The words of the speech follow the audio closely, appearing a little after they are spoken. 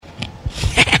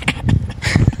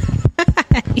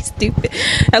stupid.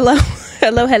 Hello.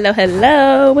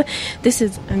 This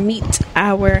is Meet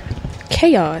Our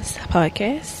Chaos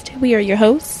podcast. We are your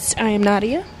hosts. I am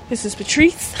Nadia. This is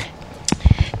Patrice.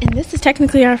 And this is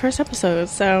technically our first episode,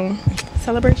 so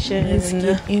celebration. Let's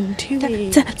get into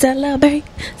it. Celebrate.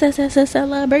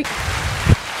 Celebrate.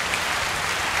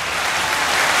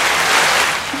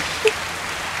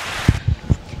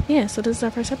 Yeah, so this is our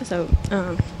first episode.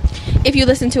 If you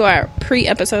listen to our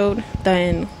pre-episode,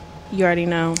 then you already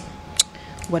know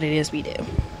what it is we do.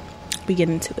 We get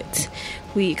into it.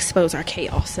 We expose our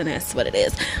chaos, and that's what it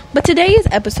is. But today's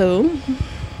episode,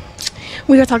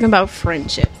 we are talking about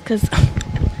friendship, because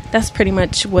that's pretty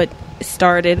much what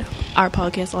started our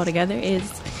podcast altogether,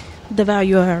 is the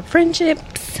value of our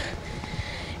friendships,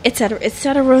 etc.,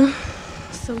 etc.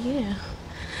 So, yeah.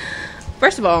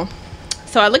 First of all,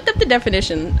 so I looked up the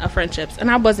definition of friendships, and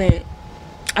I was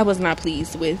not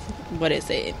pleased with what it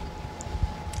said.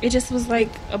 It just was like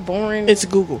a boring... It's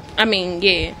Google. I mean,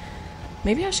 yeah.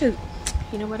 Maybe I should...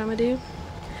 You know what I'm going to do?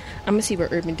 I'm going to see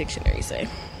what Urban Dictionary say.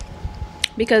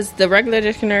 Because the regular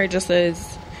dictionary just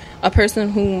says, a person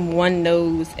whom one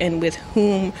knows and with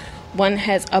whom one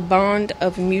has a bond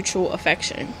of mutual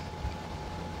affection.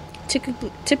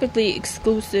 Typically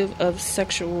exclusive of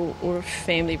sexual or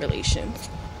family relations.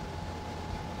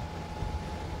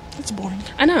 That's boring.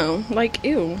 I know. Like,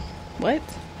 ew. What?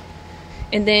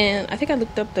 And then I think I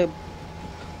looked up the...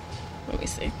 Let me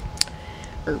see.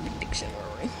 Urban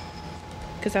Dictionary.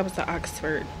 Because that was the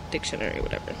Oxford Dictionary,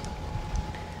 whatever.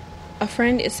 A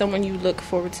friend is someone you look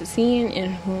forward to seeing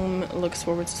and whom looks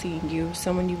forward to seeing you.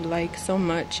 Someone you like so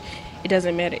much, it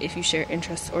doesn't matter if you share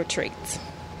interests or traits.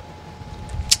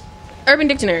 Urban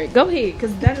Dictionary. Go ahead,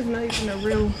 because that is not even a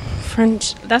real friend.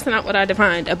 That's not what I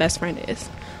defined a best friend is.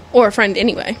 Or a friend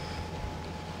anyway.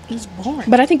 It's boring.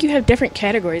 But I think you have different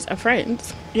categories of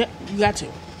friends. Yeah, you got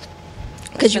to.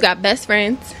 Because you got best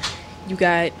friends. You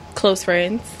got close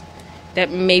friends. That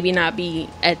maybe not be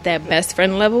at that best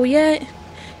friend level yet.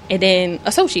 And then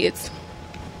associates.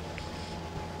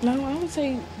 No, I would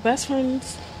say best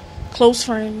friends, close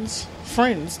friends,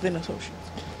 friends, then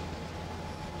associates.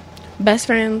 Best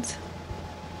friends,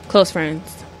 close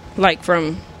friends. Like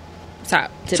from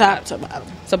top to bottom.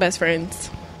 So best friends.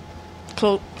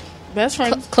 Best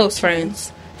friends, close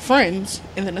friends,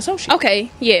 and then associates. Okay,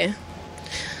 yeah.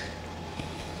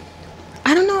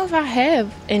 I don't know if I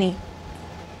have any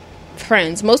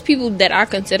friends. Most people that I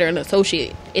consider an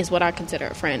associate is what I consider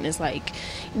a friend. It's like,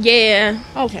 yeah,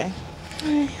 okay,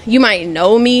 you might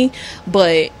know me,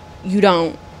 but you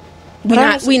don't.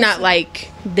 We not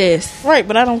like this, right?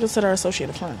 But I don't consider an associate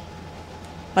a friend.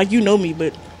 Like, you know me,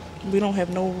 but we don't have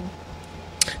no.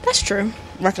 That's true.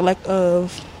 Recollect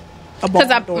of.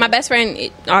 Because my best friend,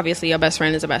 obviously a best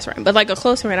friend is a best friend, but like a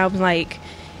close friend, I was like,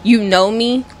 you know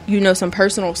me, you know some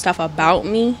personal stuff about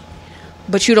me,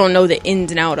 but you don't know the ins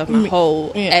and out of my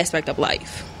whole aspect of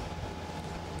life.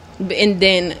 And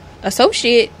then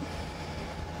associate,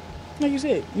 like you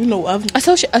said, you know of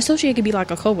associate could be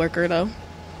like a coworker though.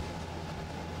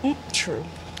 True.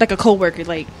 Like a coworker,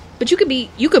 like, but you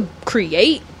could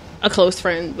create a close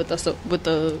friend with the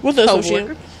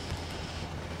associate.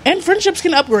 And friendships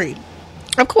can upgrade.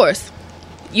 Of course.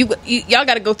 Y'all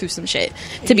got to go through some shit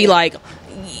to be like,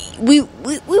 we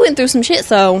went through some shit,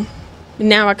 so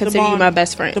now I consider you my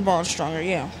best friend. The bond's stronger,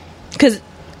 yeah. Because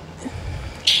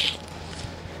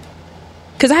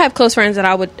I have close friends that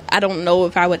I don't know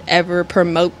if I would ever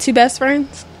promote to best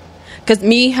friends. Because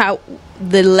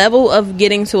the level of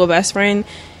getting to a best friend,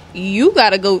 you got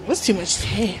to go. What's too much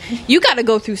time? You got to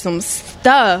go through some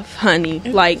stuff, honey.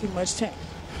 It's like too much time.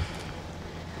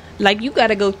 Like, you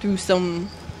gotta go through some...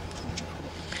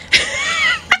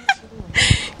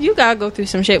 You gotta go through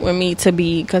some shit with me to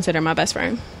be considered my best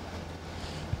friend.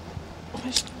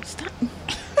 Stop.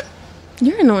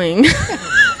 You're annoying.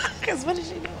 Because what is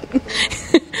she doing?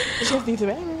 She has to use the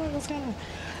bathroom? What's going on?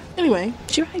 Anyway.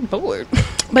 She's right bored.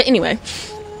 But anyway.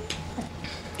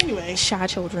 Shy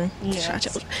Yes. children. Shy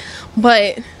children.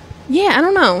 But, yeah, I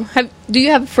don't know. Do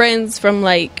you have friends from,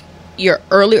 like, your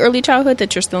early childhood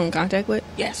that you're still in contact with?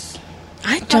 Yes.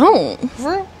 I don't.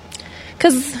 For real?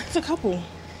 Because it's a couple.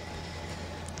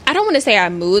 I don't want to say I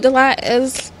moved a lot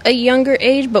as a younger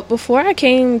age, but before I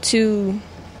came to,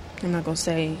 I'm not going to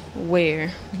say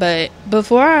where, but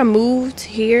before I moved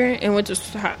here and went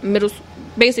to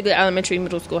basically elementary,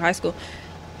 middle school, high school,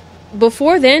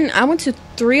 before then, I went to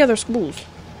 3 other schools.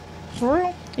 For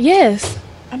real? Yes.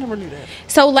 I never knew that.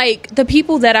 So, like, the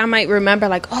people that I might remember,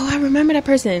 like, oh, I remember that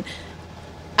person,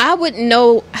 I wouldn't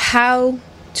know how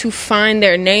to find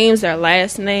their names, their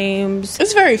last names.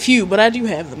 It's very few, but I do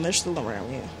have them. They're still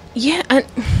around, yeah. Yeah,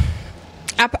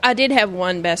 I did have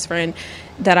one best friend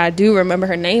that I do remember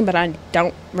her name, but I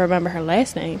don't remember her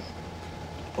last name.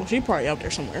 Oh, she probably out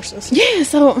there somewhere, sis. Yeah,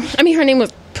 so, I mean, her name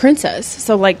was Princess.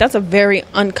 So, like, that's a very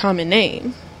uncommon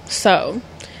name. So,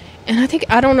 and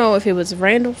I don't know if it was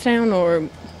Randallstown or...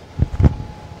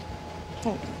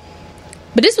 Oh.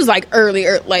 But this was, like,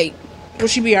 earlier, like... Would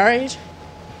she be our age?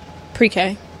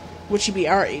 Pre-K. Would she be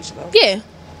our age, though? Yeah.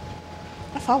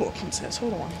 I follow a Princess.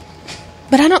 Hold on.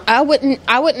 But I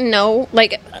wouldn't know,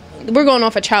 like, we're going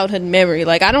off a childhood memory.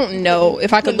 Like, I don't know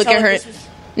if I could look at her.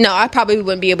 No, I probably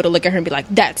wouldn't be able to look at her and be like,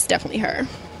 that's definitely her.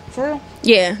 For real?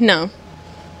 Yeah, no,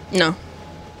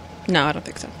 I don't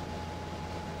think so.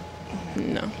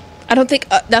 No. I don't think,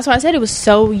 that's why I said it was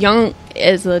so young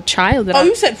as a child. That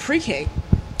you said pre-K.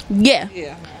 Yeah.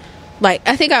 Yeah. Like,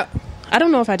 I think I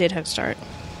don't know if I did Head Start.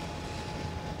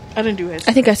 I didn't do Head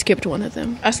Start. I think I skipped one of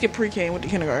them. I skipped pre-K and went to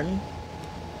kindergarten.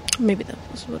 Maybe that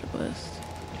was what it was.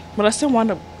 But I still wound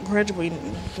up graduating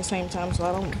at the same time, so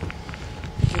I don't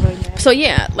really matter. So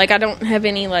yeah, like I don't have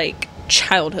any like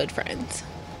childhood friends.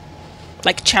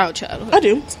 Like childhood. I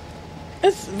do.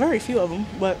 It's very few of them,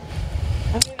 but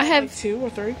I have like 2 or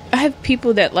 3. I have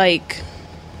people that like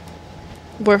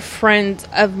were friends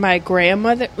of my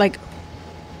grandmother. Like,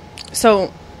 so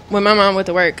when my mom went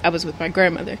to work, I was with my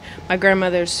grandmother. My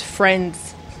grandmother's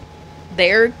friends,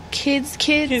 their kids.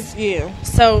 Yeah.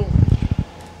 So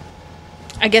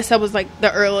I guess that was like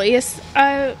the earliest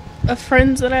of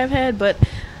friends that I've had, but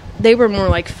they were more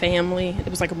like family. It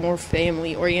was like a more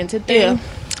family oriented thing. Yeah.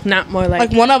 Not more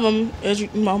like one of them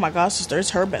is my god sister.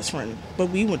 It's her best friend, but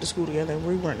we went to school together.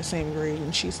 We were in the same grade,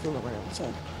 and she's still around.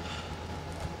 So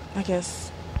I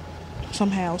guess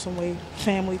somehow, some way,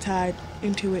 family tied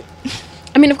into it.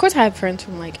 I mean, of course, I have friends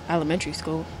from like elementary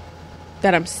school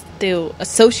that I'm still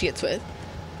associates with.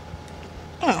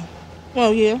 Oh,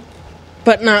 well, yeah,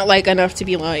 but not like enough to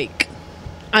be like,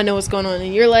 I know what's going on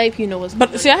in your life. You know what's.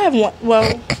 But see, I have one.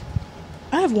 Well,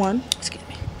 I have one. Excuse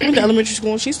me. We went to elementary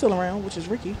school, and she's still around, which is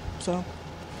Ricky. So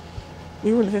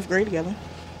we were in the 5th grade together.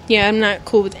 Yeah, I'm not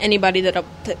cool with anybody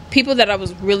people that I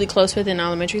was really close with in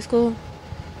elementary school.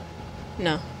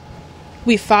 No,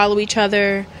 we follow each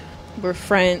other. We're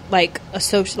friends, like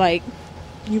associate. Like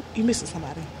you missing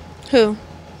somebody? Who?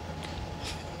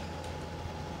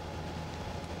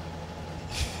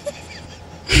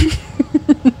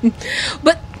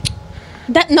 But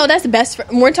that's the best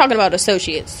friend. We're talking about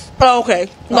associates. Oh, okay.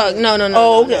 Look, no.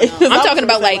 Oh, okay. No. I'm talking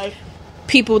about like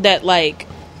people that like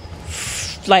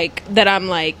that I'm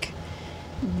like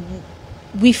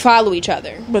we follow each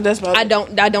other. But that's about I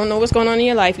don't know what's going on in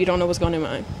your life. You don't know what's going on in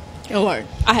mine. Oh, right.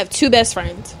 I have 2 best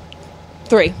friends.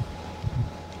 3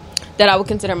 that I would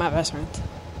consider my best friends.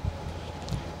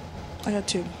 I got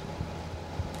 2.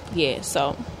 Yeah,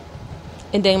 so.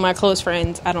 And then my close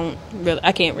friends,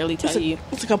 I can't really tell you.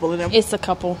 It's a couple of them. It's a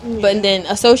couple. Yeah. But then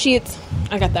associates,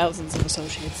 I got thousands of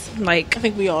associates. Like, I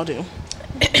think we all do.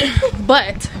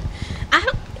 But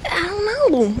I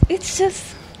don't know. It's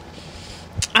just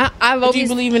I've always. Do you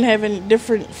believe in having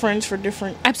different friends for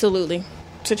different absolutely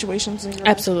situations in your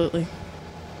absolutely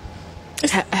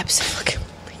life? Absolutely.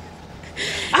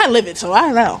 I live it, so I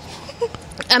don't know.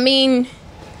 I mean,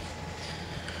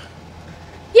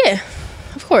 yeah,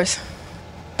 of course.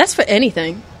 That's for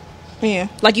anything. Yeah.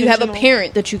 Like you have a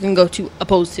parent that you can go to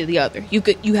opposed to the other.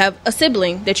 You have a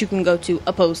sibling that you can go to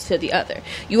opposed to the other.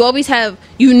 You always have,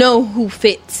 who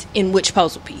fits in which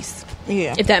puzzle piece.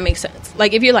 Yeah. If that makes sense.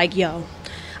 Like if you're like, yo,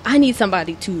 I need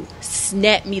somebody to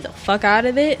snap me the fuck out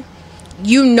of it.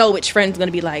 You know which friend's going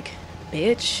to be like,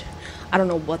 bitch, I don't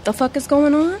know what the fuck is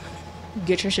going on.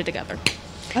 Get your shit together.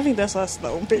 I think that's us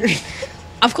though, period.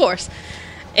 Of course.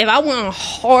 If I want a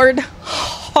hard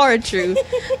truth,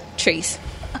 Trace,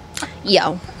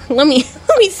 yo, let me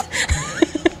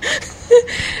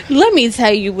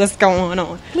tell you what's going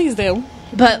on. Please do.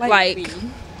 But like,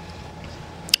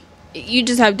 you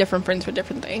just have different friends for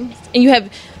different things, and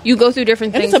you go through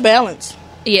different things. It's a balance.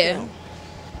 Yeah. You know.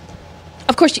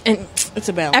 Of course, and it's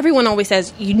a balance. Everyone always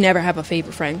says you never have a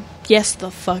favorite friend. Yes, the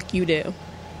fuck you do.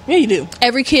 Yeah, you do.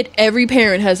 Every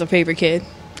parent has a favorite kid.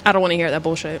 I don't want to hear that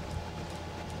bullshit.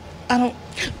 I don't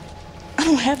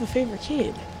have a favorite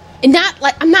kid. And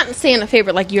I'm not saying a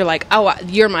favorite like you're like, oh,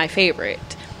 you're my favorite.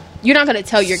 You're not going to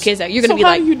tell your kids that. You're going to be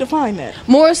like, how do you define that?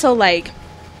 More so like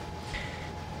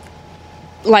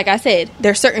I said,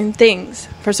 there's certain things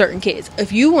for certain kids.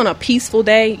 If you want a peaceful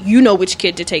day, you know which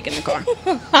kid to take in the car.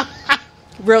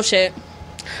 Real shit.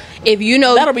 If you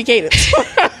know that'll be Cadence.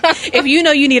 If you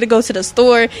know you need to go to the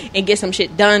store and get some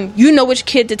shit done, you know which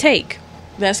kid to take.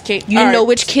 That's Kate. You know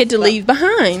which kid to leave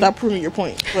behind. Stop proving your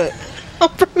point. But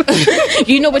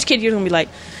you know which kid you're gonna be like,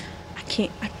 I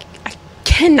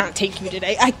cannot take you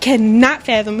today. I cannot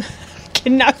fathom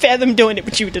doing it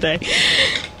with you today.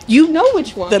 You know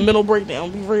which one. The mental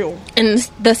breakdown, be real. And it's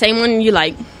the same one you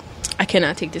like, I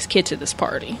cannot take this kid to this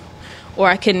party. Or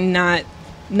I cannot,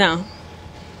 no.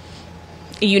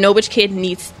 You know which kid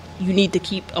you need to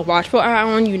keep a watchful eye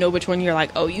on. You know which one you're like,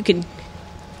 oh, you can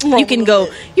go.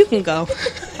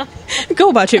 Go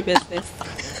about your business.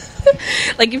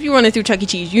 Like, if you're running through Chuck E.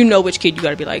 Cheese, you know which kid you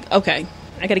gotta be like, okay,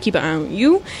 I gotta keep an eye on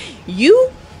you.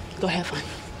 Go have fun.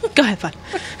 Go have fun.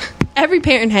 Every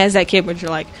parent has that kid where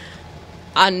you're like,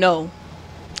 I know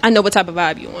what type of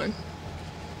vibe you on.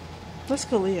 That's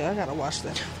cool. Yeah, I gotta watch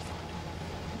that.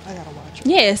 I gotta watch it.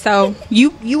 Yeah, so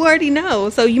you already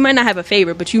know. So you might not have a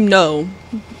favorite, but you know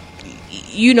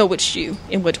which you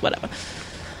and which whatever.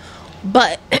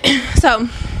 But so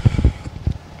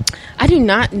I do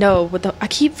not know I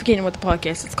keep forgetting what the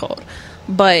podcast is called,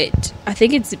 but I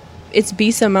think it's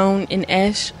B. Simone and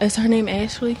Ash. Is her name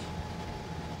Ashley?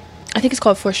 I think it's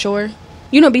called For Sure.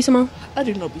 You know B. Simone? I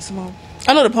do know B. Simone.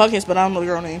 I know the podcast, but I don't know the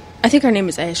girl name. I think her name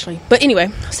is Ashley. But anyway,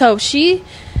 so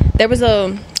there was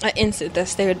an incident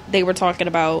that they were talking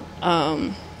about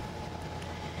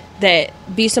that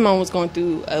B. Simone was going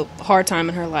through a hard time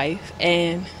in her life,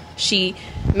 and she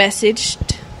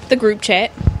messaged the group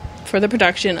chat for the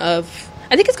production of,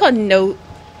 I think it's called Note,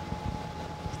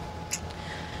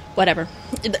 whatever,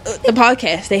 the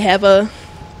podcast. They have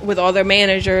with all their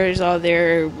managers, all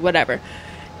their whatever,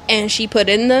 and she put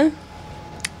in the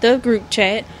group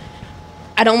chat,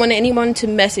 I don't want anyone to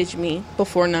message me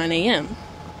before 9 a.m.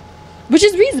 Which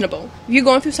is reasonable. You're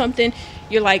going through something,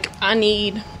 you're like, I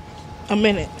need a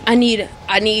minute. I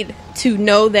need to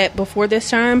know that before this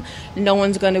time, no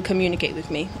one's going to communicate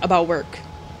with me about work.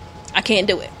 I can't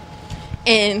do it.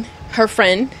 And her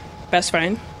best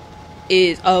friend,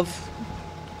 is of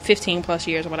 15 plus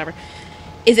years or whatever,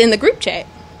 is in the group chat.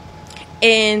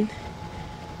 And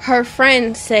her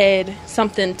friend said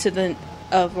something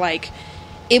of like,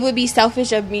 it would be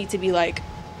selfish of me to be like,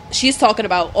 she's talking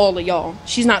about all of y'all.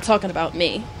 She's not talking about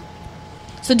me.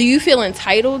 So do you feel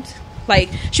entitled? Like,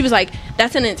 she was like,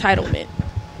 that's an entitlement.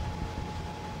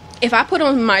 If I put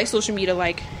on my social media,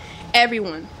 like,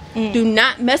 everyone, do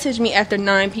not message me after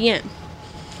 9 p.m.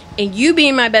 And you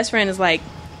being my best friend is like,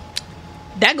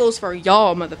 that goes for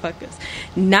y'all motherfuckers,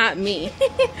 not me.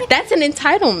 That's an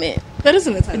entitlement. That is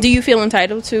an entitlement. Do you feel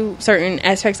entitled to certain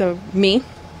aspects of me?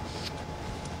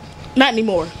 Not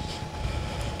anymore.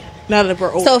 Now that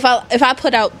we're old. So if I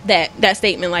put out that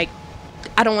statement, like,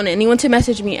 I don't want anyone to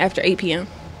message me after 8 p.m.,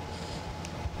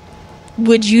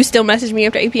 would you still message me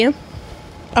after 8 p.m.?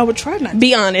 I would try not to.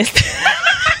 Be honest.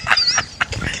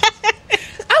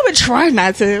 I would try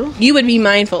not to. You would be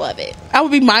mindful of it. I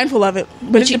would be mindful of it,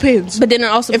 but it depends. But then it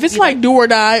also, if it's like do or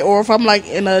die, or if I'm like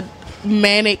in a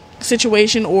manic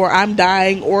situation, or I'm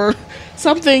dying, or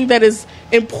something that is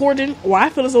important, or I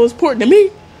feel as though it's important to me,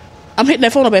 I'm hitting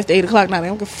that phone up after 8 o'clock now. I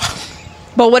don't give a fuck.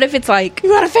 But what if it's like, you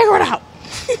gotta figure it out.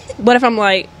 What if I'm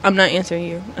like, I'm not answering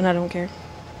you and I don't care?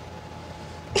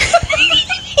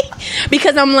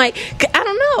 Because I'm like, I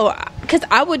don't know, because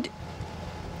I would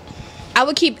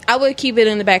keep it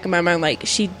in the back of my mind, like,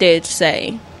 she did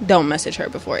say don't message her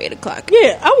before 8 o'clock.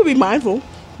 Yeah, I would be mindful.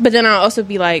 But then I'll also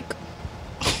be like,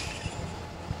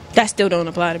 that still don't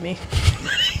apply to me.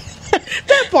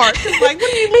 That part. Like,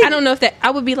 what do you mean? I don't know if that,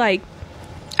 I would be like,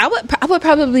 I would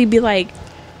probably be like,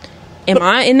 am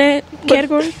I in that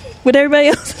category with everybody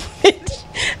else?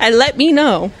 And let me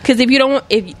know, because if you don't,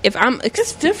 if I'm,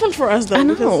 it's different for us though. I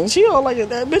know she all like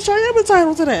that, bitch. I am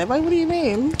entitled to that. Like, what do you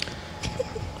mean?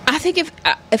 I think if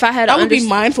I had, I would be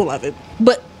mindful of it.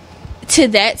 But to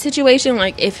that situation,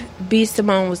 like if B.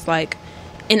 Simone was like,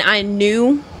 and I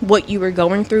knew what you were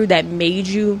going through that made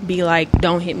you be like,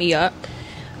 don't hit me up,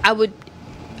 I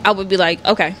would be like,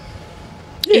 okay,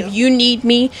 yeah. If you need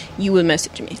me, you would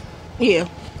message me. Yeah,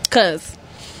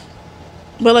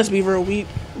 but let's be real,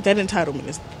 that entitlement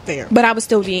is there. But I would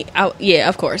still be out. Yeah,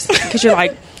 of course, because you're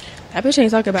like, that bitch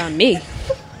ain't talking about me.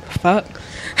 Fuck.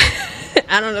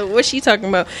 I don't know what she talking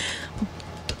about.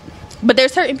 But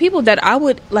there's certain people that I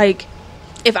would like,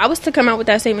 if I was to come out with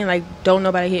that statement, like, don't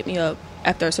nobody hit me up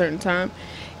after a certain time,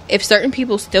 if certain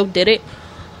people still did it,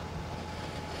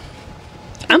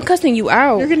 I'm cussing you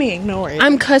out. You're gonna ignore it.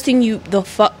 I'm cussing you the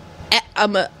fuck.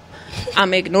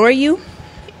 I'm ignore you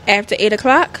after 8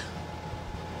 o'clock.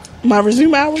 My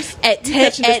resume hours at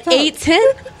 8:10.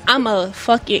 I'ma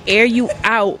fucking air you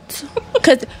out,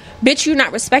 cause bitch, you're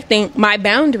not respecting my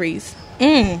boundaries.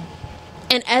 And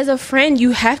as a friend, you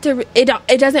have to.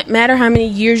 It doesn't matter how many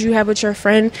years you have with your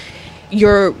friend,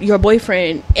 your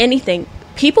boyfriend, anything.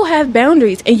 People have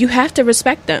boundaries, and you have to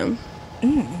respect them. They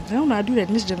don't know how to do that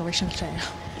in this generation of child.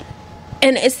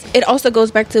 And it also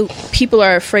goes back to people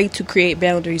are afraid to create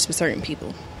boundaries with certain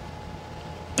people.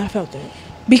 I felt that.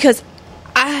 Because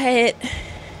I had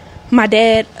my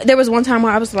dad, there was one time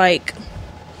where I was like,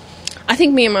 I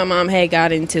think me and my mom had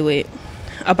got into it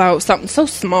about something so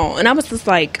small. And I was just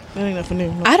like, that ain't nothing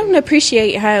new. I don't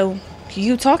appreciate how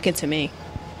you talking to me.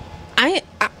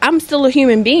 I'm still a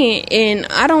human being, and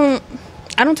I don't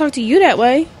talk to you that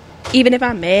way, even if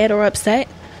I'm mad or upset.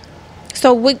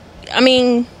 So,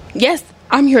 yes,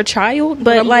 I'm your child,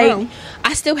 but like,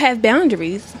 I still have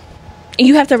boundaries. And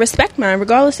you have to respect mine,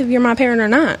 regardless if you're my parent or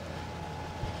not.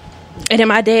 And then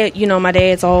my dad,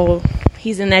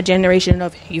 he's in that generation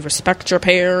of you respect your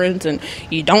parents and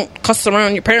you don't cuss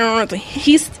around your parents.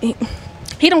 He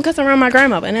don't cuss around my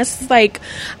grandmother. And it's like,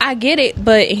 I get it,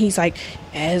 but he's like,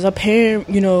 as a parent,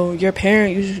 your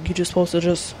parent, you're just supposed to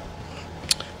just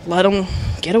let them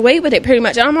get away with it, pretty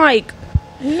much. And I'm like,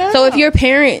 no. So if your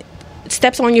parent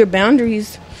steps on your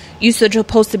boundaries, you're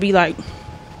supposed to be like,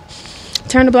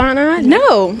 turn a blind eye?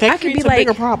 No. That creates a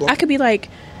bigger problem. I could be like,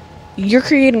 you're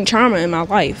creating trauma in my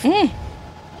life.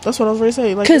 That's what I was ready to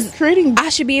say. Like, because I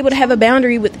should be able to have a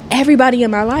boundary with everybody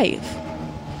in my life.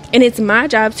 And it's my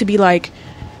job to be like,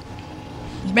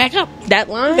 back up. That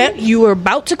line, you were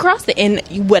about to cross it.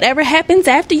 And whatever happens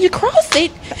after you cross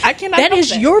it, that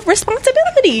is your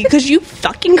responsibility. Because you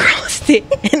fucking crossed it.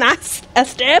 And I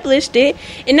established it.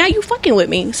 And now you fucking with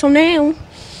me. So now,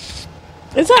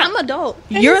 I'm an adult.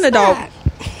 You're an adult.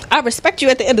 I respect you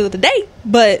at the end of the day.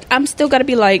 But I'm still got to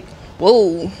be like,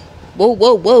 whoa.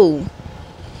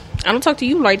 I don't talk to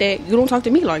you like that. You don't talk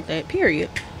to me like that. Period.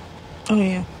 Oh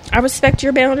yeah. I respect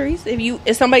your boundaries.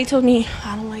 If somebody tells me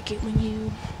I don't like it when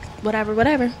you whatever,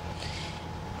 I'm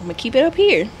gonna keep it up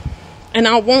here. And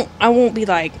I won't be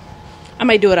like, I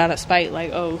might do it out of spite,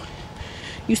 like, oh,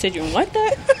 you said you don't like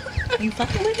that? You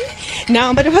fucking with me? Now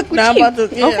I'm about to fuck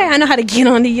with you. Okay, I know how to get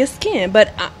under your skin,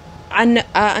 but I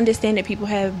understand that people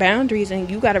have boundaries and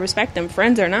you gotta respect them,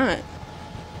 friends or not.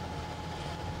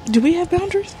 Do we have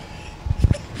boundaries?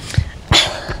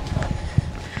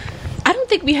 I don't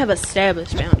think we have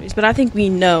established boundaries, but I think we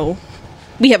know.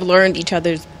 We have learned each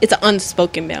other's. It's an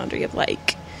unspoken boundary of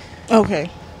like, okay,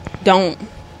 don't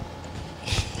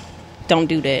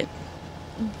do that.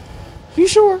 You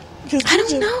sure? I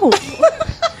don't know.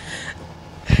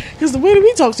 Because the way that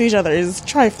we talk to each other is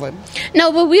trifling.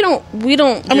 No, but we don't.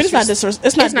 I mean, it's not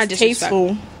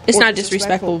distasteful. It's not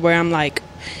disrespectful. Where I'm like,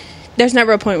 there's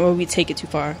never a point where we take it too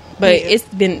far. But it's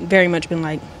been very much been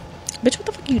like, bitch, what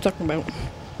the fuck are you talking about?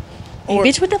 Or,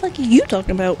 bitch, what the fuck are you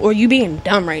talking about? Or you being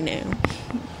dumb right now?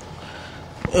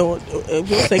 We'll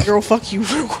say, girl, fuck you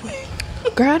real quick.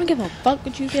 Girl, I don't give a fuck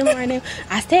what you feeling right now.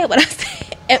 I said what I said.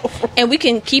 And we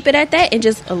can keep it at that and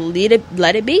just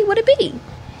let it be what it be.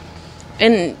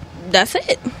 And that's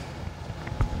it.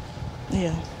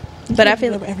 Yeah. But I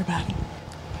feel everybody.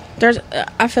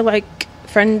 I feel like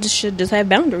friends should just have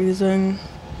boundaries and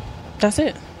that's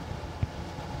it.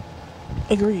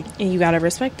 Agreed. And you gotta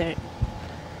respect that.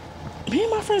 Me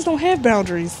and my friends don't have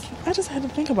boundaries. I just had to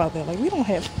think about that. Like, we don't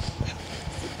have...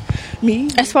 Me?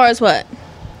 As far as what?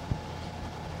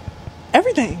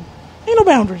 Everything. Ain't no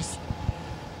boundaries.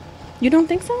 You don't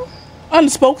think so?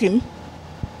 Unspoken.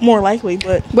 More likely,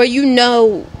 but... But you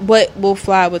know what will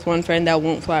fly with one friend that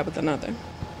won't fly with another.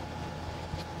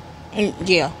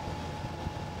 Yeah.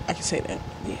 I can say that.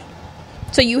 Yeah.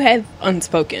 So you have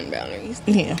unspoken boundaries.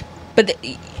 Yeah. But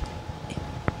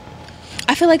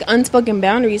I feel like unspoken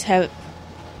boundaries have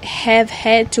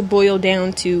had to boil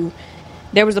down to,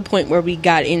 there was a point where we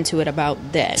got into it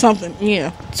about that. Something, yeah.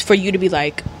 For you to be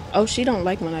like, oh, she don't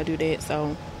like when I do that,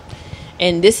 so...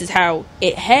 And this is how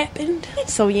it happened.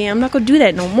 So, yeah, I'm not going to do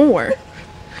that no more.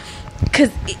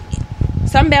 Because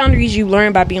some boundaries you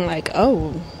learn by being like,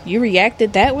 oh, you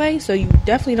reacted that way? So you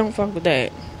definitely don't fuck with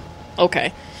that.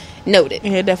 Okay. Noted.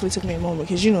 Yeah, it definitely took me a moment.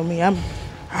 Because you know me, I'm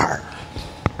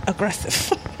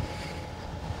aggressive.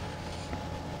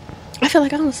 I feel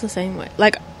like I was the same way.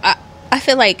 Like, I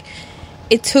feel like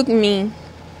it took me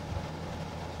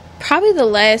probably the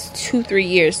last 2-3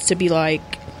 years to be like,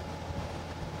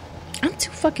 I'm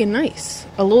too fucking nice.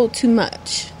 A little too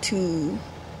much to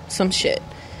some shit.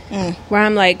 Where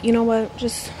I'm like, you know what?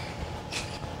 Just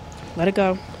let it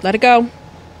go. Let it go.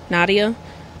 Nadia,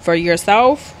 for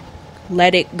yourself,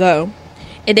 let it go.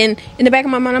 And then in the back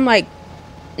of my mind, I'm like,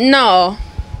 no.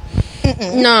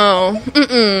 No.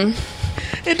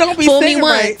 It don't be fool me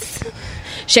once. Right.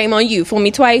 Shame on you. Fool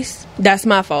me twice. That's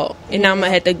my fault. And now I'm going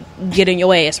to have to get in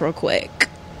your ass real quick.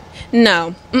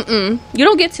 No. You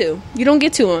don't get to. You don't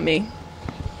get to on me.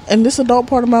 And this adult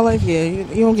part of my life, yeah,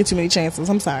 you don't get too many chances.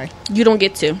 I'm sorry. You don't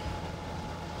get to.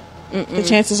 The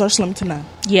chances are slim to none.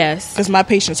 Yes. Because my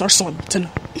patients are slim to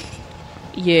none.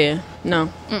 Yeah. No.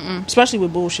 Especially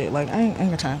with bullshit. Like, I ain't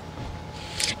got time.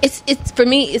 It's for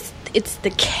me, it's the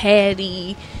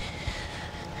catty.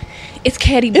 It's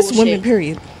catty bullshit. It's women,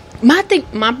 period. My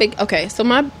big, okay, so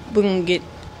we're gonna get,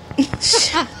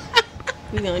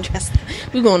 we're gonna address it.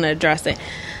 We gonna address,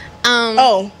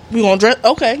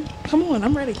 okay. Come on,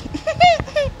 I'm ready.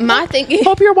 My thing is,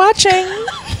 hope you're watching.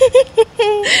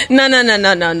 No. I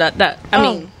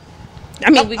mean,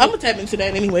 I'm gonna tap into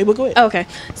that anyway, but go ahead. Okay,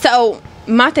 so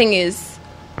my thing is,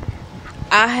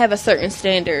 I have a certain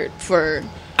standard for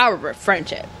our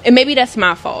friendship, and maybe that's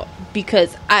my fault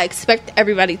because I expect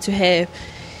everybody to have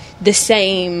the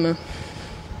same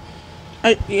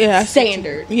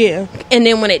standard. Yeah, and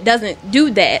then when it doesn't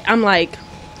do that, I'm like,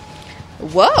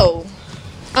 whoa.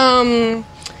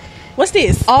 What's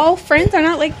this? All friends are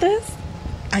not like this?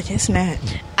 I guess not.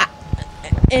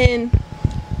 And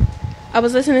I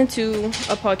was listening to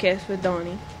a podcast with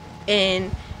Donnie,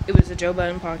 and it was a Joe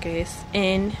Budden podcast,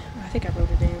 and I think I wrote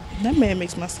it down. That man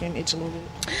makes my skin itch a little bit.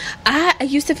 I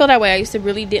used to feel that way. I used to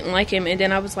really didn't like him, and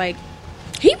then I was like,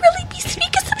 he really be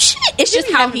speaking some shit. It's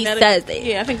just how he says it.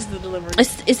 Yeah, I think it's the delivery.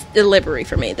 It's delivery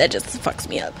for me that just fucks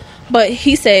me up. But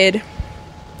he said,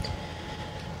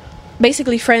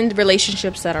 basically, friend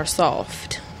relationships that are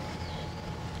soft.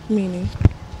 Meaning?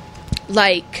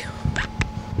 Like,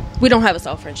 we don't have a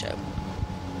soft friendship.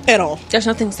 At all. There's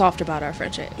nothing soft about our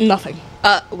friendship. Nothing.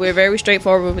 We're very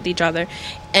straightforward with each other.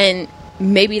 And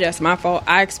maybe that's my fault.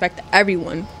 I expect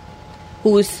everyone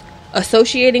who's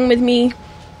associating with me,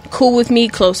 cool with me,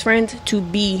 close friends, to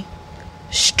be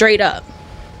straight up.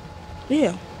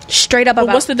 Yeah. Straight up about...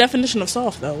 But what's the definition of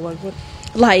soft, though? Like, what?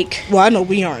 Like... Well, I know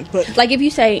we aren't, but... Like, if you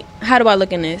say, how do I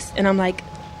look in this? And I'm like,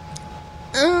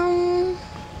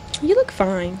 you look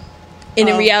fine. And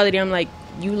in reality, I'm like,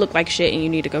 you look like shit and you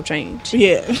need to go change.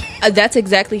 Yeah. That's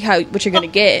exactly what you're going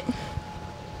to get.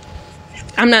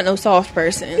 I'm not no soft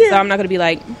person. So I'm not going to be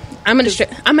like, I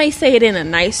may say it in a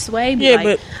nice way.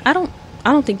 But I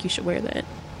don't think you should wear that.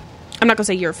 I'm not going to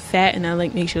say you're fat and that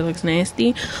like makes you look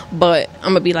nasty. But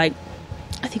I'm going to be like,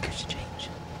 I think you should change.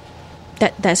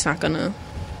 That's not going to.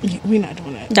 We're not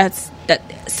doing that.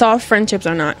 Soft friendships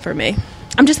are not for me.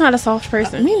 I'm just not a soft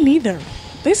person. Me neither.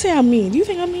 They say I'm mean. Do you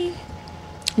think I'm mean?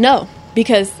 No,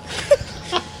 because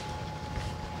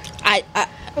I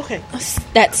okay.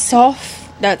 That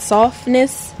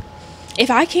softness. If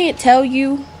I can't tell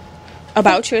you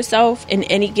about yourself in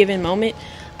any given moment,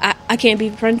 I can't be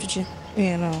friends with you.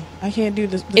 Yeah, no, I can't do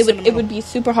this. It would be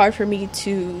super hard for me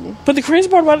to. But the crazy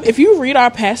part about it, if you read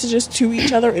our passages to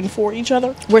each other and for each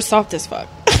other, we're soft as fuck.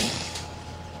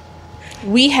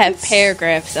 We have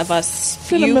paragraphs of us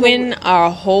spewing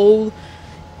our whole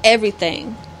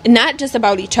everything, not just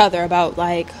about each other, about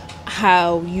like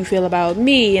how you feel about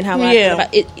me and how I feel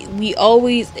about it.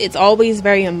 It's always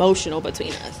very emotional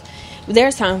between us.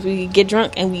 There's times we get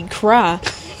drunk and we cry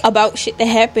about shit that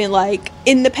happened like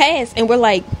in the past, and we're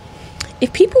like,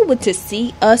 if people were to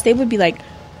see us, they would be like,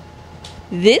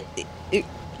 this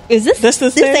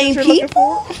the same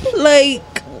people?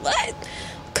 Like, what?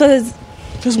 Because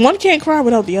one can't cry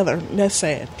without the other. That's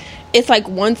sad. It's like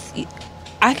once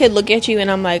I could look at you and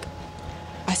I'm like,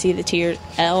 I see the tears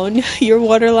on your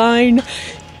waterline.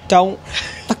 Don't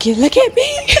fucking look at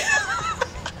me.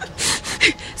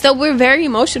 So we're very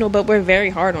emotional, but we're very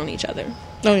hard on each other.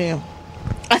 Oh, yeah.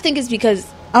 I think it's because...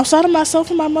 Outside of myself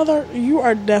and my mother, you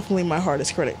are definitely my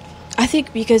hardest critic. I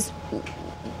think because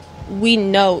we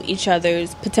know each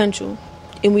other's potential.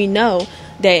 And we know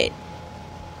that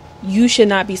you should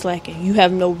not be slacking. You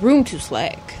have no room to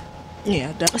slack.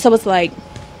 Yeah, definitely. So it's like,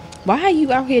 why are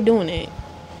you out here doing it?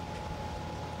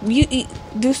 You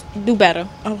do better.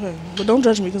 Okay, but don't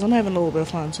judge me because I'm having a little bit of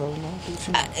fun. So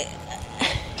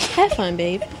have fun,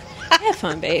 babe. Have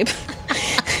fun, babe.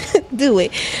 Do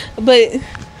it. But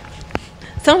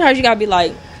sometimes you gotta be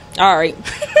like, all right,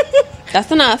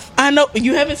 that's enough. I know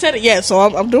you haven't said it yet, so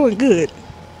I'm doing good.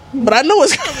 But I know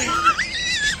it's coming.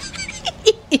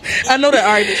 I know that.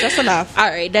 All right, bitch, that's enough. All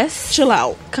right, that's chill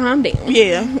out. Calm down.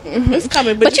 Yeah, it's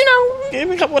coming. But you know, give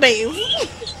me a couple of days.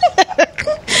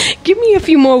 Give me a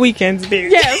few more weekends,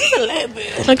 bitch. Yeah, just a little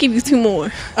bit. I'll give you 2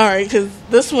 more. All right, because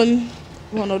this one,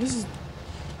 well, no, this is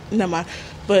never mind.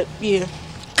 But yeah,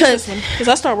 because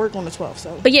I start work on the 12th.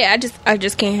 So, but yeah, I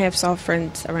just can't have soft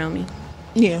friends around me.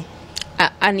 Yeah,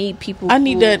 I need people. I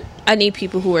need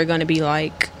people who are going to be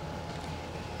like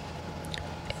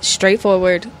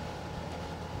straightforward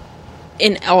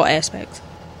in all aspects.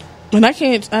 And I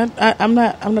can't. I'm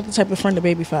not the type of friend to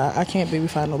babyfy. I can't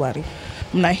babyfy nobody.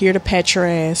 I'm not here to pat your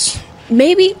ass.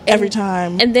 maybe every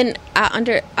time. And then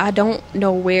I don't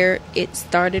know where it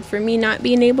started for me not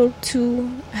being able to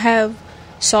have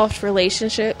soft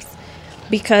relationships,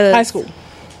 because high school.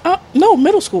 No,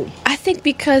 middle school. I think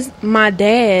because my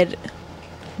dad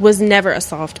was never a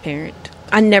soft parent.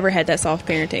 I never had that soft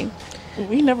parenting.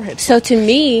 We never had. So to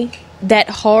me, that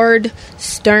hard,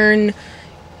 stern,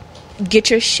 get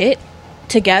your shit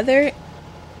together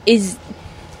is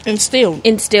instilled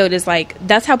is like,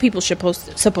 that's how people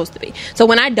supposed to be. So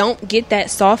when I don't get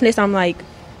that softness, I'm like,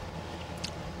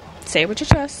 say it with your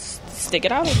chest, stick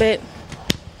it out a bit,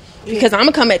 because I'm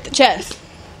gonna come at the chest.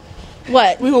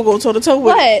 What? We gonna go toe to toe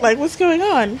with it. Like, what's going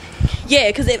on? Yeah,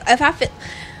 because if I feel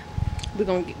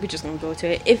we're just gonna go to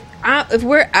it. If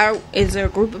we're out as a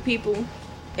group of people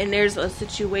and there's a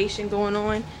situation going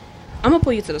on, I'm gonna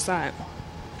pull you to the side.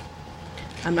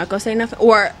 I'm not gonna say nothing,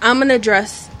 or I'm gonna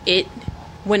address it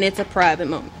when it's a private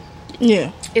moment.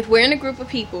 Yeah. If we're in a group of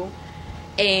people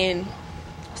and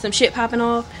some shit popping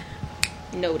off,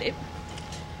 noted.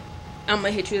 I'm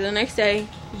gonna hit you the next day.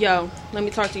 Yo, let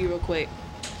me talk to you real quick.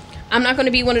 I'm not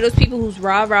gonna be one of those people who's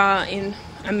rah-rah and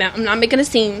I'm not making a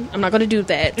scene. I'm not gonna do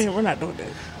that. Yeah, we're not doing that.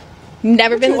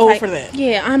 Never been old for that.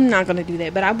 Yeah, I'm not gonna do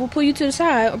that. But I will pull you to the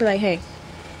side or be like, hey,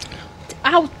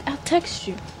 I'll text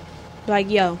you. Like,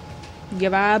 yo,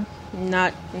 your vibe,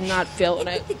 not feeling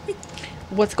it.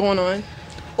 What's going on?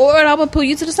 Or I will pull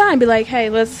you to the side and be like, hey,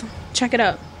 let's check it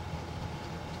out.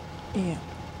 Yeah.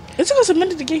 It took us a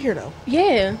minute to get here, though.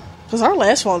 Yeah. Because our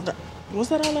last fall, was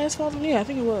that our last fall? Yeah, I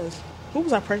think it was. Who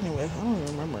was I pregnant with? I don't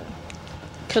even remember.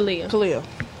 Kalia.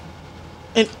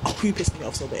 And, you pissed me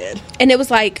off so bad. And it was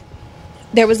like,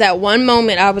 there was that one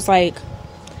moment I was like,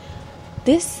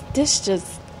 this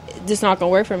not gonna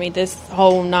work for me. This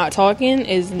whole not talking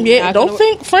is not don't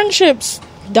think friendships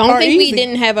don't think easy. We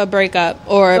didn't have a breakup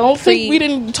or don't think we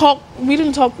didn't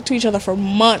talk to each other for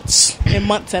months and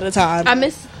months at a time. I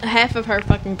missed half of her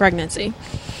fucking pregnancy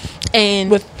and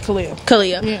with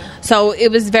Kalia. Yeah. So it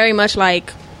was very much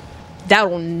like,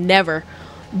 that'll never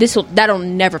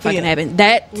fucking happen.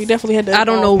 That we definitely had to. I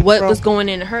don't know what was going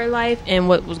in her life and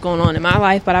what was going on in my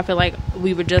life, but I feel like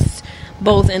we were just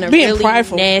both in a really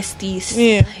prideful, nasty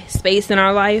space in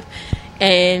our life,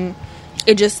 and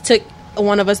it just took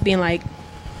one of us being like,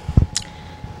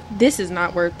 this is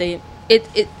not worth it.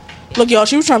 Look, y'all,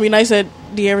 she was trying to be nice at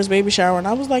De'Ara's baby shower, and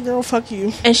I was like, girl, fuck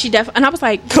you. And she definitely, and I was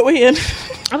like, go ahead.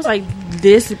 I was like,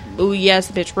 yes,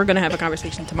 bitch, we're gonna have a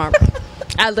conversation tomorrow.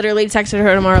 I literally texted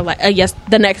her tomorrow, like,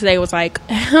 the next day was like,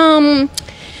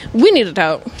 we need to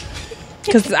talk.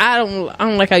 Because I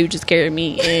don't like how you just carried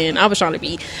me. And I was trying to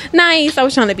be nice. I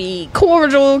was trying to be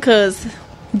cordial. Because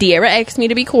De'Ara asked me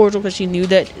to be cordial. Because she knew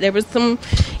that there was some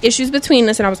issues between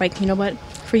us. And I was like, you know what?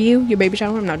 For you, your baby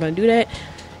shower, I'm not going to do that.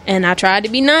 And I tried to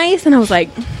be nice. And I was like,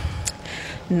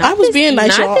 I was being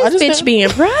nice, y'all. This bitch being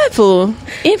prideful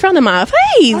in front of my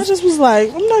face. I just was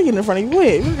like, I'm not getting in front of you. Go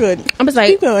ahead. We're good. I was like,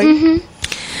 keep going. Mm-hmm.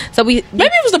 So maybe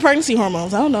it was the pregnancy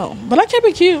hormones. I don't know. But I kept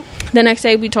it cute. The next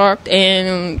day we talked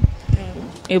and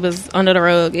it was under the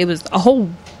rug. It was a whole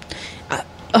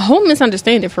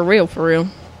misunderstanding for real.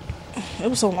 It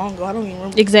was so long ago. I don't even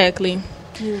remember. Exactly.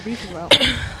 We were beefing about.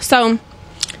 So,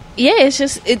 yeah, it's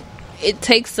just it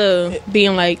takes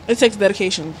being like, it takes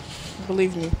dedication.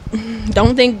 Believe me.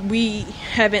 Don't think we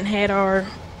haven't had our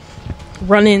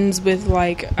run-ins with,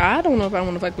 like, I don't know if I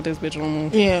want to fuck with this bitch no more.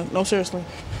 Yeah, no, seriously.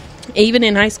 Even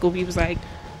in high school, we was like,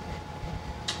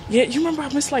 yeah, you remember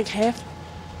I missed like half.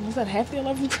 Was that half the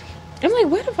 11th? I'm like,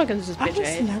 where the fuck is this bitch at? I was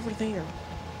at? never there.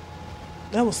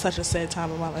 That was such a sad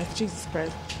time in my life. Jesus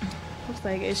Christ. I was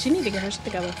like, she need to get her shit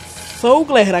together. So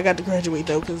glad I got to graduate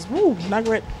though, because not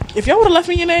great. If y'all would have left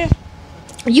me in there,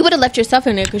 you would have left yourself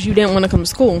in there because you didn't want to come to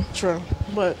school. True,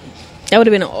 but that would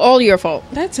have been all your fault.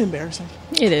 That's embarrassing.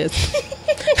 It is.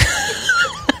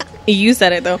 You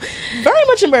said it though. Very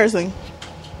much embarrassing.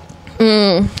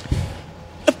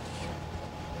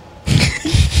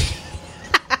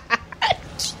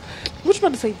 What you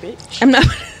about to say, bitch? I'm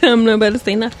not about to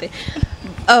say nothing.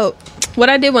 Oh, what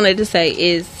I did wanted to say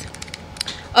is,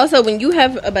 also when you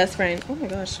have a best friend, oh my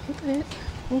gosh, what the heck?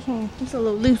 Mm-hmm. It's a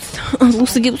little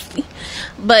loosey-goosey.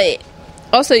 But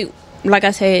also, like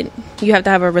I said, you have to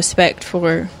have a respect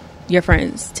for your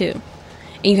friends too,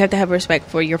 and you have to have respect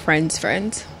for your friends'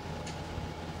 friends.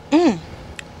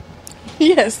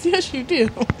 Yes, you do.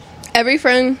 Every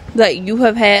friend that you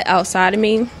have had outside of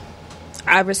me,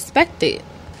 I respect it.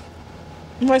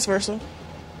 Vice versa.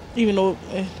 Even though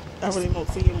I really don't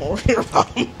see you more here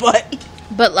about them,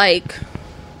 but like,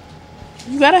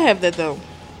 you gotta have that though.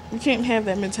 You can't have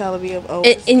that mentality of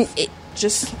it's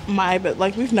just my, but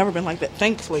like we've never been like that.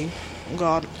 Thankfully,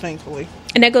 God, thankfully.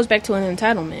 And And that goes back to an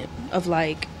entitlement of,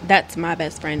 like, that's my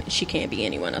best friend. She can't be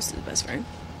anyone else's best friend.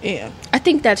 Yeah. I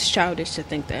think that's childish to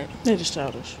think that. They're just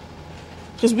childish.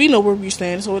 Because we know where we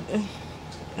stand, so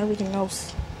everything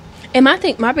else. And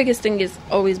my biggest thing has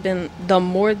always been the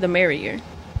more the merrier.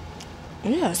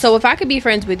 Yeah. So if I could be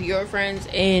friends with your friends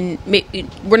and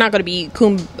we're not going to be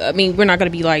we're not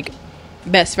going to be like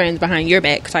best friends behind your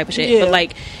back type of shit. Yeah. But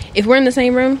like if we're in the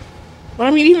same room. But I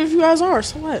mean, even if you guys are,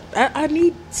 so what? I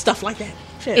need stuff like that.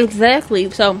 Shit. Exactly.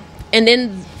 So, and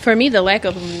then for me, the lack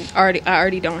of them, I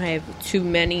already don't have too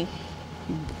many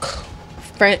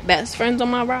best friends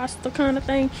on my roster kind of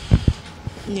thing.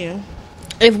 Yeah.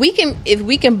 If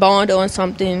we can bond on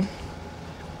something,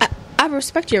 I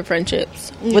respect your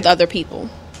friendships with other people.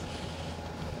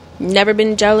 Never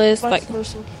been jealous, Vice like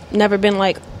versa. Never been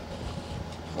like,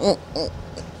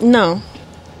 no.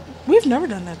 We've never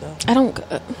done that though. I don't.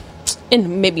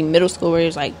 In maybe middle school, where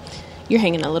it's like you're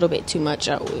hanging a little bit too much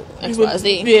out with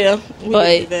XYZ. Yeah, we but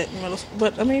did that in middle school.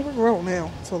 But I mean, we're grown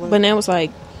now. So like, but now it's like,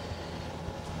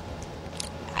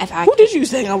 who did you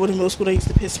hang out with in middle school that used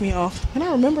to piss me off? Can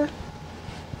I remember?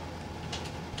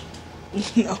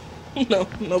 No,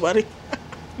 nobody.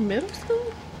 Middle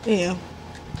school? Yeah,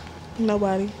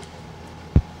 nobody.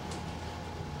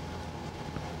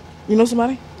 You know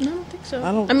somebody? No, I don't think so.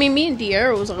 I mean, me and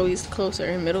De'Ara was always closer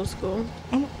in middle school.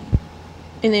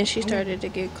 And then she started to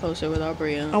get closer with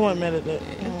Aubrey. I wasn't mad at that.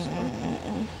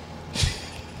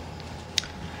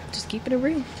 Just keep it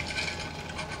real.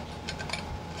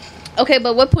 Okay,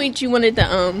 but what point you wanted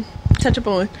to touch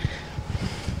upon?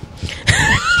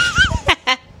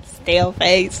 Stale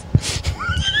face.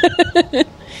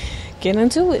 Get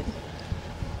into it.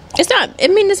 It's not. I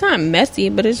mean, it's not messy,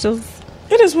 but it's just.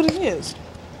 It is what it is.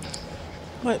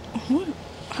 But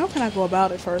how can I go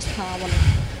about it first? How I want to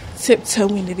tiptoe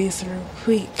into this real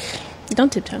quick.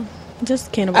 Don't tiptoe.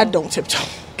 Just cannonball. I don't tiptoe.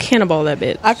 Cannonball that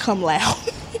bit. I come loud.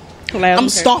 Loud. I'm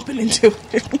stomping into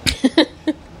it.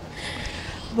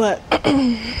 But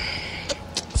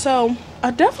so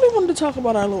I definitely wanted to talk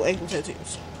about our little ankle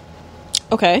tattoos.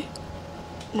 Okay.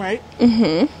 Right?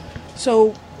 Mm-hmm.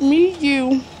 So me,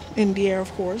 you, and De'Ara,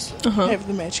 of course, have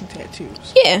the matching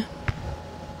tattoos. Yeah.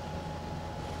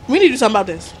 We need to do something about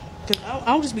this. Because I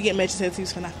don't just be getting matching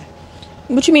tattoos for nothing.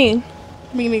 What you mean?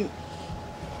 Meaning,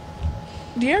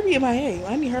 De'Ara be MIA.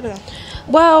 I need her to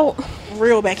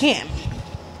reel back in.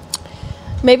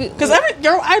 Maybe. Because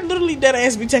I literally dead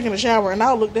ass be taking a shower and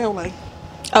I'll look down like.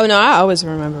 Oh no, I always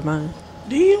remember mine.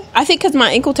 Do you? I think because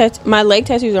my leg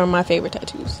tattoos are my favorite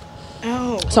tattoos.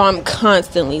 Oh. So I'm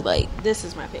constantly like, this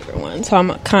is my favorite one. So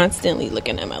I'm constantly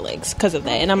looking at my legs because of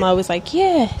that. And I'm always like,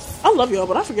 yes. I love y'all,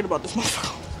 but I forget about this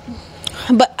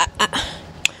motherfucker. But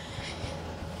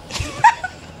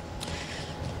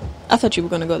I thought you were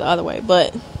going to go the other way,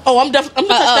 but. Oh, I'm touch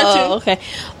that too. Okay.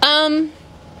 I'm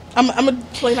gonna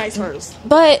play nice first.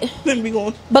 But. Then we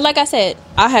going. But like I said,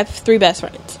 I have 3 best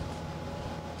friends.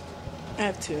 I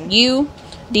have 2. You,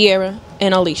 De'Ara,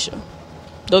 and Alicia.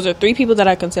 Those are 3 people that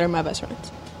I consider my best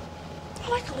friends. I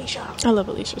like Alicia. I love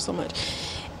Alicia so much.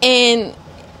 And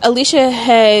Alicia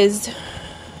has...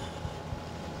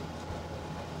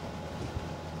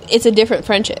 It's a different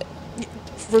friendship.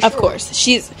 For sure. Of course.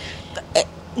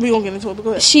 We gonna get into it, but go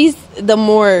ahead. She's the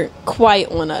more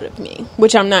quiet one out of me,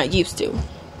 which I'm not used to.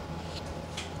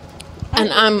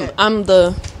 And I'm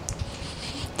the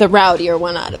rowdier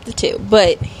one out of the 2.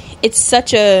 But it's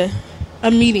such a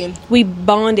median. We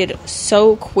bonded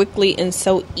so quickly and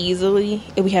so easily,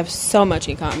 and we have so much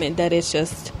in common that it's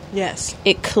just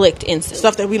it clicked instantly.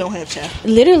 Stuff that we don't have, child.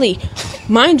 Literally,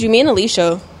 mind you, me and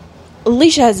Alicia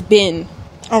has been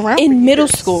around in middle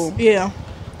school,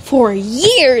 for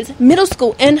years, middle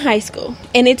school and high school,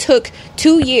 and it took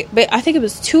 2 years. But I think it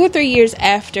was 2 or 3 years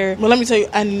after. Well, let me tell you,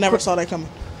 I never saw that coming.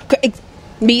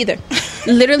 Me either.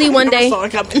 Literally one day.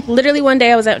 Literally one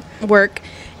day, I was at work.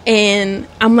 And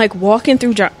I'm like walking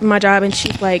through my job, and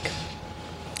she's like,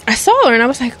 I saw her, and I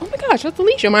was like, oh my gosh, that's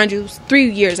Alicia. Mind you, it was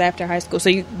 3 years after high school. So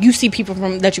you see people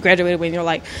from that you graduated with, and you're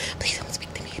like, please don't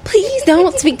speak to me. Please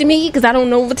don't speak to me, because I don't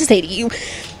know what to say to you.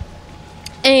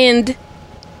 And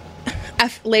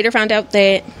I later found out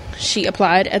that she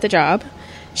applied at the job.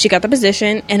 She got the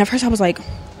position. And at first I was like,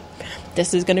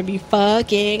 this is going to be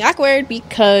fucking awkward,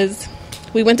 because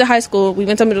we went to high school. We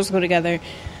went to middle school together.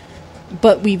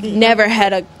 But we've never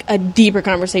had a deeper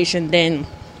conversation than,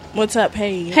 what's up,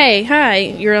 hey? Hey, hi,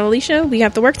 you're Alicia? We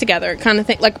have to work together kind of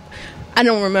thing. Like, I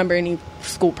don't remember any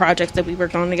school projects that we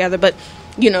worked on together, but,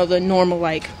 you know, the normal,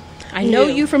 like, I know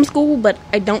you from school, but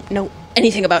I don't know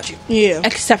anything about you. Yeah.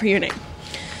 Except for your name.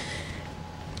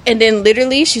 And then,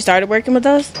 literally, she started working with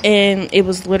us, and it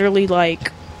was literally,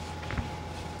 like,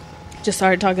 just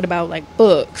started talking about like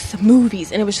books,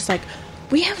 movies, and it was just like,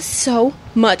 we have so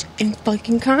much in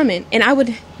fucking common, and I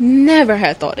would never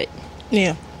have thought it.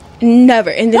 Yeah. Never.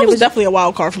 And then that it was definitely a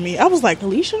wild card for me. I was like,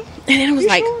 Alicia? And then it was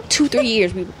like sure? 2-3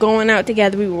 years. We were going out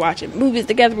together. We were watching movies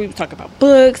together. We were talking about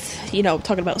books, you know,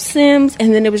 talking about Sims.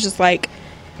 And then it was just like,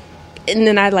 and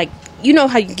then I like, you know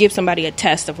how you give somebody a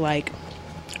test of like,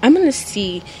 I'm going to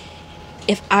see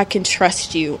if I can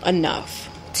trust you enough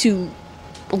to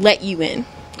let you in.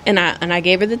 And I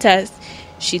gave her the test.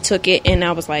 She took it, and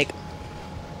I was like,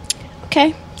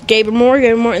 okay. Gave her more.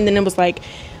 And then it was like,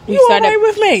 you started all right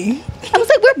with me? I was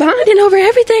like, we're bonding over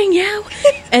everything, yeah.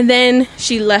 And then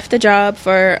she left the job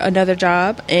for another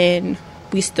job, and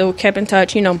we still kept in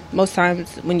touch. You know, most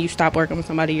times when you stop working with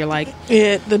somebody, you're like,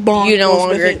 yeah, the bond you no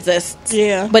longer exist.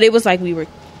 Yeah. But it was like we were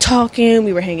talking,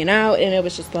 we were hanging out, and it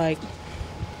was just like,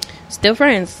 still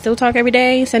friends, still talk every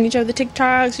day, send each other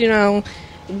TikToks, you know.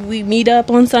 We meet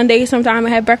up on Sundays sometime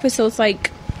and have breakfast, so it's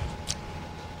like,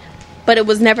 but it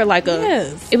was never like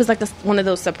it was like one of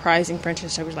those surprising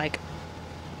friendships that was like,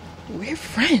 we're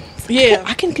friends. Yeah.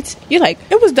 I can you're like,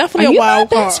 it was definitely a wild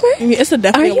card. It's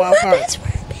definitely a wild card. Best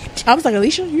friend, bitch? I was like,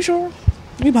 Alicia, you sure?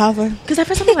 We bother. Because at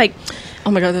first I was like,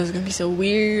 oh my God, this is going to be so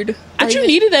weird. But you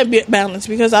needed that balance,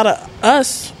 because out of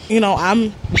us, you know,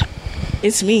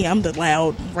 it's me. I'm the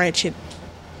loud, ratchet,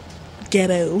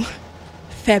 ghetto,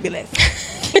 fabulous.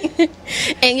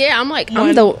 And yeah, I'm like,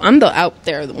 I'm the out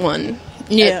there one.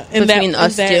 Yeah, between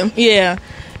us two. Yeah.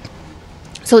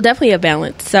 So definitely a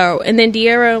balance. So, and then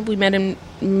De'Ara, we met in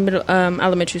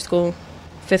elementary school,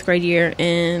 5th grade year,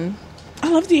 and I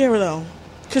love De'Ara though,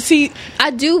 cause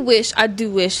I do wish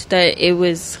that it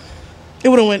would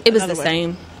have went. It was the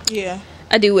same. Yeah.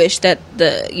 I do wish that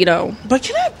But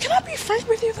can I be frank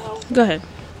with you though? Go ahead.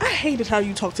 I hated how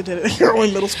you talked to that girl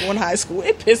in middle school and high school.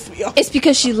 It pissed me off. It's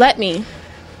because she let me.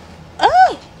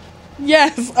 Oh.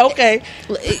 Yes. Okay.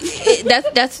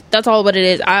 That's all what it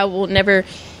is. I will never.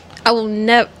 I'm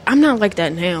not like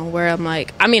that now. Where I'm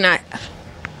like, I mean, I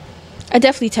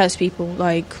definitely test people.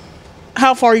 Like,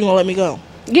 how far are you gonna let me go?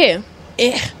 Yeah.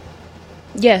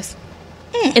 Yes.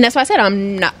 And that's why I said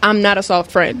I'm not a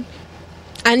soft friend.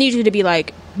 I need you to be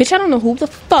like, bitch, I don't know who the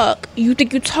fuck you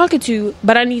think you're talking to,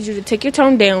 but I need you to take your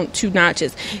tone down 2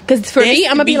 notches. Because for me,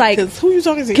 I'm gonna be like, who you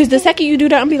talking to? Because the second you do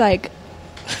that, I'm gonna be like,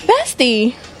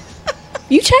 bestie,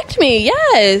 you checked me.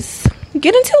 Yes,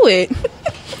 get into it.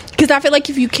 Because I feel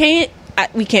like if you can't,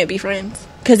 we can't be friends.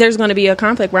 Because there's gonna be a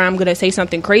conflict where I'm gonna say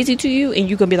something crazy to you, and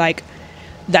you gonna be like,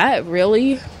 that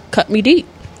really cut me deep.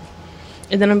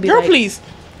 And then I'm gonna be girl, like, please.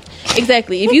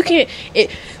 Exactly. If you can't,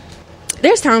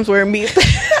 there's times where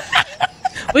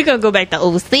we're gonna go back to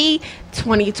OC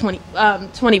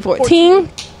 2014.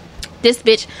 This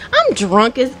bitch, I'm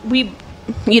drunk as we,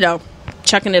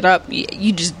 chucking it up.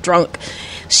 You just drunk.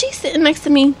 She's sitting next to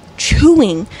me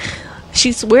chewing.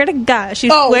 She swear to God,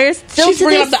 swears still she's to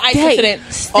bringing this up the ice day, incident.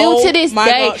 still to this day,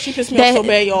 God. She pissed me off so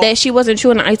bad, y'all. That she wasn't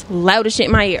chewing the ice loud as shit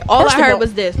in my ear. All I heard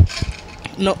was this.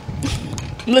 No.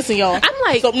 Listen, y'all. I'm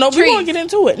like, so, no, we're going to get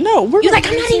into it. No, we're You're like,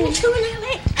 I'm not even chewing that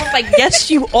late. I was like, yes,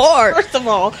 you are. First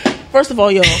of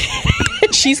all, y'all,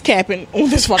 she's capping on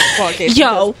this fucking podcast.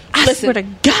 Yo, I swear to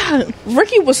God.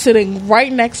 Ricky was sitting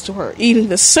right next to her, eating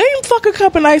the same fucking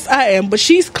cup of ice I am, but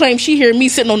she's claimed she hear me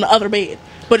sitting on the other bed.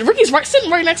 But Ricky's sitting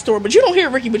right next to her, but you don't hear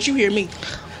Ricky, but you hear me.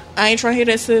 I ain't trying to hear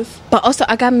that, sis. But also,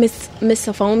 I got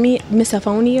misophonia.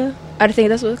 I think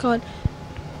that's what it's called.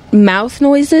 Mouth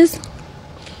noises.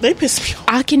 They piss me off.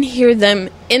 I can hear them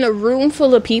in a room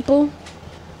full of people.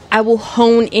 I will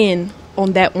hone in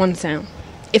on that one sound.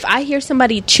 If I hear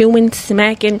somebody chewing,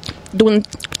 smacking, doing,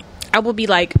 I will be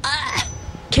like,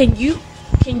 can you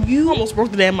almost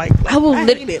broke the damn mic. Like, I will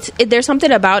there's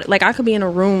something about it. Like, I could be in a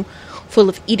room full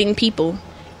of eating people,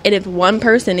 and if one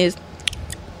person is,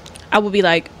 I will be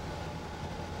like,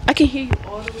 I can hear you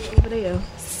all the way over there.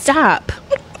 Stop.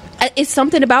 It's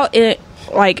something about it.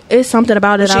 Like, it's something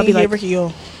about it. I'll be like, Ricky,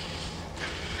 yo.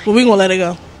 Well, we gonna let it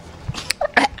go.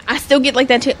 I still get like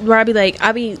that where I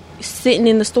be sitting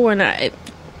in the store and I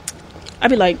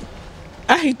be like,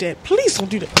 I hate that. Please don't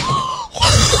do that.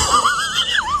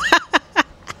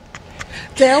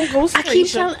 Down goes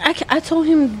I told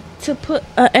him to put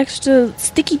an extra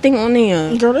sticky thing on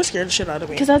there. Girl, that scared the shit out of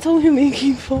me. Because I told him it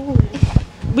keep falling.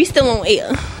 We still on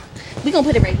air. We gonna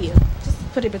put it right here.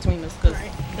 Just put it between us. Cause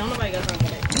don't nobody got time for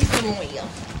that. We still on air.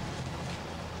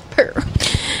 Purr.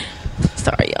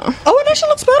 Sorry, y'all. Oh, and that shit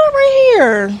looks better right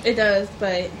here. It does,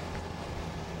 but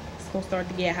it's gonna start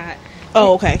to get hot.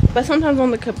 Oh, okay. But sometimes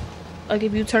on the like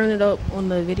if you turn it up on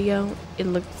the video, it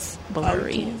looks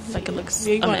blurry. Like it looks.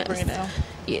 Yeah, you gotta bring it down.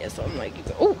 Yeah, so I'm like,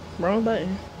 oh, wrong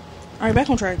button. All right,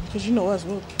 back on track because you know us.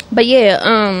 But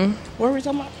yeah, what were we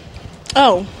talking about?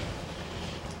 Oh,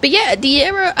 but yeah,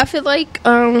 De'Ara, I feel like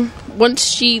once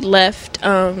she left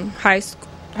high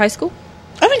school,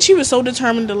 I think she was so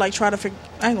determined to like try to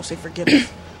I ain't gonna say forget us,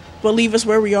 but leave us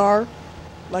where we are.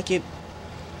 Like it.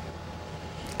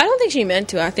 I don't think she meant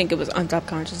to. I think it was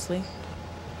unsubconsciously.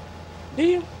 Did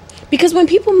you? Because when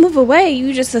people move away,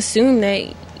 you just assume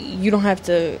that you don't have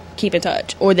to keep in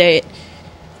touch, or that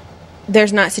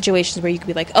there's not situations where you could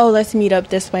be like, oh, let's meet up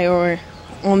this way, or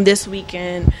on this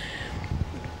weekend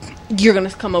you're gonna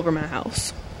come over my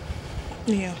house.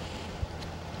 Yeah.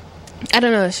 I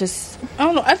don't know. It's just, I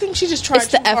don't know. I think she just tried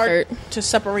it's the effort to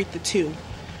separate the two.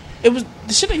 It was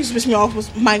the shit that used to piss me off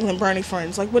was Michael and Bernie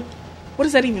friends. Like what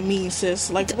does that even mean, sis?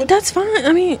 Like what? That's fine.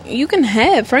 I mean, you can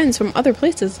have friends from other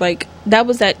places. Like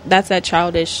that's that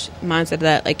childish mindset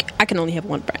that like I can only have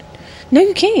one friend. No,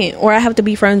 you can't. Or I have to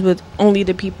be friends with only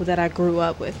the people that I grew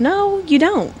up with. No, you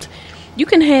don't. You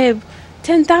can have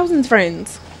 10,000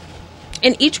 friends,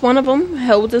 and each one of them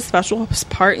holds a special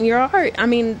part in your heart. I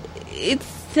mean, it's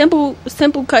simple,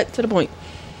 cut to the point.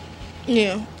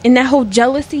 Yeah. And that whole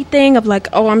jealousy thing of like,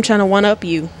 oh, I'm trying to one up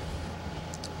you.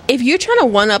 If you're trying to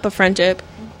one up a friendship,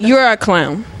 you're a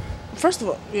clown. First of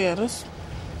all, yeah,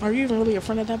 are you even really a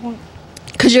friend at that point?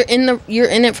 Because you're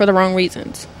in it for the wrong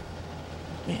reasons.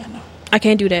 Yeah, no. I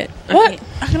can't do that. But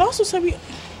I can also say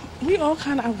we all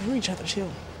kind of outgrew each other too.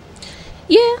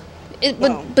 Yeah,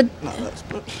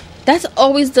 that's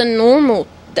always the normal.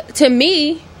 To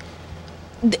me,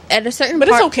 at a certain but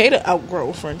part, it's okay to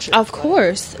outgrow friendship. Of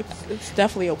course, it's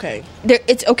definitely okay.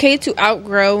 It's okay to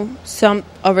outgrow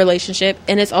a relationship,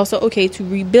 and it's also okay to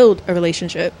rebuild a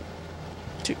relationship.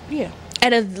 Yeah,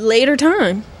 at a later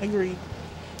time. Agreed.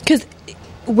 Because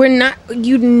we're not.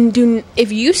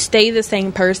 If you stay the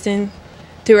same person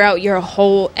throughout your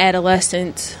whole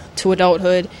adolescence to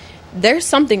adulthood, there's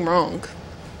something wrong.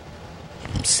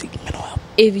 Seeking mental help.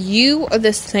 If you are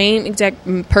the same exact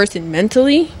person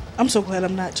mentally, I'm so glad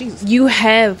I'm not. Jesus. You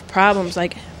have problems.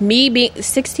 Like me being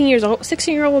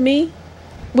 16-year-old me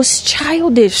was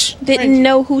childish. Didn't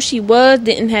know who she was.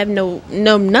 Didn't have no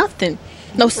nothing.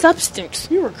 No substance.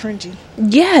 You were cringy.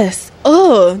 Yes.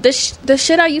 The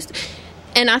shit I used to.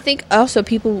 And I think also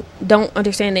people don't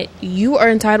understand that you are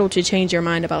entitled to change your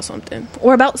mind about something.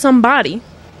 Or about somebody.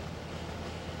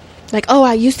 Like, oh,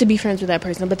 I used to be friends with that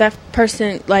person. But that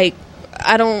person, like,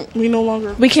 we no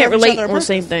longer. We can't relate on the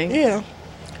same thing. Yeah.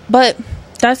 But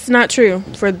that's not true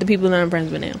for the people that I'm friends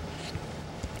with now.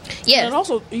 Yeah. And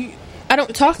also, I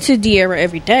don't talk to De'Ara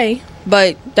every day,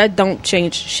 but that don't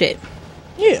change shit.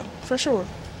 Yeah, for sure.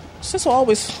 Sis will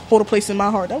always hold a place in my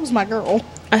heart. That was my girl.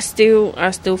 I still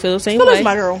feel the same way. That was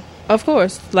my girl. Of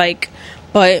course. Like,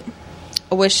 but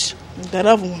I wish that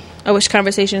other one. I wish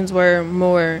conversations were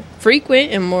more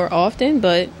frequent and more often,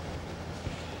 but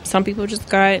some people just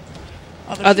got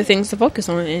other things to focus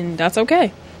on, and that's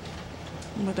okay.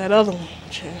 But that other one,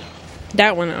 yeah.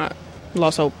 That one, I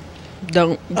lost hope.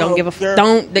 Don't give a girl.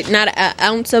 Not an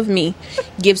ounce of me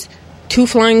gives two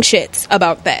flying shits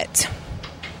about that.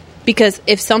 Because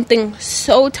if something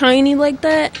so tiny like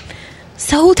that,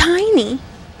 so tiny,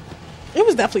 it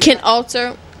was definitely can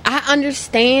alter. I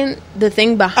understand the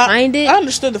thing behind it. I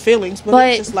understood the feelings,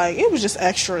 but it was just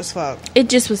extra as fuck. It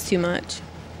just was too much.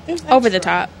 It was over the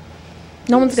top.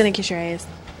 No one's gonna kiss your ass.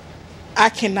 I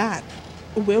cannot.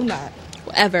 Will not.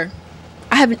 Ever.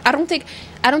 I don't think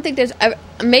there's ever,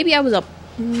 maybe I was I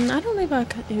don't know if I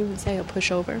could even say a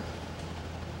pushover.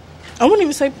 I wouldn't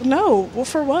even say no. Well,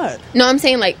 for what? No, I'm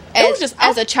saying like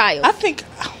as a child. I think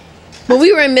when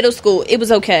we were in middle school, it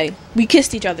was okay. We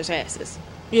kissed each other's asses.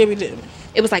 Yeah, we did.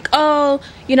 It was like, oh,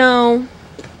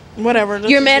 whatever.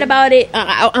 You're mad about it.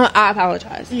 I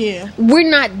apologize. Yeah, we're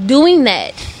not doing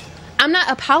that. I'm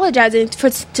not apologizing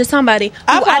to somebody who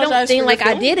I don't think like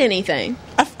I did anything.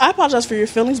 I apologize for your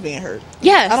feelings being hurt.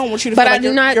 Yes, I don't want you to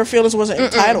feel like your feelings wasn't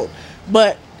entitled.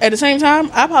 But at the same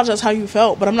time, I apologize how you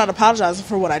felt, but I'm not apologizing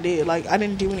for what I did. Like, I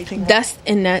didn't do anything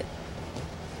wrong.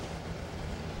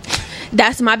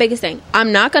 That's my biggest thing.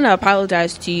 I'm not going to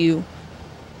apologize to you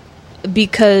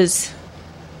because,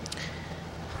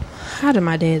 how did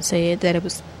my dad say it? That it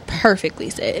was perfectly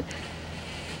said.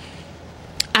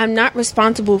 I'm not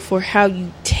responsible for how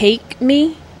you take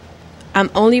me. I'm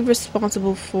only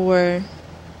responsible for,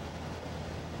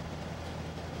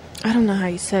 I don't know how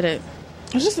you said it.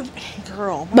 It's just a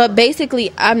girl. But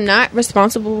basically, I'm not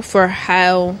responsible for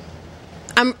I'm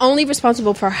only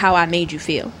responsible for how I made you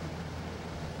feel.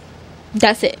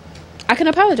 That's it. I can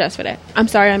apologize for that. I'm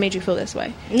sorry I made you feel this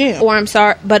way. Yeah. Or I'm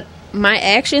sorry, but my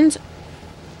actions,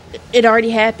 it already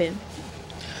happened.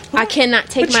 I cannot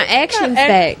take But my you cannot actions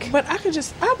back. But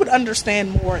I would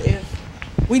understand more if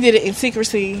we did it in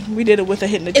secrecy. We did it with a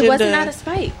hidden agenda. It wasn't out of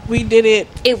spite. We did it.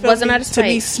 It wasn't out of spite. To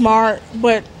be smart,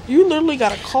 but you literally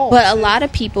got a call. But a lot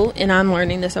of people, and I'm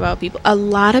learning this about people, a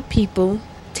lot of people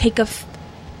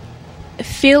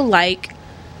feel like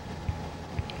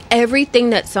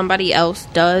everything that somebody else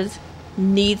does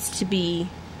needs to be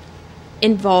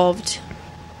involve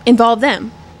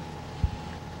them.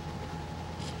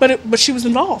 But she was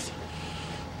involved.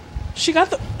 She got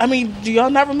do y'all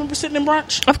not remember sitting in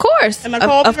brunch? Of course. And I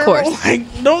called the girl, course.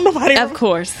 like, don't nobody. Of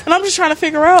course. And I'm just trying to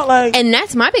figure out, like. And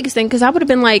that's my biggest thing, because I would have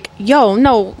been like, yo,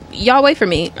 no, y'all wait for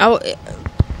me.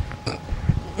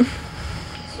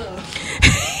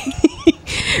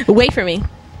 Wait for me.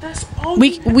 That's all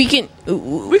we could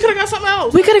have got something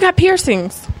else. We could have got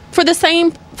piercings for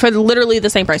literally the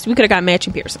same price. We could have got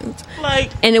matching piercings.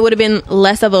 And it would have been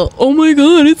less of a, oh my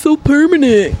god, it's so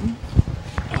permanent.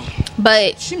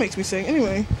 But she makes me sing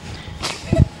anyway.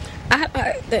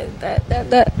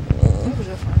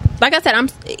 Like I said,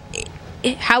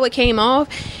 how it came off,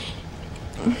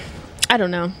 I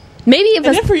don't know. Maybe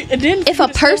if a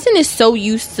person is so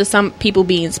used to some people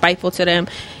being spiteful to them,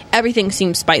 everything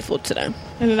seems spiteful to them.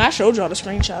 And then I showed y'all the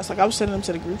screenshots. Like, I was sending them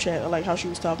to the group chat, like how she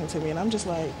was talking to me, and I'm just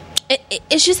like,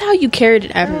 it's just how you carried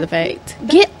it after the fact.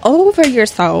 Get over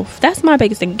yourself. That's my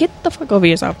biggest thing. Get the fuck over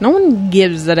yourself. No one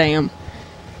gives a damn.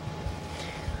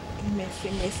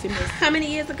 Messy. How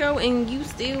many years ago, and you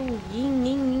still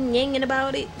yinging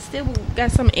about it? Still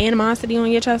got some animosity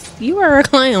on your chest? You are a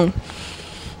clown.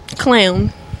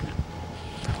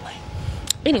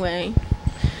 Anyway,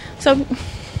 so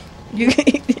we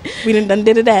done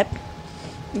did that.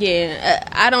 Yeah,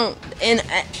 I don't, and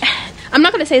I'm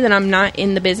not gonna say that I'm not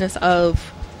in the business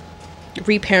of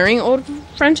repairing old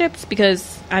friendships,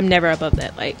 because I'm never above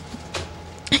that. Like,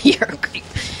 you're a creep.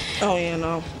 Oh yeah,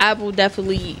 no. I will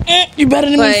definitely. You better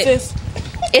than me, sis.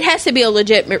 It has to be a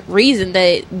legitimate reason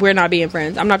that we're not being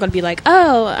friends. I'm not going to be like,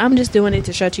 oh, I'm just doing it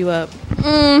to shut you up.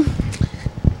 I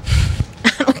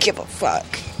don't give a fuck.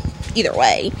 Either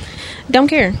way, don't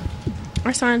care.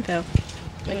 Our sign fell.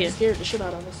 Again, scared the shit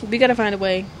out of us. We got to find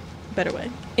a better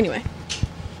way. Anyway.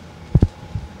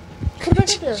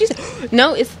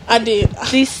 No, it's. I did.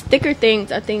 These sticker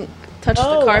things, I think, touched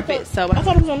the carpet. I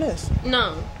thought it was on this.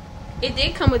 No. It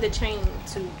did come with a chain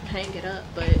to hang it up,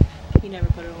 but he never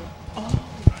put it on. Oh.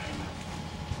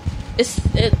 It's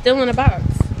still in a box.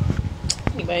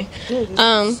 Anyway. So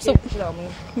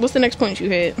what's the next point you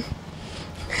had?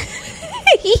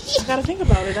 I gotta think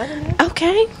about it. I don't know.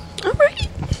 Okay. All right.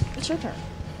 It's your turn.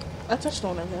 I touched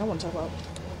on everything I want to talk about.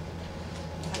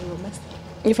 I little messed up.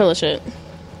 You're full of shit.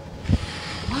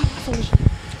 Why am I full of shit?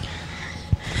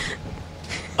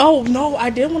 Oh, no. I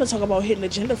did want to talk about hidden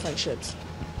agenda friendships.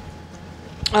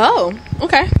 Oh,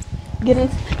 okay. Get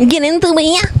into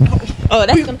it. Oh,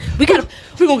 that's gonna. We're gonna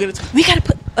get it. We gotta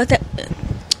put that.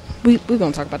 We're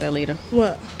gonna talk about that later.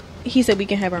 What? He said we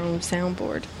can have our own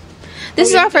soundboard. This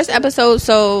is our first episode,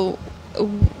 so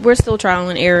we're still trial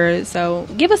and error. So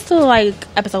give us till like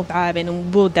episode 5,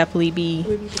 and we'll definitely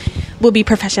we'll be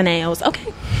professionals.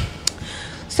 Okay.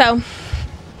 So,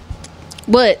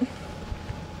 what?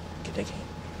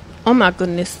 Oh my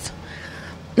goodness.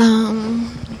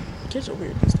 Kids are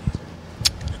weird these days.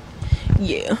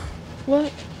 Yeah.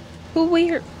 What? Who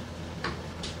weird?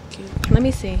 Let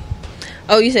me see.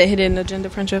 Oh, you said hidden agenda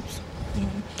friendships?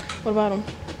 Mm-hmm. What about them?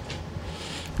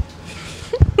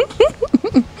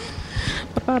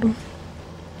 What about them?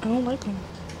 I don't like them.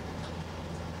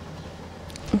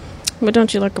 What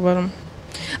don't you like about them?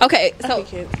 Okay, so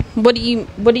what do you mean?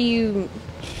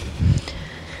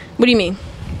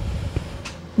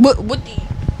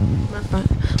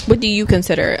 What do you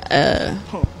consider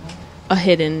a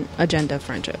hidden agenda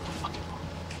friendship?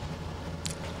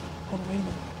 Hold on, wait a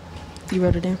minute. You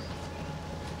wrote it down?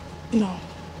 No.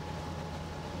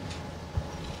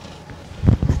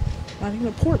 Not even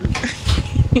important.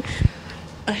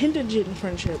 A hidden agenda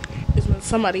friendship is when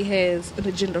somebody has an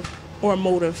agenda or a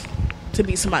motive to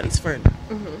be somebody's friend.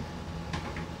 Mm-hmm.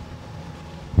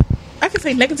 I can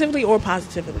say negatively or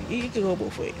positively. It can go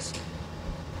both ways.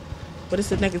 But it's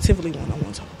the negatively one I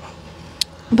want to talk about.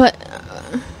 But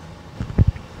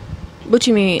what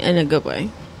you mean in a good way?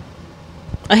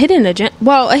 A hidden agenda.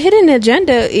 Well, a hidden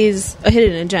agenda is a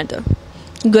hidden agenda,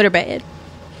 good or bad.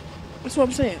 That's what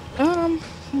I'm saying. Let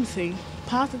me see.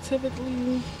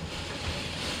 Positively.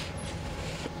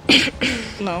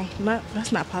 No,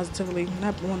 that's not positively.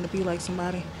 Not wanting to be like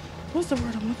somebody. What's the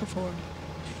word I'm looking for?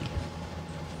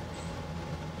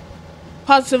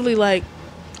 Positively, like,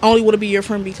 I only want to be your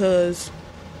friend because,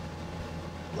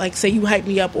 like, say you hype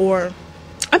me up, or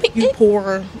I mean, you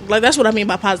pour. Like, that's what I mean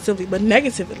by positivity, but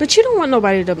negativity. But you don't want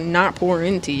nobody to not pour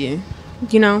into you.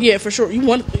 You know? Yeah, for sure.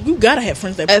 You gotta have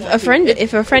friends that pour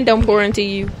if a friend don't pour into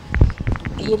you,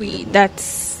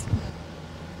 that's,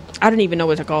 I don't even know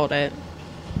what to call that.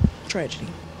 Tragedy.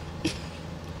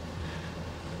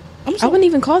 I wouldn't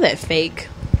even call that fake.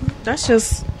 That's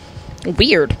just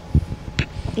weird.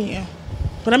 Yeah.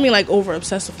 But I mean, like, over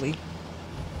obsessively.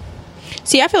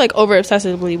 See, I feel like over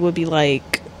obsessively would be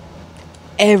like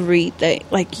everything.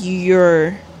 Like,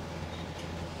 you're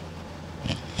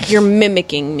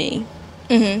mimicking me.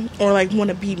 Mm-hmm. Or like want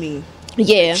to be me.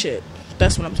 Yeah. Shit.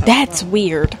 That's what I'm talking about. That's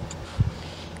weird.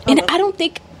 And I don't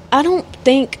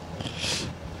think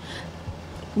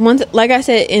once, like I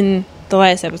said in the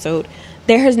last episode,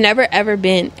 there has never ever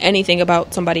been anything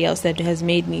about somebody else that has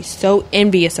made me so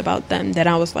envious about them that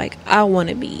I was like, I want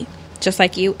to be just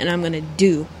like you, and I'm going to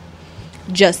do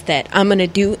just that. I'm going to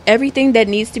do everything that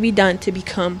needs to be done to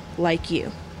become like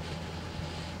you.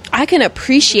 I can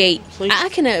appreciate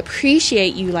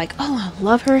you, like, oh, I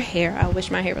love her hair. I wish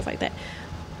my hair was like that.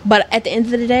 But at the end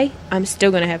of the day, I'm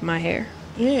still going to have my hair.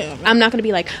 Yeah. I'm not going to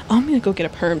be like, oh, I'm going to go get a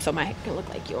perm so my hair can look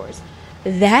like yours.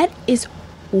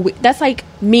 That's like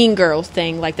Mean Girls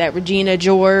thing, like that Regina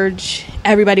George.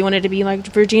 Everybody wanted to be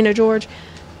like Regina George.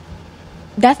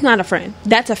 That's not a friend.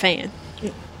 That's a fan.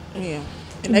 Yeah.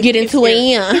 Get into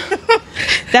it.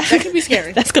 That could be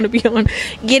scary. That's going to be on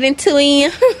Get Into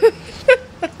It.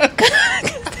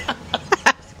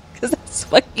 Because that's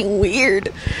fucking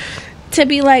weird. To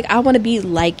be like, I want to be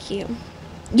like you.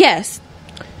 Yes.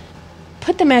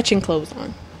 Put the matching clothes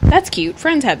on. That's cute.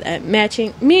 Friends have that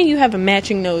matching. Me and you have a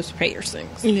matching nose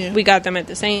piercings. Yeah. We got them at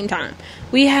the same time.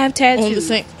 We have tattoos. On the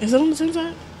same. Is it on the same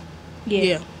side?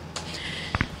 Yeah.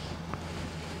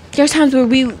 There's times where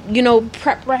we,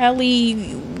 prep rally.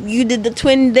 You did the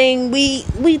twin thing. We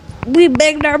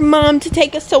begged our mom to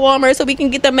take us to Walmart so we can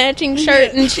get the matching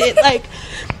shirt and shit. Like,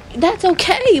 that's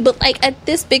okay. But like at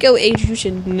this big old age, you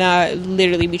should not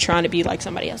literally be trying to be like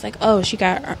somebody else. Like, oh, she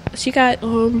got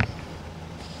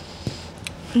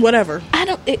whatever.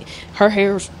 Her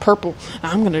hair's purple.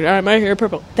 I'm gonna dye my hair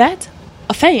purple. That's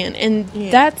a fan, and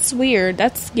that's weird.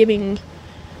 That's giving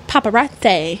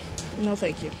paparazzi. No,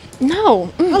 thank you.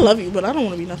 No, I love you, but I don't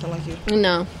want to be nothing like you.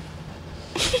 No.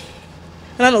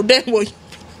 And I know damn well you.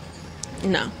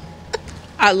 No.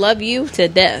 I love you to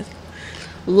death.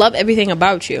 Love everything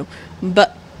about you,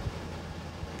 but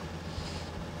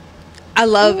I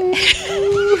love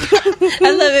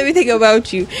everything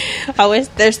about you. I wish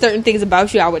there's certain things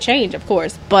about you I would change, of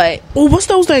course, but what's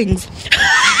those things?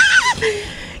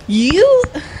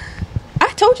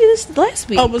 I told you this last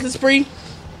week. Oh, was this pre?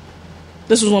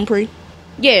 This was one pre?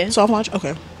 Yeah. Soft launch?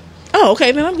 Okay. Oh,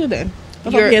 okay, then I'm good then.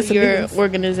 Your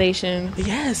organization.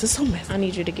 Yes, it's so messy. I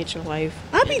need you to get your life.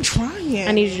 I be trying.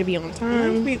 I need you to be on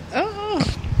time.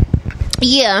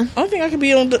 Yeah. Only thing I can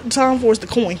be on time for is the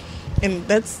coin. And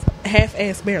that's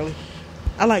half-ass barely.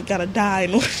 I gotta die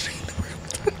in order to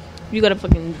you gotta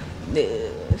fucking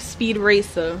speed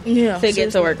race to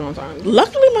get to work on time.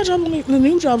 Luckily the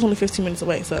new job's only 15 minutes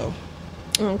away, so.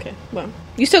 Oh, okay. Well,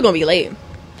 you still gonna be late.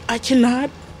 I cannot.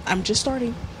 I'm just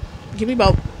starting. Give me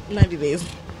about 90 days.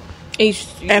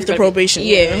 After probation.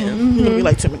 Yeah. I'm gonna be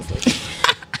like 10 minutes late.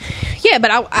 Yeah,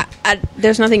 but I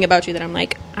there's nothing about you that I'm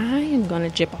like, I am gonna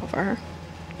jip off of her.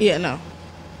 Yeah, no.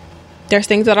 There's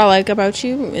things that I like about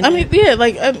you. I mean, yeah,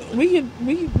 like we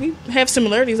have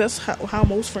similarities. That's how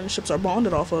most friendships are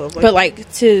bonded off of. Like, but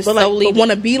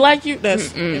want to be like you?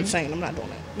 That's insane. I'm not doing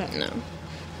that. No,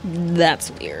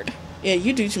 that's weird. Yeah,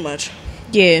 you do too much.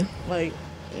 Yeah,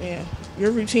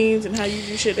 your routines and how you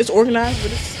do shit. It's organized,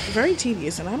 but it's very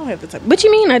tedious, and I don't have the type. What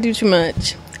you mean? I do too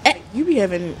much? You be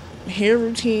having hair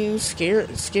routines,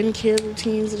 skincare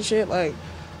routines, and shit. Like,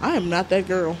 I am not that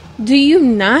girl. Do you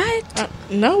not?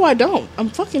 No, I don't. I'm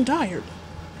fucking tired.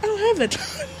 I don't have that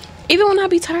time. Even when I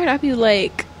be tired, I be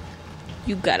like,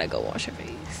 you gotta go wash your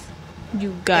face.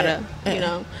 You gotta,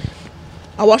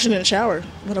 I wash it in the shower,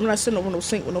 but I'm not sitting over no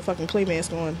sink with no fucking clay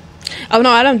mask on. Oh,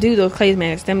 no, I don't do those clay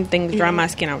masks. Them things dry my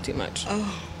skin out too much.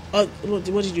 What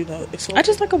did you do, though? I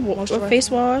just like a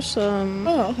face wash,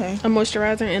 okay. a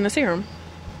moisturizer, and a serum.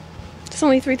 It's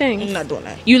only 3 things. I'm not doing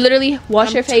that. You literally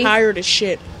wash your face. I'm tired as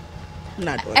shit. I'm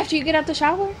not doing After you get out the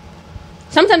shower?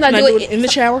 Sometimes I do it in the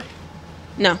shower?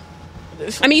 No.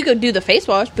 I mean, you could do the face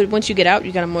wash, but once you get out,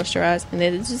 you gotta moisturize, and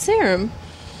then it's a serum.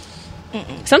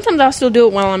 Sometimes I'll still do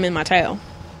it while I'm in my towel.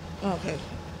 Okay.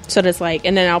 So that's like,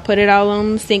 and then I'll put it all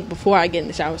on the sink before I get in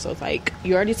the shower. So it's like,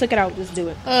 you already took it out, just do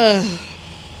it. That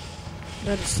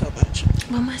is so much.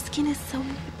 Well, my skin is so...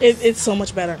 It's so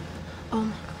much better. Oh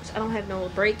my God. I don't have no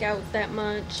breakouts that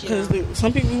much. Because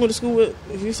some people we went to school with,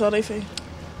 if you saw their face,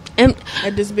 and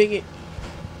at this big,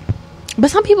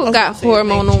 but some people got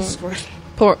hormonal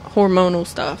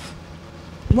stuff.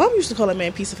 Mom used to call that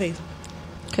man piece of face.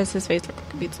 Because his face looked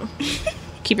like a pizza.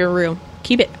 Keep it real.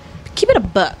 Keep it a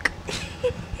buck.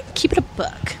 Keep it a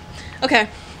buck. Okay.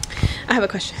 I have a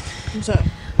question. What's up?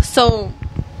 So,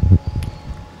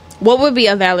 what would be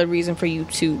a valid reason for you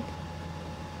to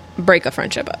break a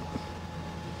friendship up?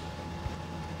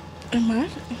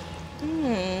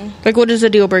 Like, what is a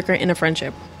deal breaker in a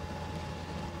friendship?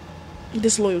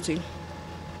 Disloyalty.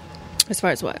 As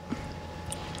far as what?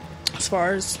 As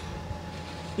far as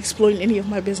exploiting any of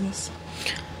my business,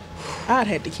 I'd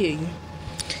have to kill you.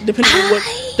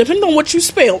 Depending on what you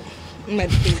spelled.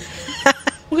 Because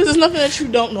there's nothing that you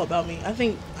don't know about me. I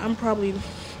think I'm probably...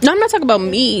 No, I'm not talking about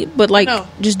me, but like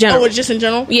just general. Oh, just in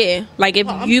general? Yeah. Like if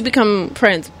you become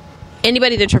friends,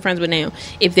 anybody that you're friends with now,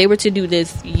 if they were to do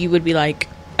this, you would be like,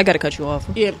 I gotta cut you off.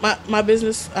 Yeah, my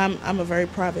business, I'm a very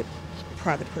private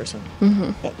person.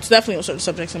 Mm-hmm. Well, it's definitely on certain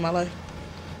subjects in my life.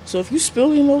 So if you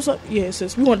spill any of those up,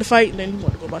 since we want to fight, then you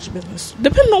want to go about your business.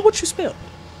 Depending on what you spill.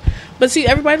 But see,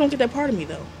 everybody don't get that part of me,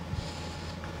 though.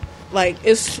 Like,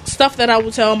 it's stuff that I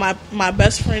would tell my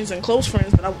best friends and close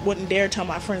friends that I wouldn't dare tell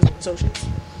my friends and associates.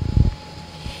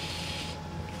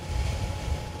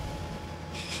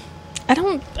 I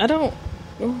don't.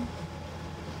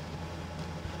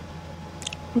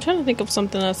 I'm trying to think of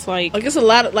something that's like it's a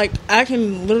lot of, like, I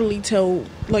can literally tell,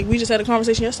 like, we just had a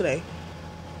conversation yesterday.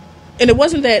 And it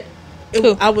wasn't that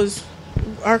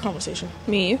our conversation.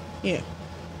 Me and you? Yeah.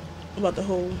 About the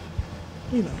whole,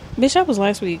 Bitch, that was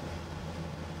last week.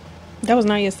 That was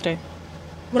not yesterday.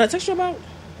 What I texted you about?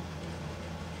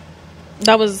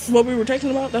 That was... What we were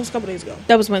texting about? That was a couple days ago.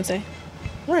 That was Wednesday.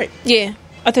 Right. Yeah.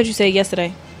 I thought you said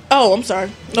yesterday. Oh, I'm sorry.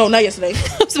 No, not yesterday.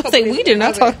 I was about to say, we did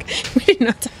not talk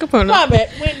about it. My bad.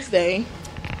 Wednesday.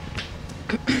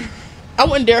 I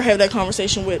wouldn't dare have that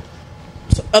conversation with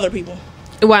other people.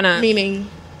 Why not? Meaning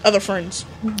other friends.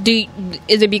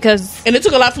 Is it because... And it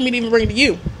took a lot for me to even bring it to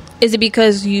you. Is it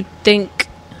because you think...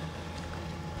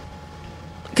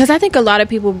 Because I think a lot of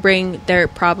people bring their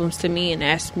problems to me and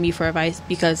ask me for advice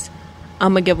because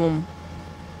I'm going to give them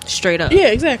straight up. Yeah,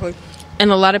 exactly.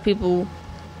 And a lot of people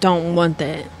don't want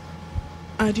that.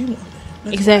 I do want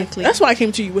that. Exactly. That's why I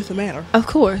came to you with the matter. Of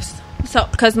course. So,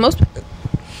 because I'm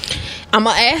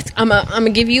going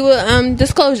to give you a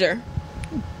disclosure.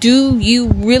 Do you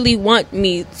really want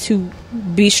me to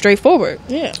be straightforward?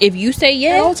 Yeah. If you say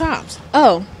yeah. At all times.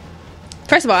 Oh.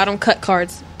 First of all, I don't cut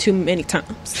cards too many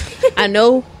times. I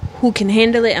know who can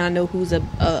handle it, and I know who's a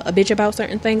bitch about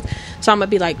certain things. So I'm going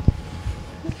to be like,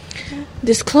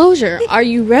 disclosure, are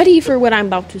you ready for what I'm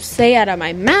about to say out of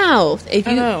my mouth? If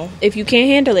you can't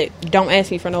handle it, don't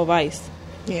ask me for no advice.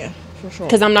 Yeah, for sure.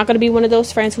 Because I'm not going to be one of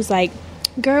those friends who's like,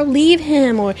 girl, leave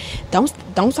him, or don't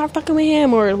start fucking with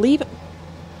him, or leave him.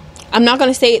 I'm not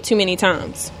going to say it too many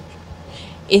times.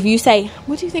 If you say,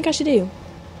 what do you think I should do?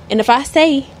 And if I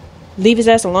say, leave his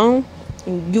ass alone,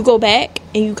 and you go back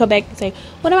and you come back and say,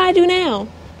 what do I do now?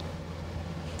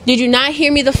 Did you not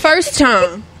hear me the first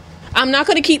time? I'm not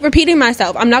going to keep repeating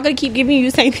myself. I'm not going to keep giving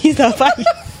you the same piece of advice.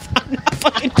 I'm not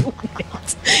fucking doing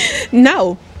it.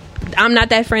 No. I'm not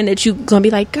that friend that you going to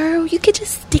be like, girl, you could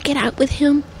just stick it out with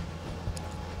him.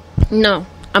 No.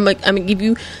 I'm going to give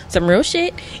you some real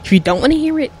shit. If you don't want to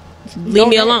hear it, leave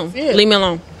me alone. Yeah. Leave me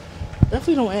alone.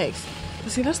 Definitely don't ask.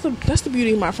 See, that's the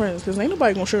beauty of my friends, because ain't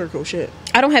nobody gonna sugarcoat shit.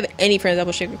 I don't have any friends that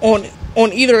will sugarcoat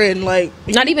on either end. Like,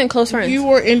 not even close friends. You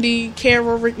or Indy,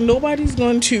 Kara, Rick, nobody's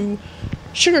going to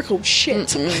sugarcoat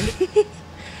shit.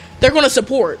 They're gonna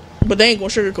support, but they ain't gonna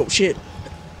sugarcoat shit.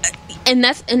 And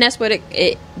that's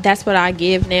what I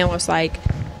give now. It's like,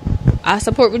 I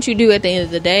support what you do at the end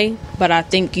of the day, but I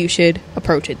think you should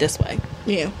approach it this way.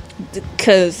 Yeah,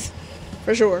 because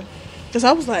for sure. Because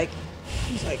I was like,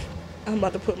 I'm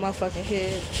about to put my fucking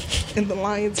head in the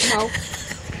lion's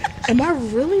mouth. Am I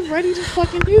really ready to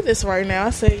fucking do this right now?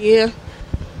 I said, yeah,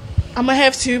 I'm gonna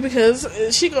have to, because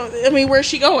where's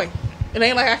she going? It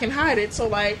ain't like I can hide it. So,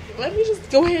 like, let me just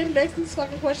go ahead and ask these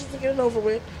fucking questions and get it over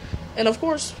with. And of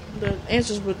course, the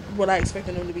answers were what I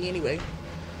expected them to be anyway.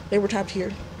 They were top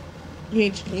tier. You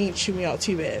ain't shoot me out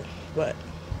too bad, but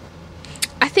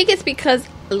I think it's because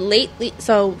lately,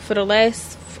 so for the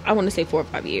last, I want to say 4 or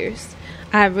 5 years,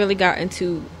 I really got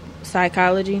into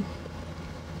psychology,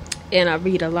 and I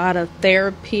read a lot of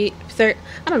therapy. I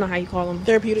don't know how you call them.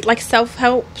 Therapeutic, like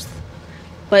self-helps,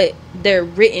 but they're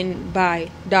written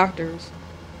by doctors,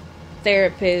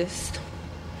 therapists,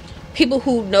 people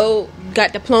who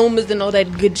got diplomas and all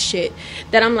that good shit.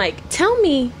 That I'm like, tell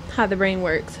me how the brain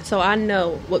works, so I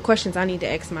know what questions I need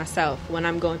to ask myself when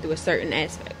I'm going through a certain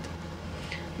aspect.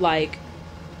 Like,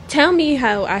 tell me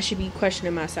how I should be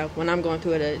questioning myself when I'm going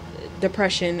through a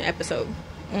depression episode.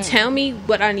 Tell me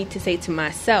what I need to say to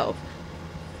myself,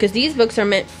 because these books are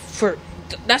meant for,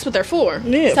 that's what they're for.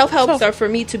 Yeah, Self-helps are for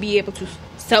me to be able to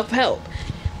self-help.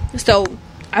 So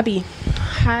I be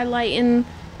highlighting,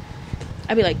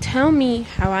 I be like, tell me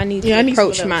how I need to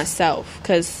approach myself,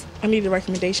 because I need the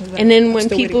recommendations. And then when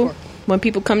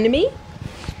people come to me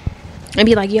and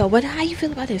be like, yo, how you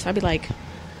feel about this? I'll be like,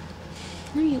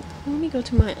 let me go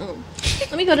to my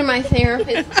let me go to my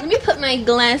therapist. Let me put my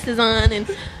glasses on and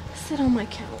sit on my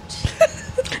couch,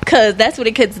 because that's what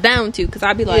it gets down to. Because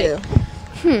I'll be like,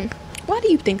 why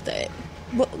do you think that?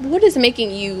 What is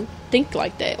making you think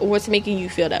like that, or what's making you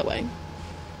feel that way?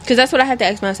 Because that's what I have to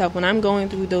ask myself when I'm going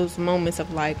through those moments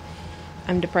of like,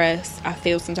 I'm depressed, I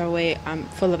feel some type of way, I'm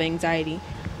full of anxiety.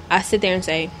 I sit there and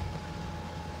say,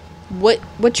 what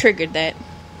triggered that?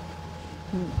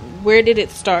 Where did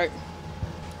it start?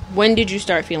 When did you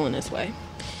start feeling this way?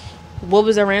 What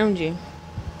was around you?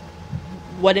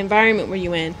 What environment were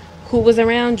you in? Who was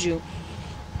around you?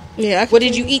 Yeah. What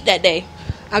did you eat that day?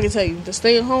 I can tell you, the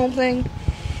stay-at-home thing,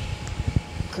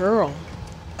 girl,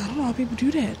 I don't know how people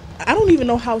do that. I don't even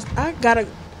know how. I gotta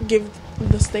give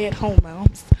the stay-at-home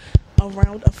moms a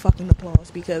round of fucking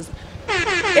applause, because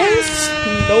there's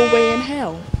no way in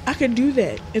hell I could do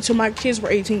that until my kids were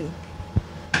 18.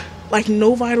 Like,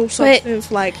 no vital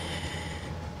substance, like...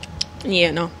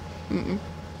 Yeah, no.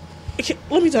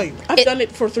 Let me tell you, I've done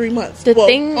it for 3 months.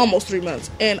 Almost 3 months.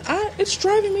 And it's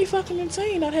driving me fucking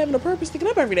insane not having a purpose to get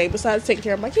up every day besides taking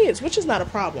care of my kids, which is not a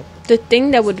problem. The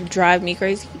thing that would drive me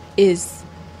crazy is...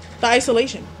 the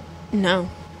isolation. No.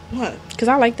 What? Because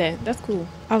I like that. That's cool.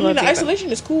 I love the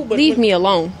isolation is cool, but... leave me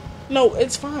alone. No,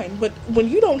 it's fine. But when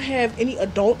you don't have any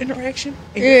adult interaction,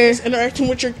 and you're just interacting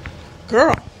with your...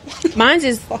 Girl. Mine's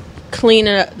is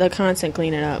cleaning up, the constant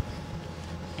cleaning up.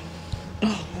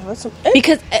 Oh, that's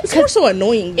because it's more so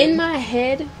annoying. In my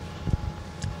head,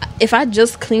 if I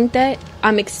just cleaned that,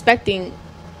 I'm expecting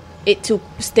it to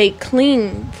stay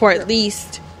clean for at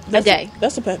least a day.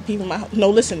 That's a pet peeve in my house. No,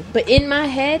 listen. But in my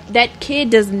head, that kid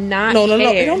does not care.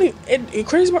 No. It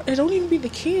crazy. It don't even be the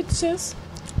kid, sis.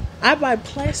 I buy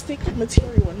plastic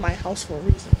material in my house for a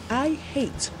reason. I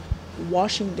hate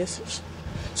washing dishes.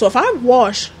 So if I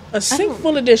wash a sink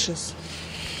full of dishes,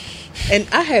 and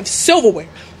I have silverware,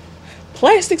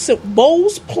 plastic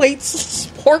bowls, plates,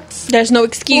 forks. There's no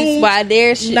excuse spoons, why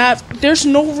there's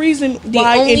no reason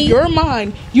why in your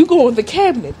mind you go in the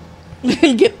cabinet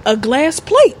and get a glass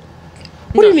plate.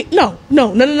 What do you mean? No.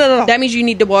 That means you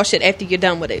need to wash it after you're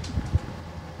done with it.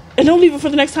 And don't leave it for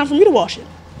the next time for me to wash it.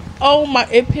 Oh my,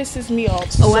 it pisses me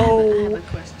off so I have a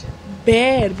question.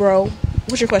 Bad, bro.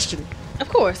 What's your question? Of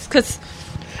course, because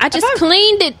I just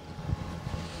cleaned it.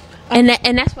 And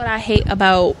that's what I hate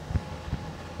about...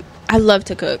 I love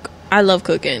to cook. I love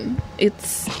cooking. I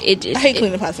hate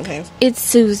cleaning pots and pans. It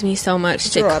soothes me so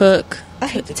much to cook. I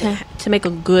hate to make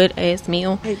a good ass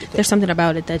meal. There's something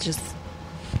about it that just...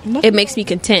 it makes me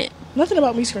content. Nothing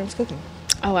about me screams cooking.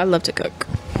 Oh, I love to cook.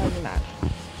 I do not.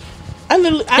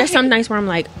 There's some nights where I'm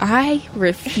like, I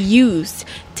refuse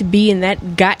to be in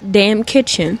that goddamn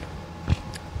kitchen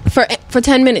for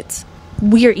 10 minutes.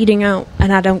 We are eating out,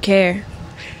 and I don't care.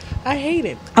 I hate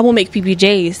it. I will make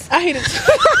PBJs. I hate it.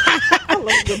 I love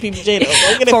a good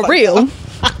PBJ though.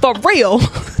 For real.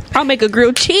 I'll make a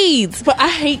grilled cheese. But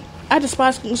I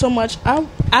despise cooking so much.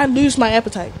 I lose my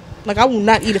appetite. Like, I will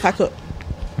not eat if I cook.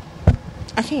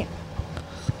 I can't.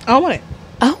 I don't want it.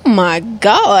 Oh my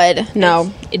God.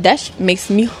 No, that makes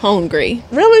me hungry.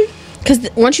 Really? Because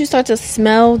once you start to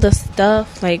smell the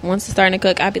stuff, like once it's starting to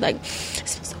cook, I'd be like,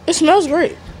 it smells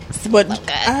great. But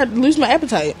I lose my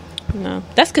appetite. No,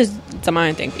 that's because it's a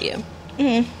mind thing for you.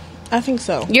 I think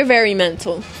so. You're very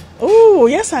mental. Oh,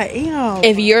 yes, I am.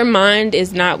 If your mind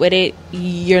is not with it,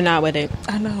 you're not with it.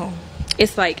 I know.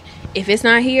 It's like, if it's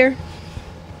not here,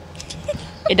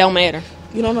 it don't matter.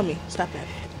 You don't know me. Stop that.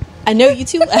 I know you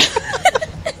too.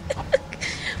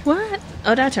 What?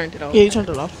 Oh, I turned it off. Yeah, you turned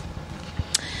it off.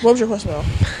 What was your question, though?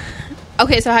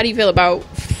 Okay, so how do you feel about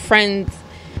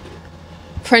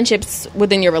friendships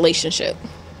within your relationship?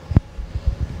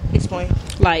 Explain.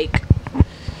 Like,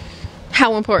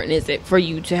 how important is it for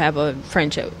you to have a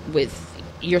friendship with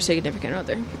your significant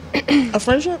other? A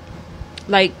friendship?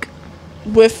 Like,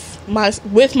 with my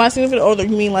significant other,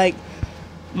 you mean like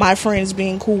my friends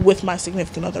being cool with my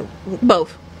significant other?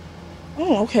 Both.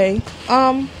 Oh, okay.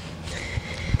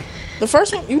 The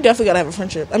first one, you definitely gotta have a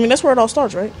friendship. I mean, that's where it all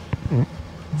starts, right?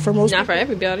 For most not people. For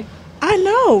everybody. I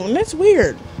know, and that's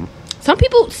weird. Some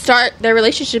people start their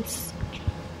relationships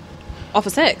off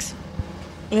of sex.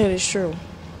 That is true.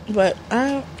 But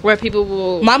where people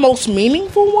will... My most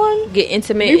meaningful one... Get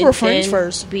intimate. We were friends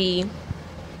first. Be...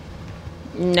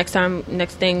 Next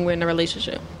thing we're in a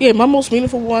relationship. Yeah, my most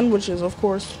meaningful one, which is, of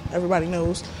course, everybody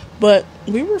knows. But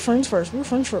we were friends first. We were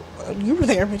friends for... you were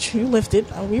there, but you lifted.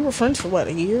 We were friends for, what,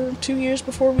 a year, 2 years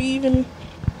before we even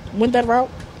went that route?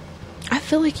 I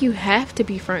feel like you have to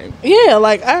be friends. Yeah,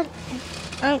 like,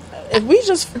 if we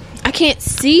just... I can't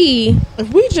see...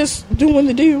 If we just doing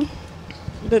the do...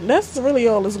 That's really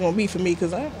all it's going to be for me,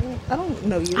 because I don't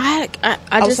know you. I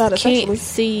just can't sexually.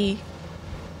 See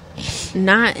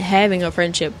not having a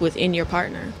friendship within your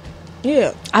partner.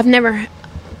 Yeah. I've never...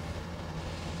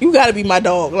 You got to be my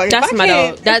dog. Like, that's my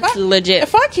dog. That's legit.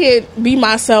 If I can't be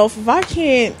myself, if I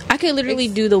can't... I could literally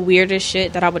do the weirdest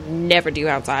shit that I would never do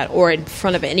outside or in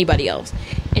front of anybody else.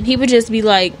 And he would just be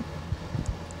like,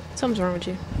 something's wrong with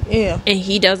you. Yeah. And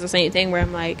he does the same thing where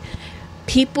I'm like...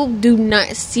 People do not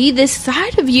see this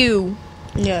side of you.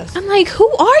 Yes. I'm like, who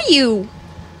are you?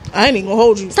 I ain't even gonna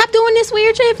hold you. Stop doing this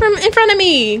weird shit in front of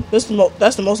me. That's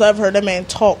the most I've heard that man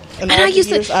talk in all the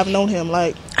years I've known him.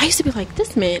 Like, I used to be like,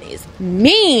 this man is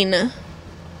mean. I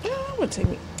would take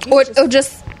me. Or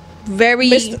just very...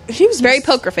 He was very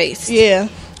poker faced. Yeah.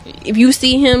 If you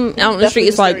see him out on the street,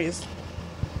 it's mysterious. like...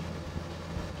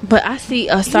 But I see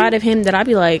a side of him that I'd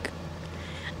be like...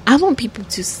 I want people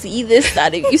to see this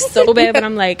side of you so bad, but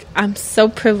I'm like, I'm so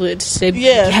privileged to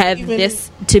have this,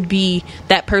 to be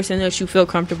that person that you feel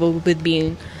comfortable with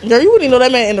being. Girl, you wouldn't even know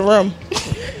that man in the room.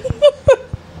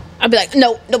 I'd be like,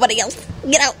 no, nobody else.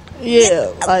 Get out.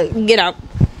 Yeah. Get out.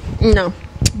 No.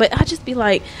 But I just be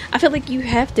like, I feel like you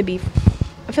have to be,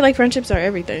 I feel like friendships are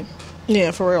everything. Yeah,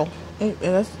 for real. And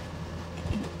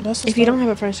that's if you don't have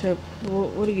a friendship,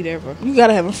 what are you there for? You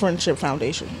gotta have a friendship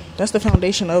foundation. That's the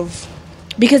foundation of...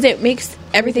 Because it makes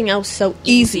everything else so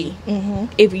easy. Mm-hmm.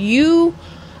 If you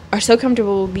are so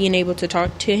comfortable being able to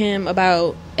talk to him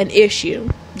about an issue,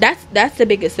 that's the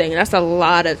biggest thing. That's a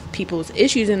lot of people's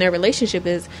issues in their relationship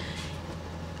is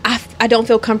I don't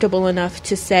feel comfortable enough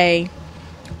to say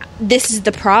this is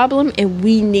the problem and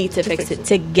we need to fix it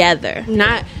together.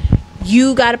 Not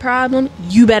you got a problem,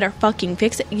 you better fucking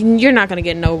fix it. You're not going to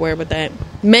get nowhere with that.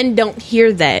 Men don't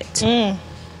hear that.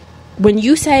 When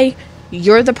you say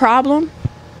you're the problem,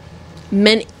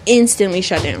 men instantly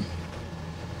shut down.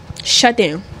 Shut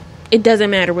down. It doesn't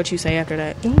matter what you say after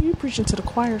that. Oh, you preaching to the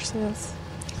choir, sis.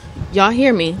 Y'all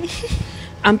hear me?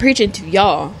 I'm preaching to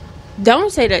y'all.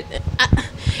 Don't say that.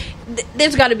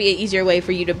 There's got to be an easier way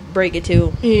for you to break it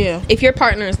to. Yeah. If your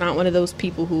partner is not one of those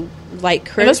people who like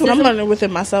criticism. And that's what I'm learning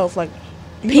within myself. Like,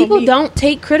 people don't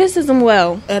take criticism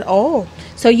well. At all.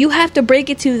 So you have to break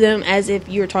it to them as if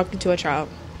you're talking to a child.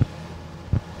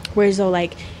 Whereas though,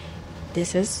 like,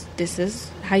 this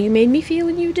is how you made me feel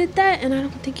when you did that, and I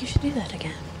don't think you should do that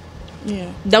again.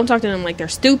 Yeah. Don't talk to them like they're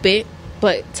stupid,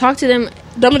 but talk to them,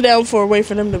 dumb it down for a way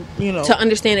for them to, to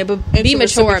understand it, but be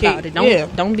mature about it.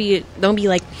 Don't be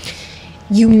like,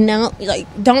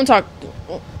 like, don't talk.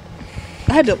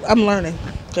 I'm learning,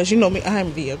 because you know me,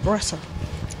 I'm the aggressor.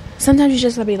 Sometimes you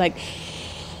just gotta be like,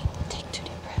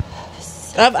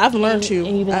 I've learned to.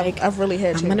 And you be like, I've really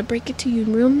had to. I'm going to break it to you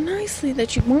real nicely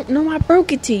that you won't know I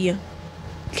broke it to you.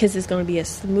 Because it's going to be a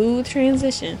smooth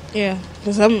transition. Yeah.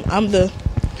 Because I'm the...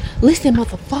 Listen,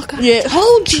 motherfucker. Yeah. I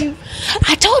told you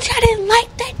I didn't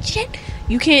like that shit.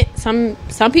 You can't... Some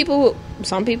people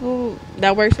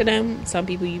that works for them. Some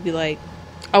people you be like,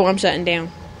 oh, I'm shutting down.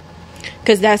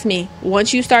 Because that's me.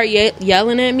 Once you start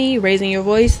yelling at me, raising your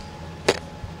voice,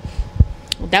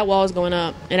 that wall is going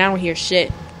up. And I don't hear shit.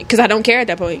 Because I don't care at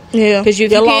that point. Yeah. Because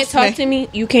if you can't talk to me,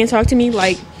 you can't talk to me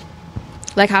like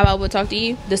how I would talk to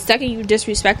you. The second you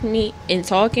disrespect me in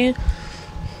talking,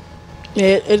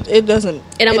 it doesn't.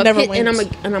 And it never wins.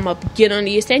 And I'm gonna get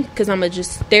under your skin because I'm gonna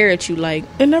just stare at you like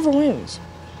it never wins.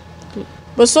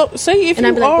 But so say if you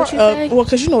are, well,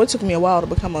 because it took me a while to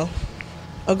become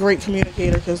a great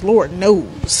communicator. Because Lord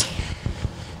knows,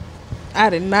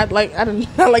 I did not like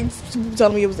people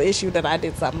telling me it was the issue that I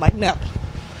did something. Like, no.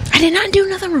 I did not do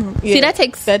nothing wrong. Yeah, see, that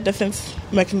takes... That defense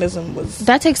mechanism was...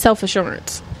 That takes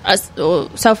self-assurance.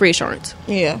 Self-reassurance.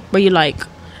 Yeah. Where you're like,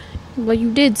 well,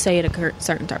 you did say it a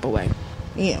certain type of way.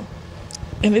 Yeah.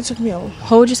 And it took me a...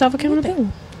 Hold yourself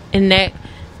accountable. And now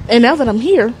that I'm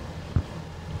here,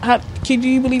 do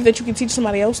you believe that you can teach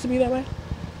somebody else to be that way?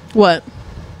 What?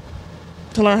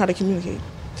 To learn how to communicate.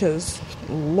 Because,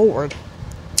 Lord...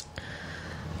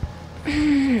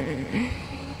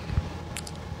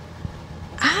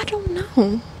 I don't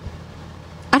know.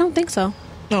 I don't think so.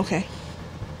 Okay.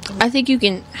 I think you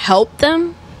can help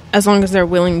them as long as they're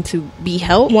willing to be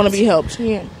helped. Want to be helped,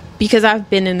 yeah. Because I've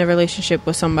been in a relationship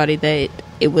with somebody that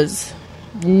it was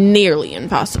nearly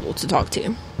impossible to talk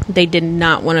to. They did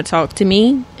not want to talk to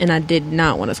me, and I did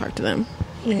not want to talk to them.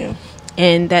 Yeah.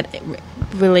 And that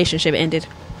relationship ended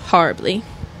horribly.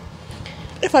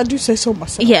 If I do say so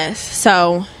myself. Yes.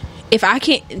 So, if I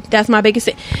can't... That's my biggest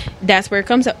thing. That's where it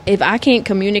comes up. If I can't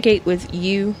communicate with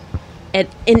you in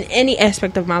any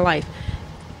aspect of my life,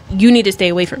 you need to stay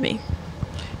away from me.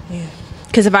 Yeah.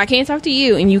 Because if I can't talk to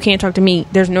you and you can't talk to me,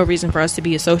 there's no reason for us to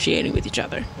be associating with each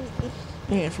other.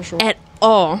 Yeah, for sure. At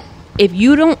all. If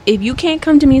you can't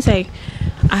come to me and say,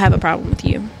 I have a problem with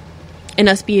you, and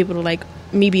us be able to, like,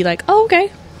 me be like, oh, okay,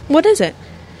 what is it?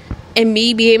 And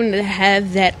me be able to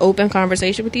have that open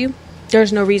conversation with you,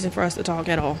 there's no reason for us to talk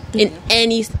at all. Yeah. In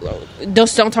any...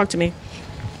 Just don't talk to me.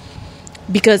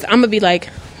 Because I'm going to be like,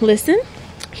 listen,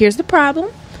 here's the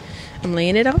problem. I'm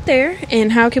laying it out there,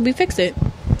 and how can we fix it?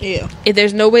 Yeah. If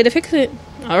there's no way to fix it,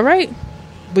 all right.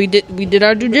 We did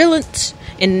our due diligence,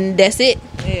 and that's it.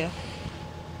 Yeah.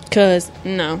 Because,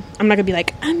 no, I'm not going to be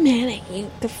like, I'm mad at you.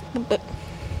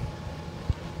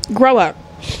 Grow up.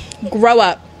 Grow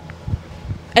up.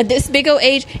 At this big old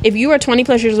age, if you are 20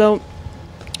 plus years old,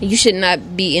 you should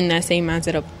not be in that same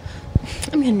mindset of,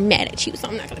 I'm going to be mad at you, so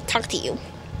I'm not going to talk to you.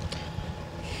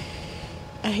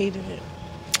 I hated it.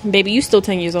 Baby, you still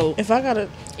 10 years old. If I gotta...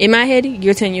 In my head,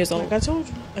 you're 10 years old. Like I told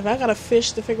you, if I gotta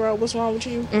fish to figure out what's wrong with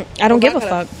you... I don't give a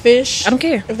fuck. Fish... I don't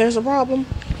care. If there's a problem,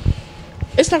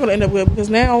 it's not gonna end up good,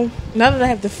 because now that I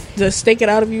have to stake it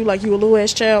out of you like you a little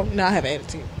ass child, now I have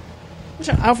attitude. Which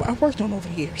I've worked on over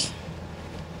the years.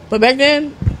 But back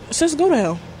then, sis, go to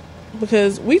hell.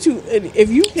 Because we two... If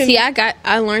you can... See,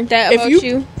 I learned that about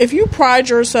you. If you pride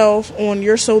yourself on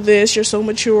you're so this, you're so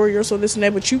mature, you're so this and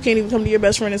that, but you can't even come to your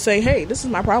best friend and say, hey, this is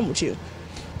my problem with you.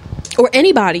 Or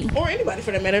anybody. Or anybody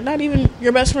for that matter. Not even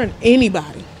your best friend.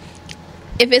 Anybody.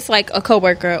 If it's like a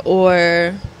coworker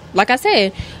or, like I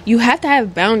said, you have to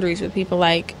have boundaries with people.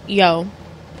 Like, yo,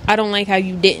 I don't like how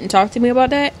you didn't talk to me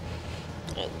about that.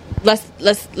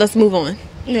 Let's move on.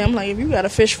 Yeah, I'm like, if you got a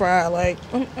fish fry, like,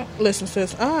 listen,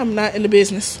 sis, I'm not in the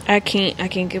business. I can't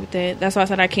get with that. That's why I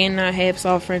said I cannot have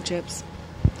soft friendships.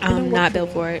 I'm not built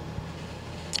for it.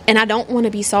 And I don't want to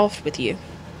be soft with you.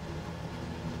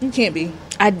 You can't be.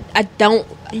 I don't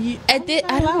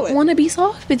want to be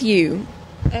soft with you.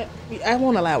 I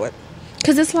won't allow it.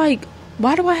 Because it's like,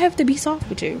 why do I have to be soft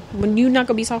with you when you're not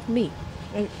going to be soft with me?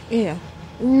 Yeah.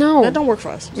 No. That don't work for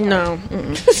us. Sorry. No.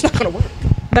 It's not going to work.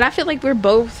 But I feel like we're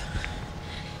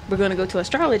going to go to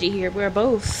astrology here. We're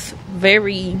both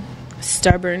very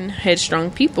stubborn,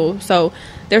 headstrong people. So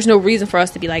there's no reason for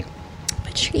us to be like,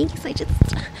 Patrice,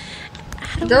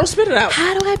 Girl, spit it out.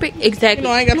 How do I break? Exactly. You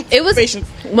know, I ain't got no patience.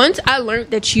 Once I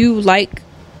learned that you like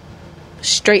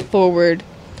straightforward,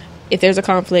 if there's a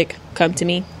conflict, come to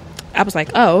me. I was like,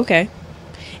 oh, okay.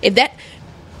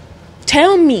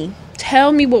 Tell me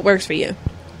what works for you.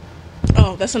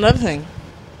 Oh, that's another thing.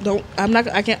 I'm not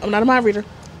a mind reader.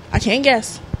 I can't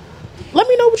guess. Let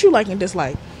me know what you like and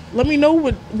dislike. Let me know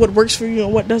what works for you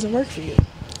and what doesn't work for you.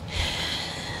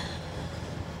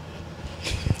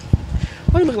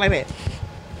 Why you look like that?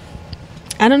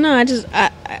 I don't know.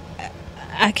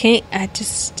 I can't. I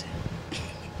just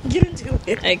get into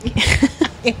it.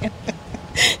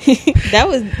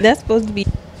 That's supposed to be.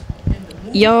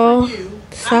 Y'all,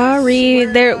 sorry.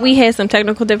 We had some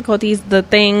technical difficulties. The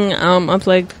thing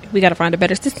unplugged. We gotta find a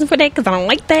better system for that because I don't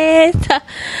like that.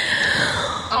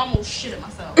 I almost shit at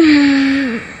myself.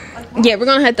 Yeah, we're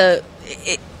gonna have to.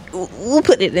 We'll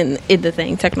put it in the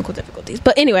thing. Technical difficulties.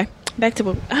 But anyway, back to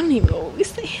what I don't even know what we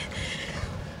saying.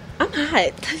 I'm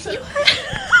hot.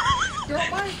 Girl,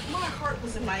 my heart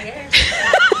was in my ass.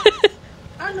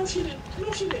 I know she didn't.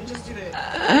 No, she didn't just do that.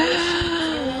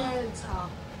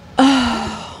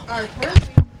 Oh. All right,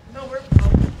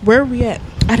 where are we at?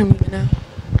 I don't even know.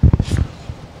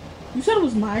 You said it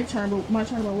was my turn, but my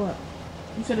turn about what?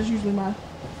 You said it's usually my.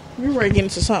 We were getting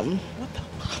into something. What the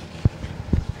fuck?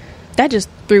 That just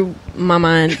threw my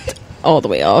mind all the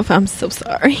way off. I'm so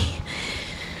sorry.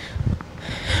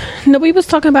 No, we was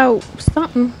talking about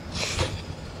something.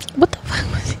 What the fuck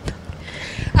was it?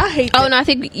 I hate that. Oh, no, I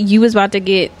think you was about to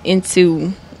get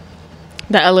into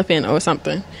the elephant or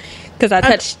something. Because I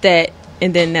touched that,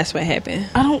 and then that's what happened.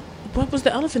 What was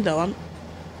the elephant, though?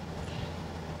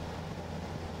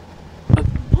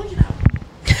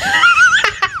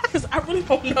 Because I really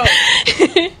don't know.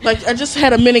 Like, I just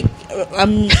had a mini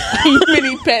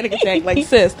panic attack. Like,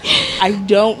 sis, I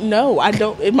don't know.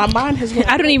 My mind has gone.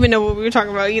 I don't even know what we were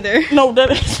talking about either. No,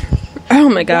 that is. Oh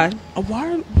my god.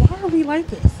 Why are we like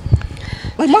this?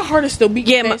 Like, my heart is still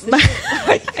beating. Yeah,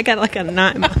 I got like a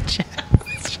knot in my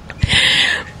chest.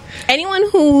 Anyone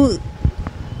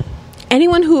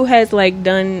who has like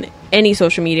done any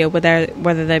social media,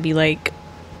 whether that be like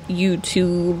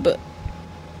YouTube,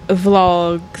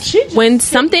 vlogs, when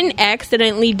something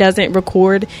accidentally doesn't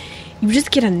record, you just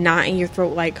get a knot in your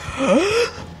throat. Like,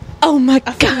 oh my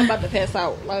god, I'm about to pass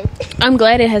out. Like, I'm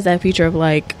glad it has that feature of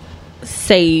like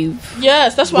save.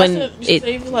 Yes, that's why I said it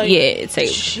save. Like, yeah, it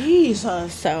saves.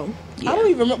 Jesus. So yeah. I don't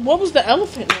even remember what was the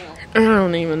elephant now. I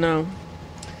don't even know.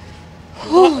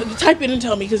 Type it and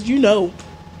tell me, because you know.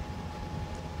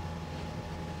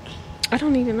 I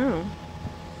don't even know.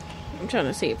 I'm trying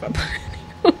to see if I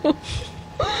put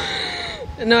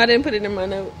it. No, I didn't put it in my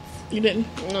notes. You didn't?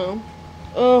 No.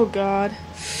 Oh God.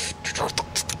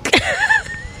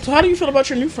 So how do you feel about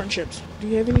your new friendships? Do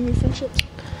you have any new friendships?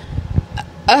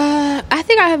 I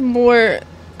think I have more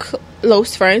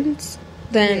close friends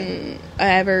than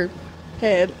I ever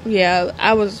had. Yeah,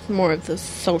 I was more of the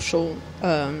social,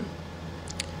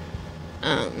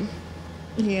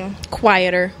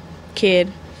 quieter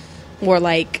kid. More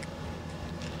like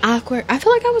awkward. I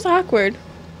feel like I was awkward.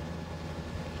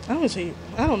 I would say,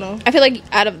 I don't know. I feel like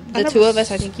out of the two of us,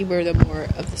 I think you were the more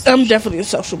of the social. I'm definitely a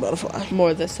social butterfly.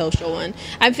 More the social one.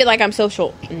 I feel like I'm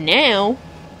social now.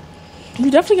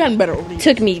 You definitely gotten better over the years.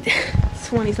 Took me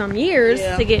 20-some years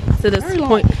to get to this Very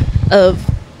point long. of,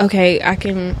 okay, I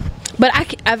can... But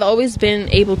I've always been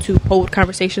able to hold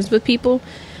conversations with people.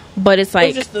 But it's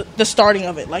like... It was just the starting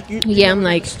of it. Like you I'm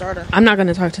like... I'm not going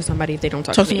to talk to somebody if they don't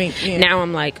talk to me. Yeah. Now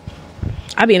I'm like...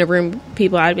 I'd be in a room with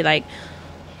people. I'd be like...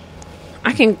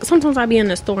 Sometimes I'd be in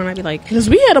the store and I'd be like... Because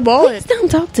we had a ball. Please don't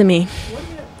talk to me.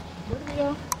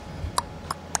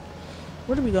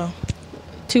 Where did we go?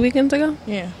 2 weekends ago?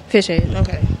 Yeah. Fish Head.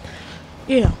 Okay.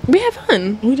 Yeah. We had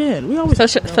fun. We did. We always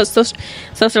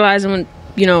socializing with,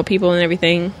 people and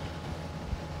everything.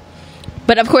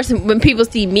 But of course, when people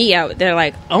see me out, they're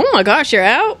like, "Oh my gosh, you're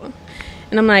out!"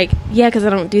 And I'm like, "Yeah, because I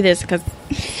don't do this because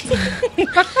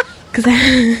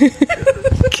I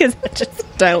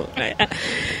just don't. I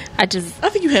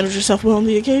think you handled yourself well on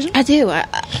the occasion. I do. Well,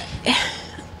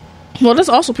 that's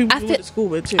also people you went to school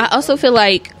with too. I also feel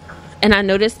like, and I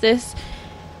noticed this,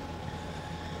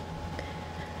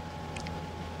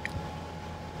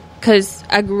 because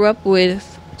I grew up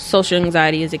with social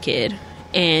anxiety as a kid,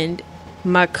 and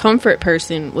my comfort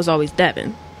person was always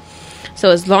Devin.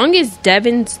 So as long as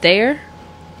Devin's there,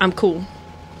 I'm cool.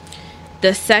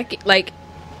 The second, back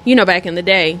in the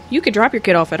day, you could drop your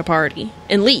kid off at a party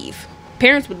and leave.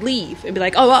 Parents would leave and be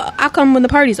like, "Oh, I'll come when the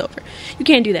party's over." You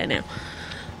can't do that now.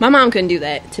 My mom couldn't do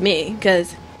that to me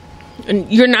because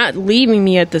you're not leaving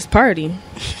me at this party.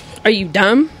 Are you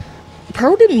dumb?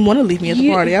 Pearl didn't want to leave me at the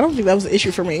party. I don't think that was an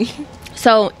issue for me.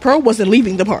 So Pearl wasn't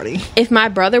leaving the party. If my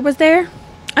brother was there,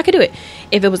 I could do it.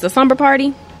 If it was a slumber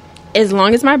party, as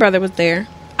long as my brother was there,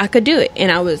 I could do it.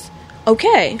 And I was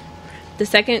okay. The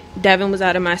second Devin was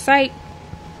out of my sight,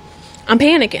 I'm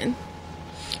panicking.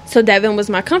 So Devin was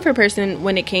my comfort person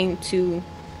when it came to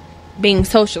being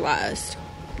socialized.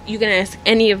 You can ask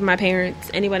any of my parents,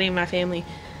 anybody in my family.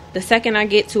 The second I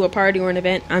get to a party or an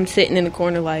event, I'm sitting in the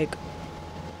corner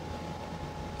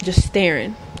just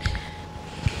staring.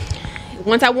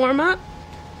 Once I warm up,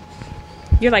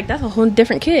 you're like, that's a whole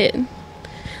different kid.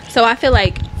 So I feel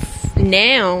like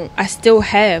now I still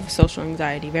have social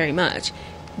anxiety very much.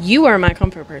 You are my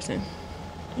comfort person.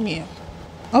 Yeah.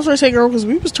 I was going to say, girl, because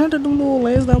we was turned into little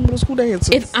last down middle school dances.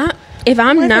 If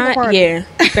I'm not, yeah,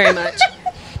 very much.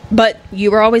 But you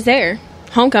were always there.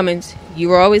 Homecomings, you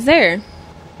were always there.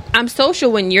 I'm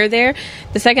social when you're there.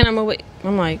 The second I'm away,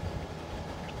 I'm like,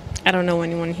 I don't know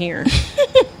anyone here.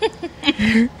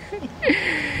 I'm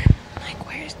like,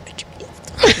 where's the truth?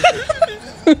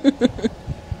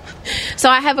 So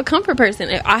I have a comfort person.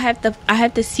 I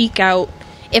have to seek out.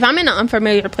 If I'm in an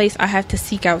unfamiliar place, I have to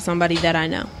seek out somebody that I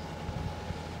know.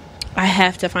 I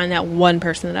have to find that one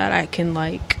person that I can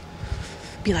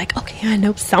be like, okay, I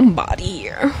know somebody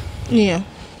here. Yeah.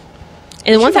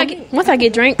 And once I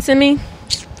get drinks in me,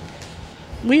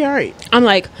 we all right. I'm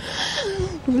like,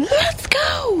 let's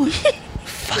go.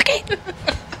 Fuck it.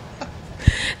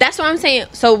 That's what I'm saying.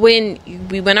 So when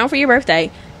we went out for your birthday,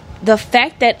 the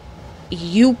fact that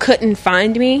you couldn't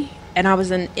find me and I was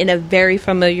in a very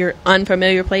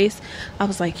unfamiliar place, I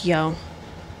was like, yo.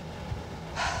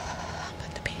 I'm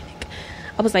about to panic.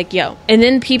 I was like, yo. And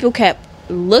then people kept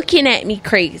looking at me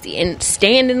crazy and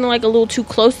standing a little too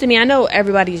close to me. I know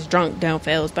everybody's drunk down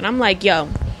Fells, but I'm like, yo,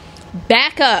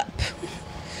 back up.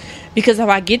 Because if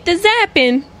I get the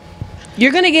zapping,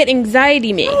 You're gonna get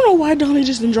anxiety, man. I don't know why Donnie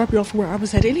just didn't drop you off where I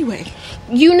was at anyway.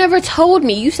 You never told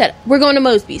me. You said, we're going to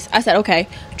Mosby's. I said, okay,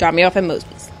 drop me off at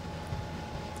Mosby's.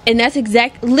 And that's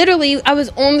literally, I was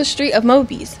on the street of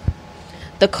Mosby's.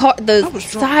 The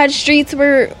side streets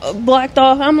were blocked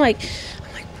off. I'm like,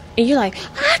 and you're like,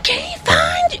 I can't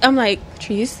find you. I'm like,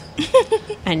 Trees,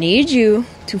 I need you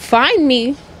to find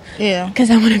me. Yeah.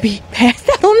 Because I want to be passed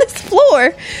out on this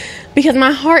floor. Because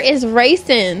my heart is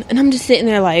racing. And I'm just sitting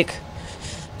there like,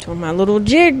 doing my little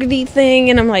jiggly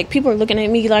thing. And I'm like, people are looking at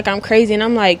me like I'm crazy. And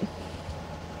I'm like,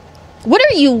 what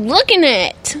are you looking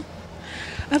at?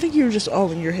 I think you were just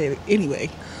all in your head anyway.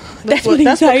 That's what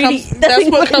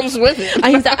comes with it.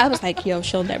 I was like, yo,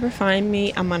 she'll never find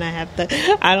me. I'm gonna have to.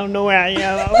 I don't know where I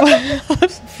am. I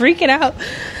was freaking out.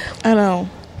 I know.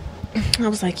 I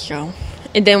was like, yo.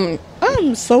 And then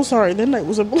I'm so sorry. That night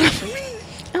was a blur for me.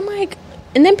 I'm like,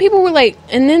 and then people were like,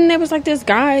 and then there was like this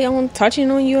guy on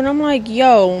touching on you, and I'm like,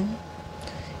 yo.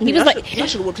 He was like, I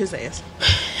should have whooped his ass.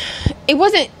 It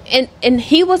wasn't, and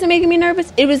he wasn't making me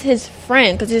nervous. It was his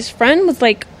friend, because his friend was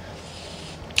like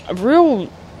real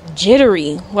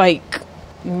jittery, like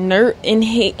and then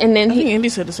I think Andy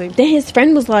said the same. Then his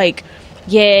friend was like,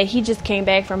 yeah, he just came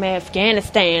back from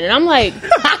Afghanistan, and I'm like,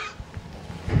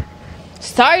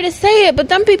 sorry to say it, but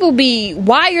them people be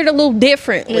wired a little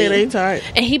differently. Yeah, they tired.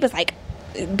 And he was like,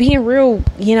 being real,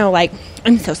 like,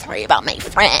 I'm so sorry about my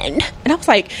friend, and I was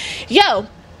like, yo.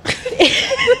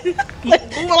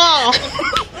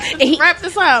 Wrap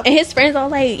this up. And his friends all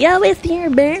like, yo, it's your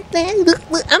birthday.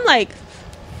 I'm like,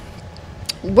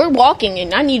 we're walking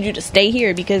and I need you to stay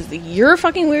here because you're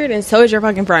fucking weird and so is your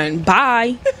fucking friend.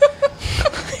 Bye.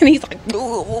 And he's like,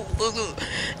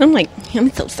 and I'm like,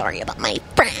 I'm so sorry about my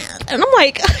friend. And I'm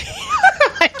like,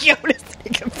 yo, this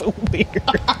nigga's so weird.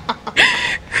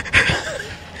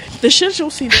 The shit you'll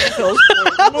see that goes.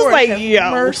 I was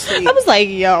like,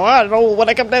 yo, I don't know what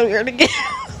I come down here to get.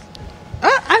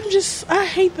 I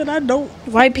hate that I don't.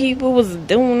 White people was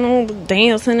doing all the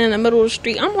dancing in the middle of the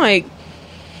street. I'm like,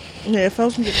 yeah, it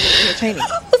felt entertaining.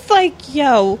 I was like,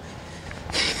 yo,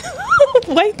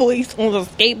 white boys on the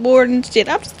skateboard and shit.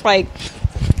 I'm just like,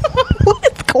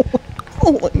 what's going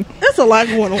on? There's a lot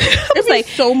going on. It's like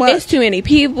so much. It's too many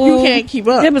people. You can't keep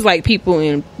up. There was like people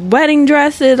in wedding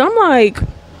dresses. I'm like,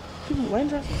 wedding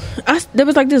dresses? There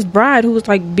was like this bride who was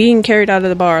like being carried out of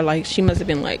the bar. Like she must have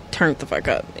been like turned the fuck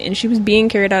up, and she was being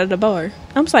carried out of the bar.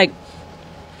 I was like,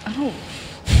 I don't.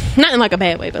 Not in like a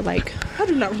bad way, but like I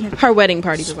do not remember. Her wedding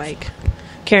party was like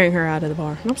carrying her out of the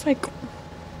bar, and I was like, okay.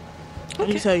 Let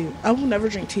me tell you, I will never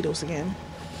drink Tito's again.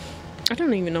 I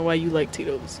don't even know why you like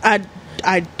Tito's. I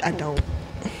don't.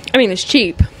 I mean, it's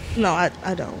cheap. No, I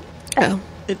don't. Oh,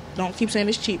 don't keep saying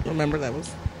it's cheap. Remember that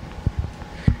was.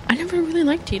 I never really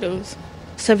liked Tito's.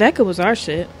 Saveca was our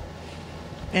shit.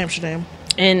 Amsterdam.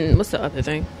 And what's the other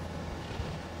thing?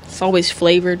 It's always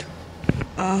flavored.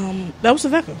 That was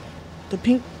Saveca. The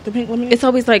pink lemonade. It's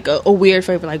always like a weird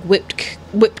flavor, like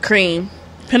whipped cream.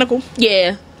 Pinnacle.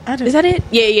 Yeah. Is that it?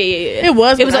 Yeah. It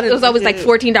was. It was always like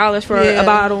 $14 for a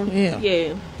bottle.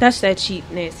 Yeah. That's that cheap,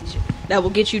 nasty shit that will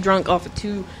get you drunk off of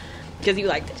two because you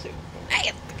like that shit.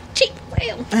 Hey, cheap.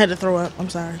 Well. I had to throw up. I'm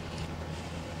sorry.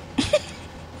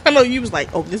 I know you was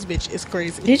like, "Oh, this bitch is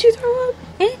crazy." Did you throw up?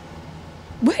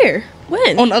 Where?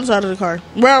 When? On the other side of the car.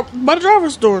 Well, by the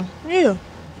driver's door. Yeah.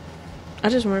 I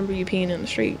just remember you peeing in the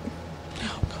street.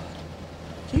 Oh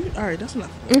God. All right, that's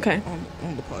enough. Okay.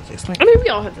 On the podcast. I mean, we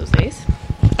all have those days.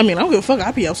 I mean, I don't give a fuck.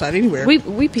 I pee outside anywhere.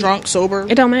 We pee. Drunk, sober.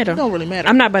 It don't matter. It don't really matter.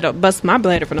 I'm not about to bust my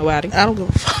bladder for nobody. I don't give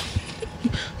a fuck.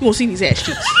 You won't see these ass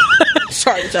cheeks.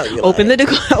 Sorry to tell you. Open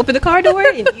the car door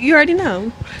and you already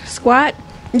know. Squat,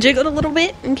 jiggle a little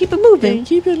bit, and keep it moving. And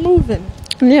keep it moving.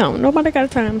 No, nobody got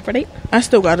time for that. I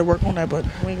still got to work on that, but we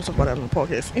ain't gonna talk about that on the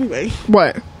podcast. Anyway.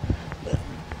 What?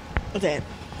 That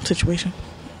situation.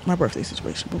 My birthday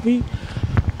situation. But we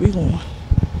going.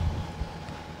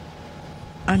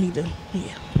 I need to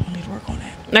work on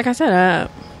that. Like I said,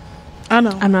 I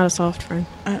know. I'm not a soft friend.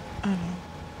 I know.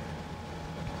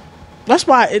 That's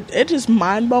why it just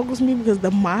mind boggles me because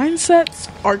the mindsets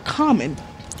are common.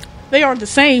 They are the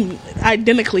same,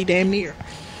 identically damn near.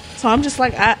 So I'm just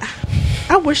like,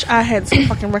 I wish I had some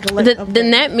fucking recollection of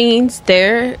then that means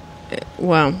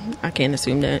well, I can't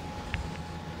assume that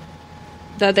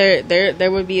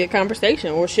there would be a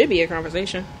conversation or should be a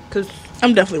conversation because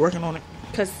I'm definitely working on it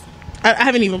because I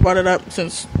haven't even brought it up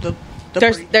since the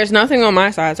there's nothing on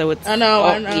my side, so it's I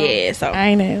know yeah, so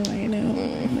I know.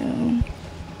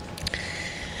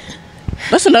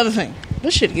 That's another thing.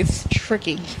 This shit gets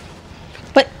tricky,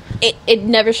 but it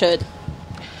never should.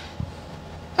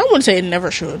 I wouldn't say it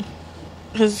never should,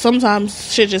 because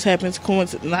sometimes shit just happens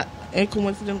and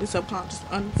coincidentally,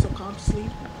 subconsciously,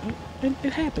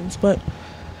 it happens. But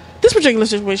this particular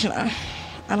situation, I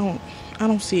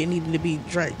don't see it needing to be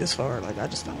dragged this far. Like, I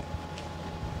just don't.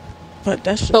 But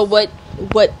that's just... But what?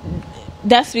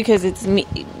 That's because it's me.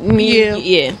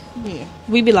 Yeah.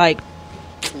 We be like,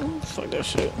 oh, fuck that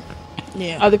shit.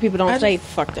 Yeah. Other people don't say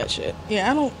fuck that shit. Yeah,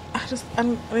 I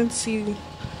don't see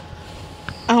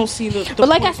the but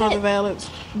like I for the said, balance.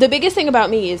 The biggest thing about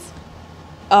me is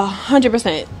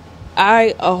 100%.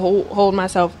 I hold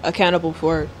myself accountable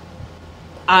for.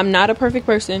 I'm not a perfect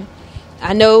person.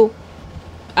 I know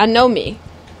me.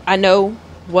 I know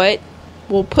what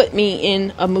will put me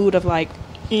in a mood of like.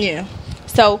 Yeah.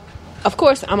 So, of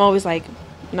course, I'm always like,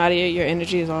 Nadia, your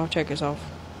energy is off. Check yourself.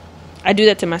 I do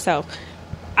that to myself.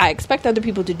 I expect other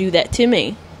people to do that to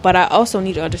me, but I also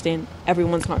need to understand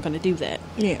everyone's not going to do that.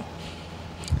 Yeah.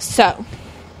 So,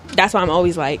 that's why I'm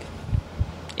always like,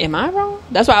 am I wrong?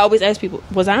 That's why I always ask people,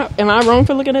 am I wrong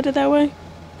for looking at it that way?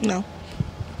 No.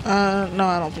 No,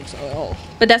 I don't think so at all.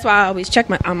 But that's why I always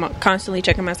I'm constantly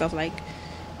checking myself, like,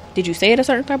 did you say it a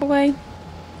certain type of way?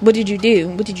 What did you do?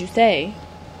 What did you say?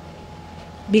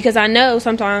 Because I know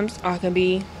sometimes I can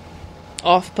be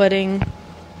off-putting,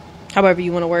 however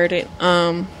you want to word it.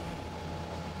 And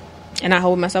I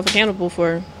hold myself accountable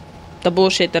for the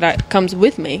bullshit that comes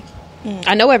with me.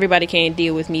 I know everybody can't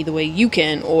deal with me the way you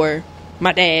can, or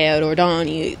my dad, or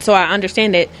Donnie. So I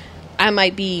understand that I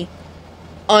might be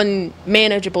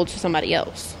unmanageable to somebody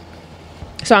else.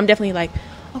 So I'm definitely like,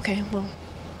 okay, well,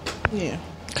 yeah,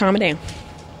 calm it down.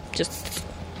 Just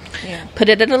put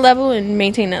it at a level and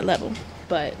maintain that level.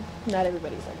 But not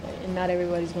everybody's like that, and not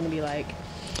everybody's going to be like,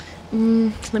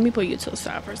 let me pull you to the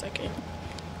side for a second.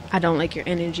 I don't like your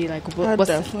energy. Like,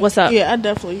 what's up? Yeah, I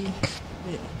definitely.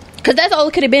 Yeah. Because that's all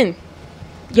it could have been.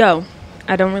 Yo,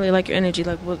 I don't really like your energy.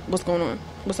 Like, what's going on?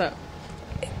 What's up?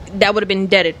 That would have been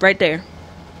deaded right there.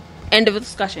 End of the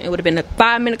discussion. It would have been a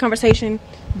 5-minute conversation.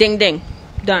 Ding, ding.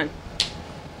 Done.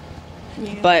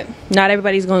 Yeah. But not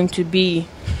everybody's going to be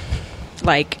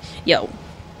like, yo,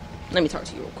 let me talk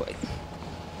to you real quick.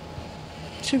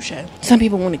 Touche. Some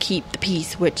people want to keep the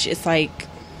peace, which is like,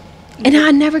 and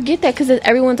I never get that because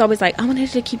everyone's always like, I wanted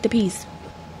to keep the peace.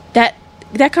 That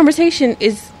conversation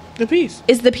is the peace.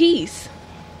 Is the peace.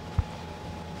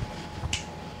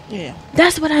 Yeah.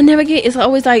 That's what I never get. It's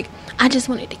always like, I just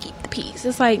wanted to keep the peace.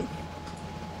 It's like,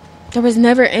 there was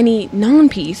never any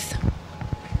non-peace.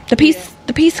 The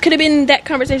peace could have been that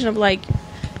conversation of like,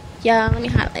 yeah, let me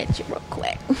holler at you real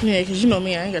quick. Yeah, because you know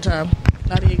me, I ain't got time.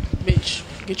 Not here, bitch.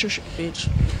 Get your shit, bitch.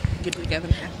 Get it together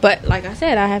now. But like I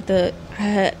said,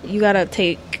 you gotta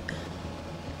take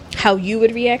how you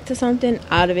would react to something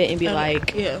out of it and be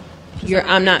like, yeah,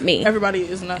 I'm not me.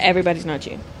 Everybody's not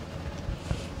you.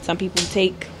 Some people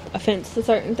take offense to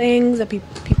certain things. That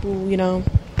people, you know.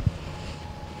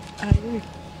 I agree.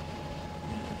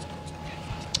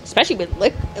 Especially with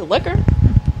liquor.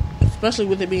 Especially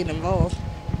with it being involved.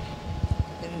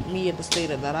 And me at the state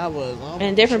that I was.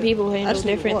 And different people handle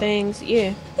different things.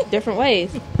 Yeah. Different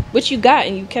ways. What you got,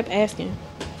 and you kept asking.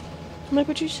 I'm like,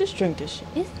 but you just drink this shit.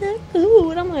 It's not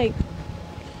food. I'm like,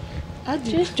 I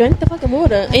just drank the fucking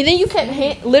water. And then you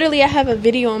kept literally, I have a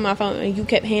video on my phone, and you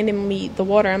kept handing me the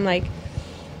water. I'm like,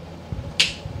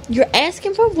 you're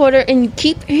asking for water, and you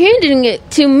keep handing it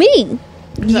to me.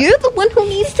 You're the one who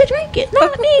needs to drink it,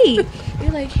 not me.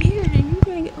 You're like, here, and you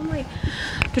drink it. I'm like,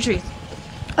 Patrice,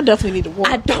 I definitely need the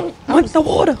water. I don't want the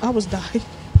water. I was dying.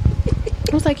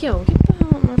 I was like, yo, get the hell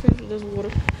out of my face with this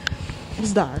water. I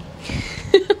was dying.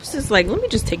 I was just like, let me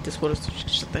just take this water so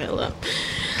shut the hell up.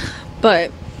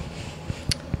 But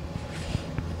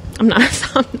I'm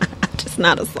just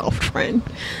not a soft friend.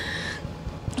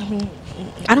 I mean,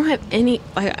 I don't have any,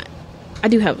 like, I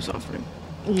do have a soft friend.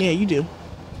 Yeah, you do.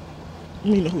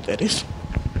 You know who that is.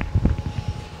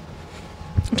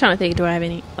 I'm trying to think, do I have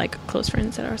any, like, close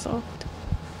friends that are soft?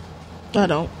 I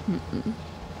don't. Mm-mm.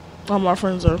 All my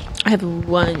friends are. I have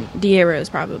one. Diera is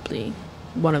probably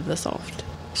one of the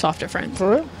softer friends. For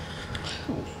real?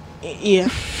 Yeah.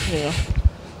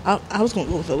 I was gonna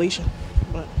go with Alicia,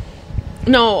 but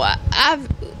no,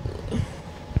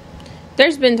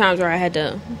 there's been times where I had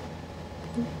to.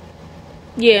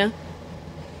 Yeah.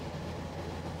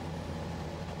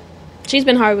 She's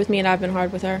been hard with me, and I've been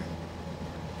hard with her.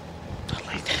 I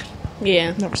like that.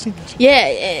 Yeah. Never seen that.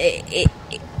 Yeah.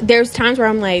 There's times where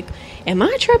I'm like, am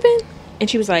I tripping? And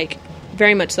she was like,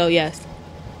 very much so, yes.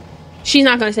 She's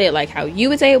not gonna say it like how you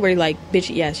would say it, where you're like,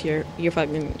 bitch, yes, you're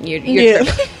fucking, you're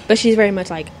tripping. But she's very much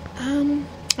like,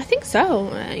 I think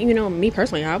so. You know, me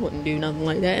personally, I wouldn't do nothing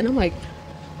like that. And I'm like,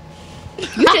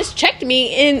 you just checked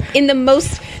me in the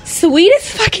most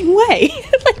sweetest fucking way.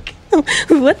 Like,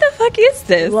 What the fuck is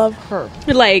this? Love her.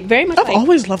 Like, very much. I've like,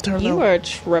 always loved her, though. You are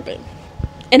tripping.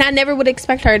 And I never would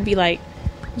expect her to be like,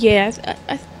 yeah,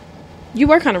 you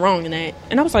were kind of wrong in that.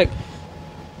 And I was like,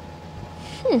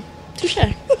 touche.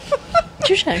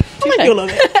 Touche. I like you a little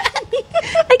bit.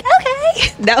 Like,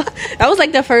 okay. That was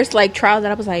like the first like trial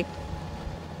that I was like,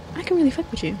 I can really fuck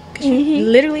with you. Because you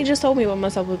literally just told me about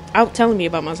myself without telling me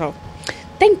about myself.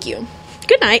 Thank you.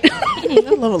 Good night.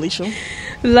 I love Alicia.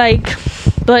 Like,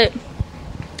 but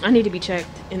I need to be checked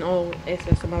in all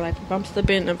aspects of my life. If I'm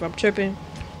slipping, if I'm tripping,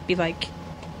 be like,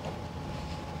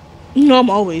 You know, I'm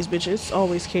always, bitch. It's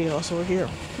always chaos over here.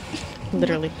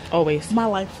 Literally, always. My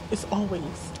life is always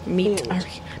Meet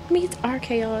our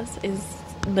chaos is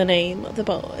the name of the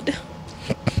pod.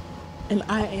 And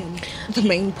I am the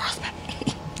main prospect.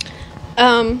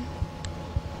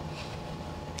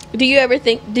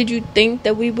 Did you think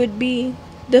that we would be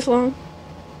this long?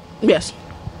 Yes.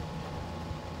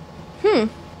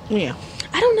 Yeah.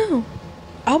 I don't know.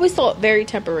 I always thought very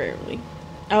temporarily.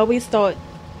 I always thought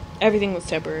everything was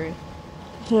temporary.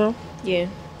 Well, Yeah.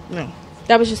 no.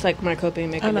 That was just like my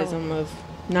coping mechanism of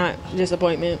not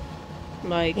disappointment.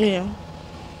 Like, Yeah.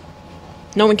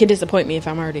 no one can disappoint me if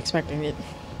I'm already expecting it.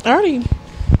 I already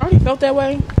felt that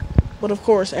way. But of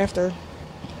course, after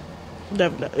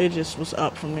that, it just was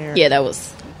up from there. Yeah, that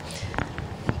was.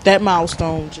 That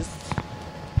milestone just.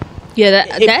 Yeah,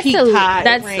 It peaked high,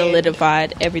 that's ran.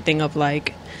 solidified everything of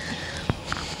like.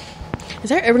 Is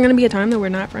there ever going to be a time that we're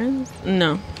not friends?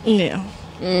 No. Yeah.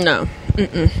 No.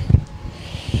 Mm-mm.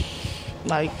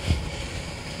 Like.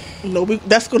 No,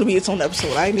 that's going to be its own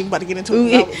episode. I ain't even about to get into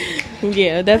it.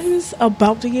 Yeah, I was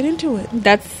about to get into it.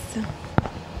 that's.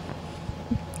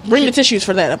 Bring the tissues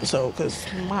for that episode, because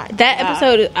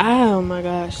Episode, oh my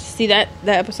gosh. See, that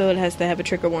episode has to have a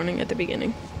trigger warning at the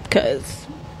beginning. Because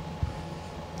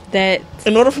that...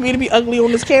 In order for me to be ugly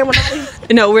on this camera,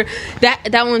 No,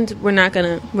 that one's, we're not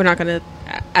gonna,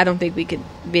 I don't think we could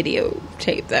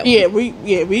videotape that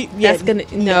one. That's gonna,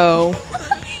 no.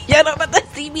 Y'all not about to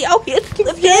see me out here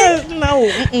slipping. Yeah, no.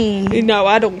 Mm-mm. No,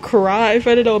 I don't cry in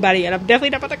front of nobody, and I'm definitely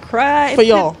not about to cry For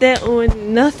y'all. that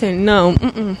on nothing.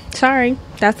 No, sorry.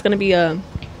 That's gonna be a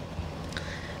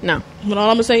no. But all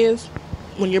I'm gonna say is,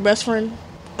 when your best friend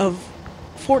of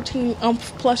 14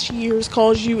 plus years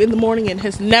calls you in the morning and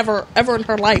has never ever in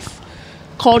her life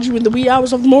called you in the wee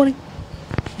hours of the morning,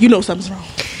 you know something's wrong.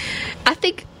 I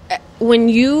think when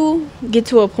you get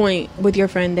to a point with your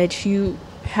friend that you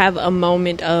have a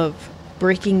moment of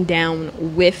breaking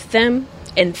down with them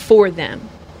and for them,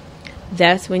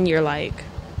 that's when you're like,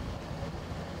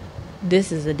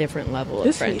 this is a different level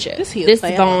of friendship. This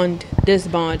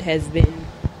bond has been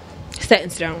set in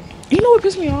stone. You know what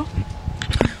pissed me off?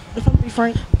 If I'm gonna be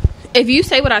frank, if you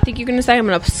say what I think you're gonna say, I'm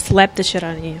gonna slap the shit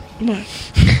out of you. What?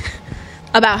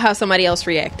 About how somebody else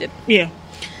reacted. Yeah.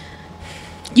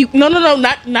 No,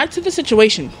 not to the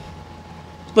situation,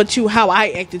 but to how I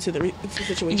acted to the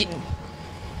situation.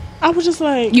 I was just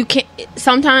like, you can't.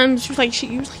 Sometimes she was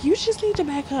like, you just need to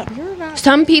back up. You're not.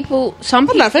 Some people. I'm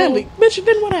not family, bitch.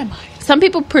 Then what am I? Some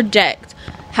people project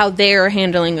how they're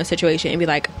handling a situation and be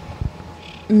like,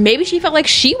 maybe she felt like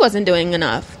she wasn't doing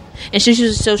enough, and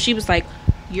she was like,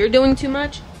 you're doing too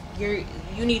much. You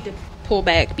need to pull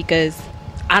back because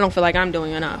I don't feel like I'm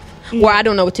doing enough, or I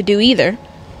don't know what to do either.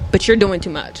 But you're doing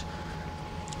too much.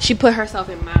 She put herself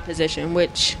in my position,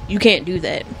 which you can't do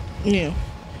that. Yeah.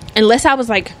 Unless I was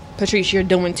like, Patrice, you're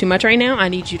doing too much right now. I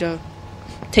need you to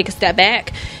take a step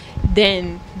back.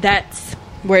 Then that's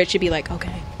where it should be like,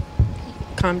 okay,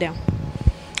 calm down.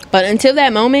 But until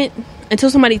that moment, until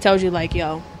somebody tells you like,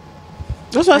 yo,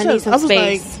 that's what I said. I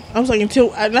was like,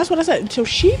 that's what I said. Until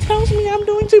she tells me I'm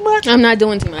doing too much. I'm not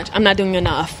doing too much. I'm not doing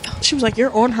enough. She was like,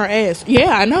 you're on her ass. Yeah,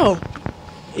 I know.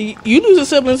 You lose a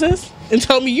sibling, sis, and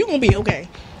tell me you're gonna be okay.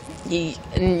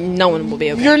 No one will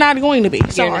be okay. You're not going to be.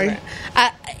 Sorry.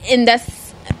 And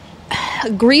that's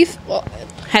grief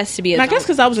has to be. I guess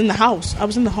because I was in the house. I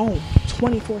was in the home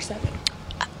 24/7.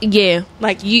 Yeah,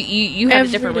 like you have a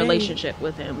different day. Relationship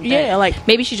with him. Yeah, like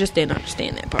maybe she just didn't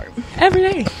understand that part. Every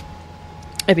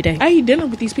day. I eat dinner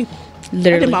with these people.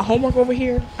 Literally, I did my homework over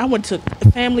here. I went to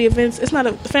family events. It's not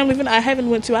a family event I haven't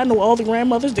went to. I know all the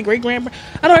grandmothers, the great grandmothers.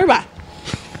 I know everybody,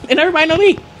 and everybody know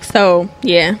me. So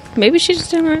yeah, maybe she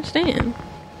just didn't understand.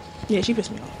 Yeah, she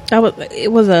pissed me off.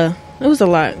 It was a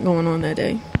lot going on that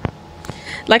day.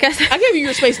 Like I said, I gave you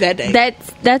your space that day.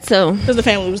 That's so because the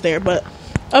family was there. But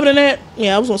other than that,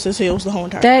 yeah, I was on Sis Hills the whole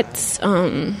entire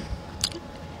time.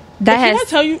 That has. Can I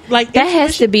tell you, like that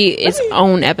has to be its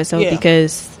own episode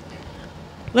because.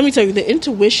 Let me tell you, the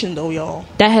intuition though, y'all.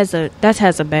 That has a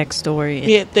backstory.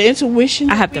 Yeah, the intuition.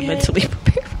 I have to mentally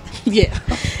prepare. Yeah.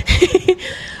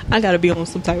 I gotta be on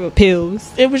some type of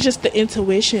pills. It was just the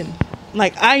intuition.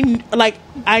 Like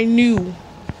I knew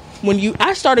when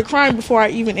I started crying before I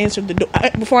even answered the door,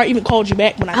 before I even called you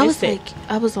back when I missed it.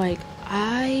 I was like,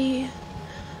 and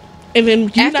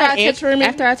then you not answering me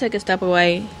after I took a step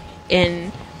away,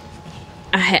 and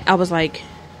I was like,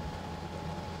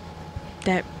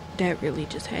 that really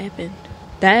just happened.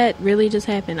 That really just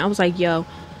happened. I was like, yo,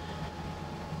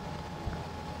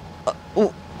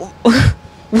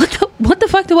 what the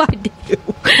fuck do I do?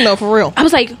 No, for real. I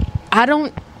was like, I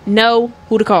don't know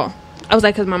who to call. I was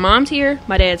like, because my mom's here,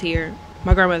 my dad's here,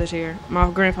 my grandmother's here, my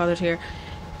grandfather's here,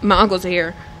 my uncle's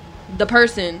here. The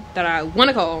person that I want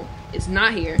to call is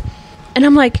not here. And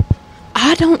I'm like,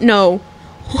 I don't know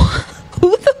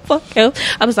who the fuck else.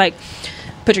 I was like,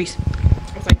 Patrice.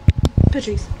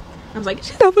 I was like,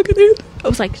 she not fucking answer. I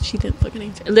was like, she didn't fucking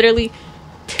answer. Literally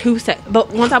 2 seconds.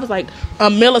 But once I was like, a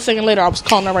millisecond later, I was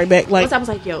calling her right back. Like, once I was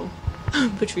like, yo,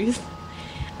 Patrice,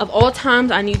 of all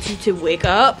times, I need you to wake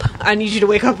up. I need you to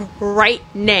wake up right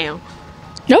now.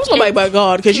 That was nobody but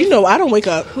God, because you know I don't wake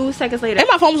up. 2 seconds later, and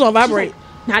my phone was on vibrate.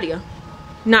 Like,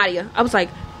 Nadia. I was like,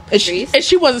 Patrice. And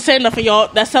she wasn't saying nothing, y'all.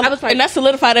 And that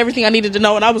solidified everything I needed to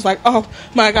know. And I was like, oh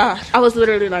my God. I was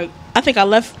literally like, I think I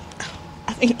left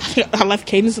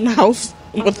Cadence in the house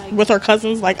with her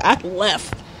cousins. Like, I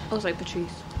left. I was like,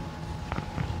 Patrice.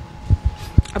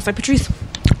 Patrice.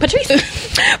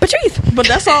 But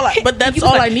that's all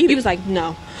I needed. He was like,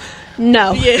 no.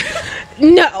 Yeah.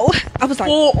 No. I was like,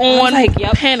 full on like,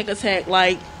 yep. Panic attack.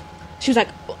 Like, she was like,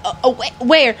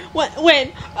 where?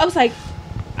 When? I was like,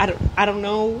 I don't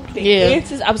know the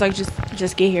answers. I was like,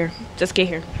 just get here. Just get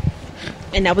here.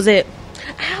 And that was it.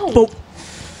 Ow. But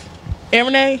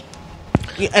Renee,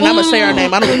 and I'm gonna say her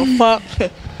name. I don't give a fuck.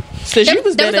 So she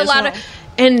was there. There was a lot of,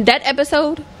 in that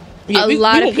episode. Yeah,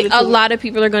 a lot of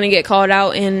people are going to get called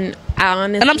out, and I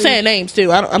honestly, and I'm saying names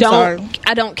too. I'm sorry.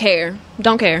 I don't care.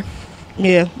 Don't care.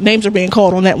 Yeah, names are being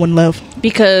called on that one, love.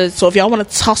 Because so if y'all want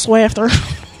to tussle after,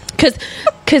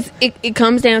 because it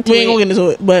comes down to, we ain't gonna get into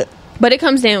it, but it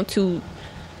comes down to,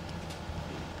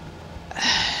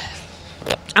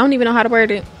 I don't even know how to word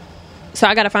it, so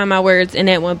I got to find my words in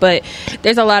that one. But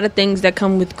there's a lot of things that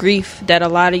come with grief that a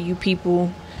lot of you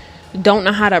people don't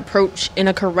know how to approach in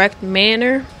a correct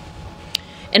manner.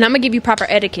 And I'm going to give you proper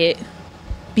etiquette,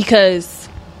 because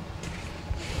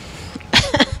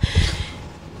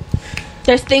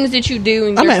there's things that you do.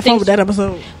 And I'm having fun with that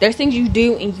episode. There's things you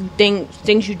do and you think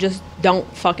things you just don't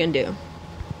fucking do.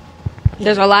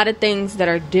 There's a lot of things that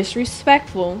are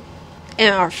disrespectful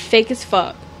and are fake as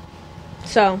fuck.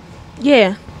 So,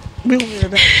 yeah.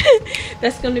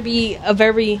 That's going to be a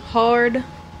very hard,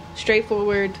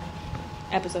 straightforward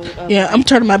episode of I'm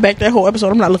turning my back that whole episode.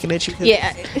 I'm not looking at you.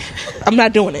 Yeah. I'm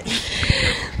not doing it.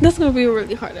 That's gonna be a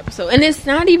really hard episode. And it's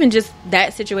not even just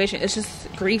that situation, it's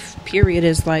just grief period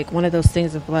is like one of those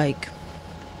things of like,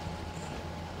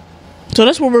 so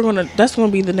that's what that's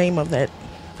gonna be the name of that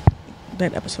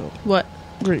episode. What?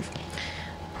 Grief.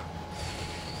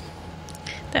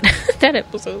 That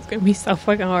episode is gonna be so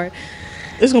fucking hard.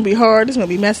 It's gonna be hard, it's gonna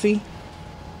be messy,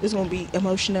 it's gonna be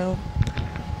emotional.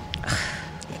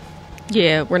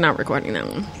 Yeah, we're not recording that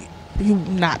one. You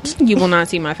will not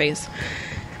see my face.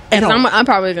 At all. I'm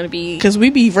probably going to be... Because we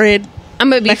be red. I'm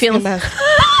going to be feeling...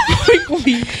 We going to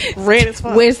be red as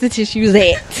fuck. Where's the tissues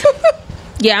at?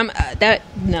 Yeah,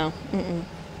 no. Mm-mm.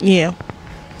 Yeah.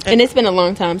 And it's been a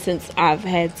long time since I've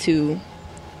had to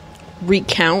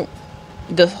recount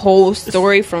the whole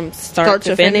story from start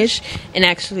to finish and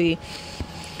actually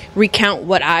recount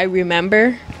what I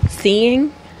remember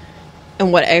seeing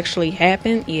and what actually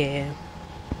happened. Yeah.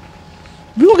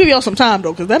 We're going to give y'all some time,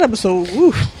 though, because that episode,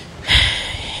 woo,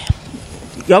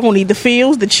 y'all going to need the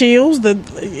feels, the chills.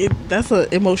 That's an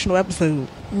emotional episode.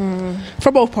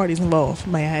 For both parties involved,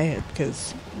 may I add,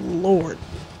 because, Lord.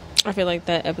 I feel like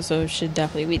that episode should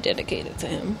definitely be dedicated to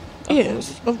him.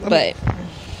 Yes. But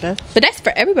that's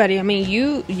for everybody. I mean,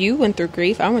 you went through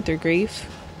grief. I went through grief.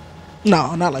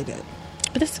 No, not like that.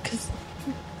 But that's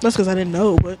because I didn't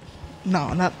know, but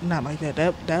no, not like that.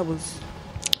 That was...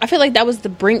 I feel like that was the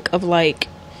brink of like,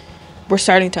 we're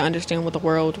starting to understand what the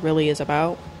world really is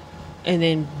about. And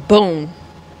then, boom,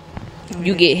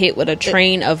 you get hit with a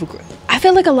train of... I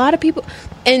feel like a lot of people...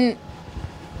 And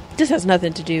this has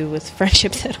nothing to do with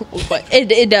friendships at all, but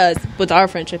it does with our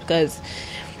friendship, because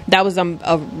that was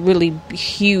a really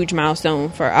huge milestone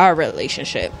for our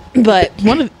relationship. But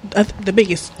one of the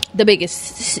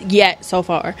biggest yet so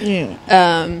far. Yeah.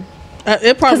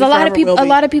 It probably, because a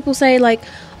lot of people say like,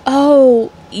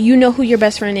 oh, you know who your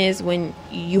best friend is when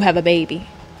you have a baby.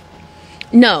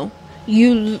 No,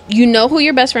 you know who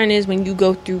your best friend is when you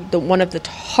go through one of the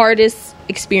hardest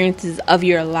experiences of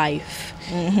your life.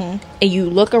 Mm-hmm. And you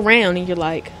look around and you're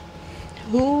like,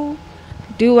 who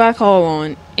do I call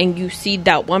on? And you see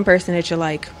that one person that you're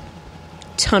like,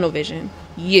 tunnel vision.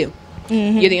 You.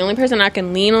 Mm-hmm. You're the only person I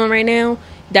can lean on right now.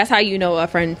 That's how you know a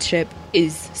friendship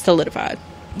is solidified.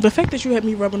 The fact that you had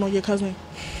me rubbing on your cousin,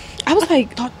 I was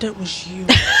like, thought that was you.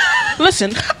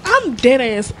 Listen, I'm dead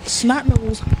ass snot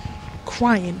nose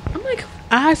crying. I'm like,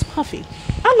 eyes puffy.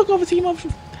 I look over to your mom.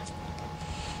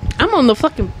 I'm on the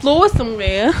fucking floor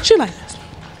somewhere. She like this.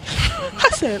 I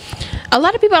said, a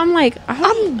lot of people, I'm like,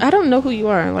 I don't know who you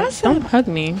are. Like, don't hug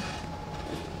me.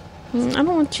 I don't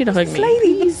want you to hug me.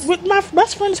 Lady with my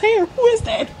best friend's hair. Who is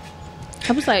that?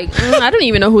 I was like, I don't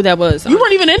even know who that was. You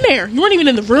weren't even in there. You weren't even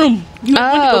in the room. You went to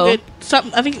Oh. go get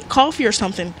something, I think coffee or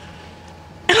something.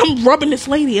 And I'm rubbing this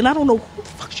lady, and I don't know who the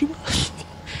fuck she was.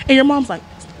 And your mom's like,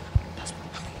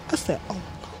 I said, oh.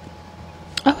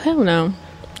 Oh, hell no.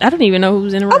 I don't even know who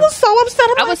was in the room. I was so upset.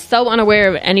 I was so unaware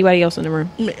of anybody else in the room.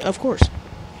 Of course.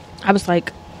 I was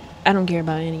like, I don't care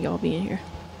about any of y'all being here.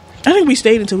 I think we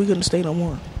stayed until we couldn't stay no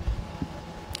more.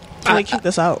 So they kicked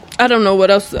us out. I don't know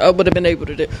what else I would have been able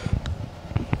to do.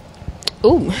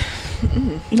 Ooh.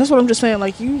 That's what I'm just saying.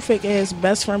 Like, you fake ass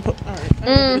best friend. All right.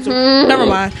 Never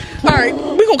mind. All right.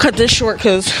 We're going to cut this short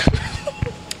because.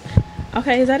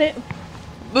 Okay, is that it?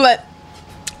 But,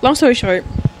 long story short,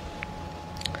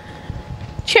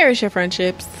 cherish your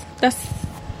friendships. That's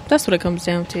what it comes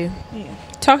down to. Yeah.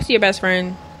 Talk to your best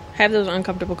friend. Have those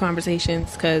uncomfortable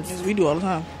conversations because As we do all the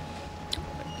time.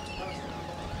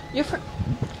 your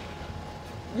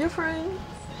friend.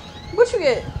 What you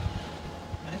get?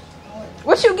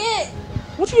 What you get?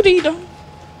 What you need, though?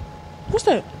 What's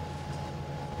that?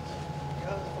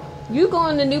 You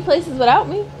going to new places without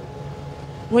me?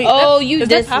 Wait. Oh, that, you is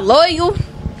that Pop? disloyal.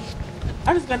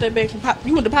 I just got that bag from Pop.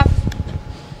 You went to Pop?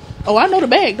 Oh, I know the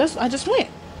bag. I just went.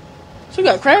 So you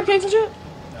got crab cakes and shit?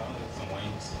 No, some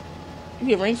wings. You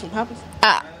get rings from Papa's?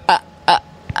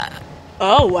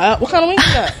 Oh, wow. What kind of wings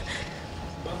you got?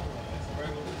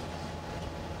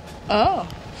 Oh.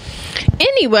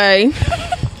 Anyway,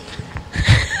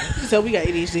 So we got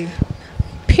ADHD.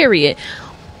 period.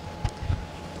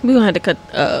 We're gonna have to cut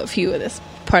a few of this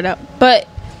part out, but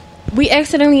we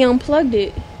accidentally unplugged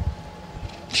it.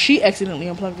 She accidentally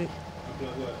unplugged it.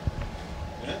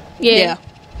 Yeah.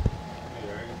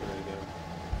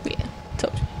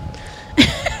 Told you.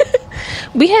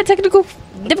 We had technical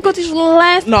difficulties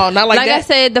last. No, not like that. I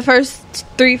said, the first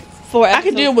 3-4 I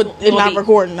can deal with it not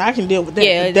recording. I can deal with that.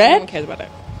 Yeah, But no one that, cares about that.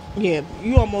 yeah,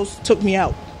 you almost took me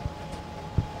out.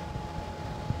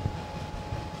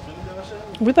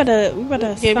 We about to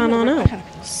Yeah, sign we on gotta-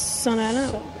 out. Sign on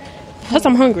out. Plus,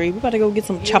 I'm hungry. We about to go get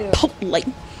some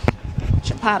Chipotle.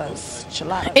 Chapadas,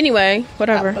 chiladas, Anyway,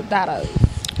 whatever. apadadas.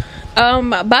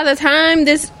 By the time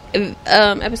this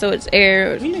episode is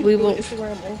aired, need to we do will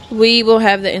Instagram, bro. we will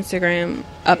have the Instagram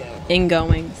up and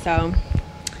going. So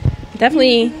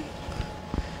definitely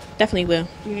will.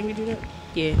 You need me to do that?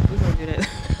 Yeah, we're gonna do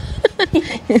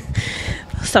that.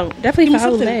 So definitely Give me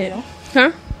follow something that, to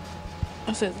do. huh?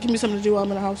 I said, give me something to do while I'm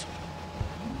in the house.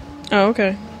 Oh,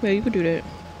 okay. Yeah, you could do that.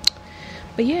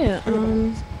 But yeah,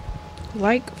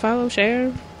 like, follow,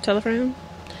 share, tell a friend,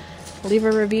 leave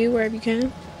a review wherever you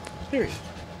can. Period.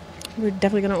 We're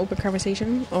definitely gonna open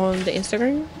conversation on the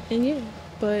Instagram, and yeah.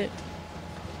 But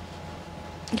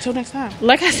Until next time.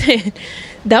 like I said,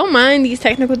 don't mind these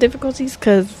technical difficulties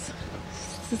because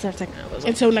this is our second episode.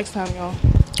 Until next time, y'all.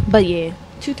 But yeah,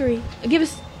 2, 3. Give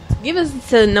us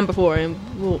to number 4,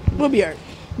 and We'll be alright.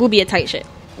 we'll be a tight shit.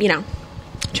 You know,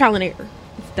 trial and error.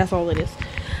 That's all it is.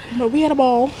 But we had a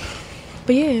ball,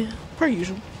 But yeah, per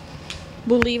usual.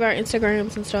 we'll leave our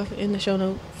Instagrams and stuff in the show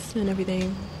notes and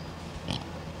everything.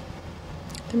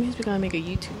 That means we gotta make a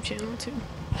YouTube channel too.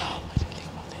 Oh, I didn't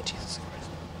think about that. Jesus Christ.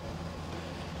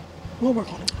 We'll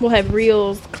work on it. We'll have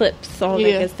reels, clips, all that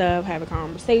Yeah. good stuff. Have a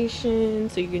conversation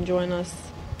so you can join us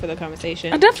for the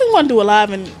conversation. I definitely want to do a live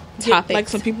and get, Topics. like,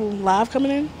 some people live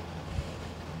coming in.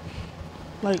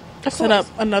 Like, Of set course.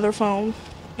 up another phone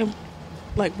and,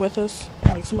 like, with us.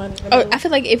 Like, somebody. Oh, I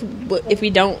feel like if we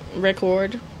don't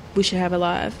record, we should have it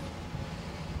live.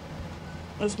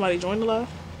 Does somebody join the live?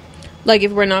 Like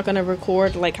if we're not gonna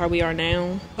record like how we are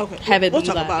now, Okay. have it We'll be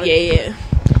talk live. about it. Yeah.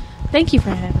 Thank you for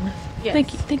having us. Yes.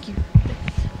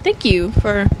 Thank you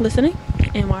for listening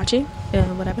and watching.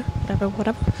 Whatever.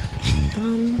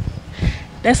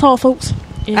 That's all, folks.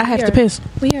 And I have to piss.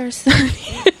 We are signing.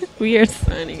 We are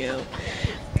signing out.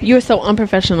 You are so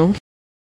unprofessional.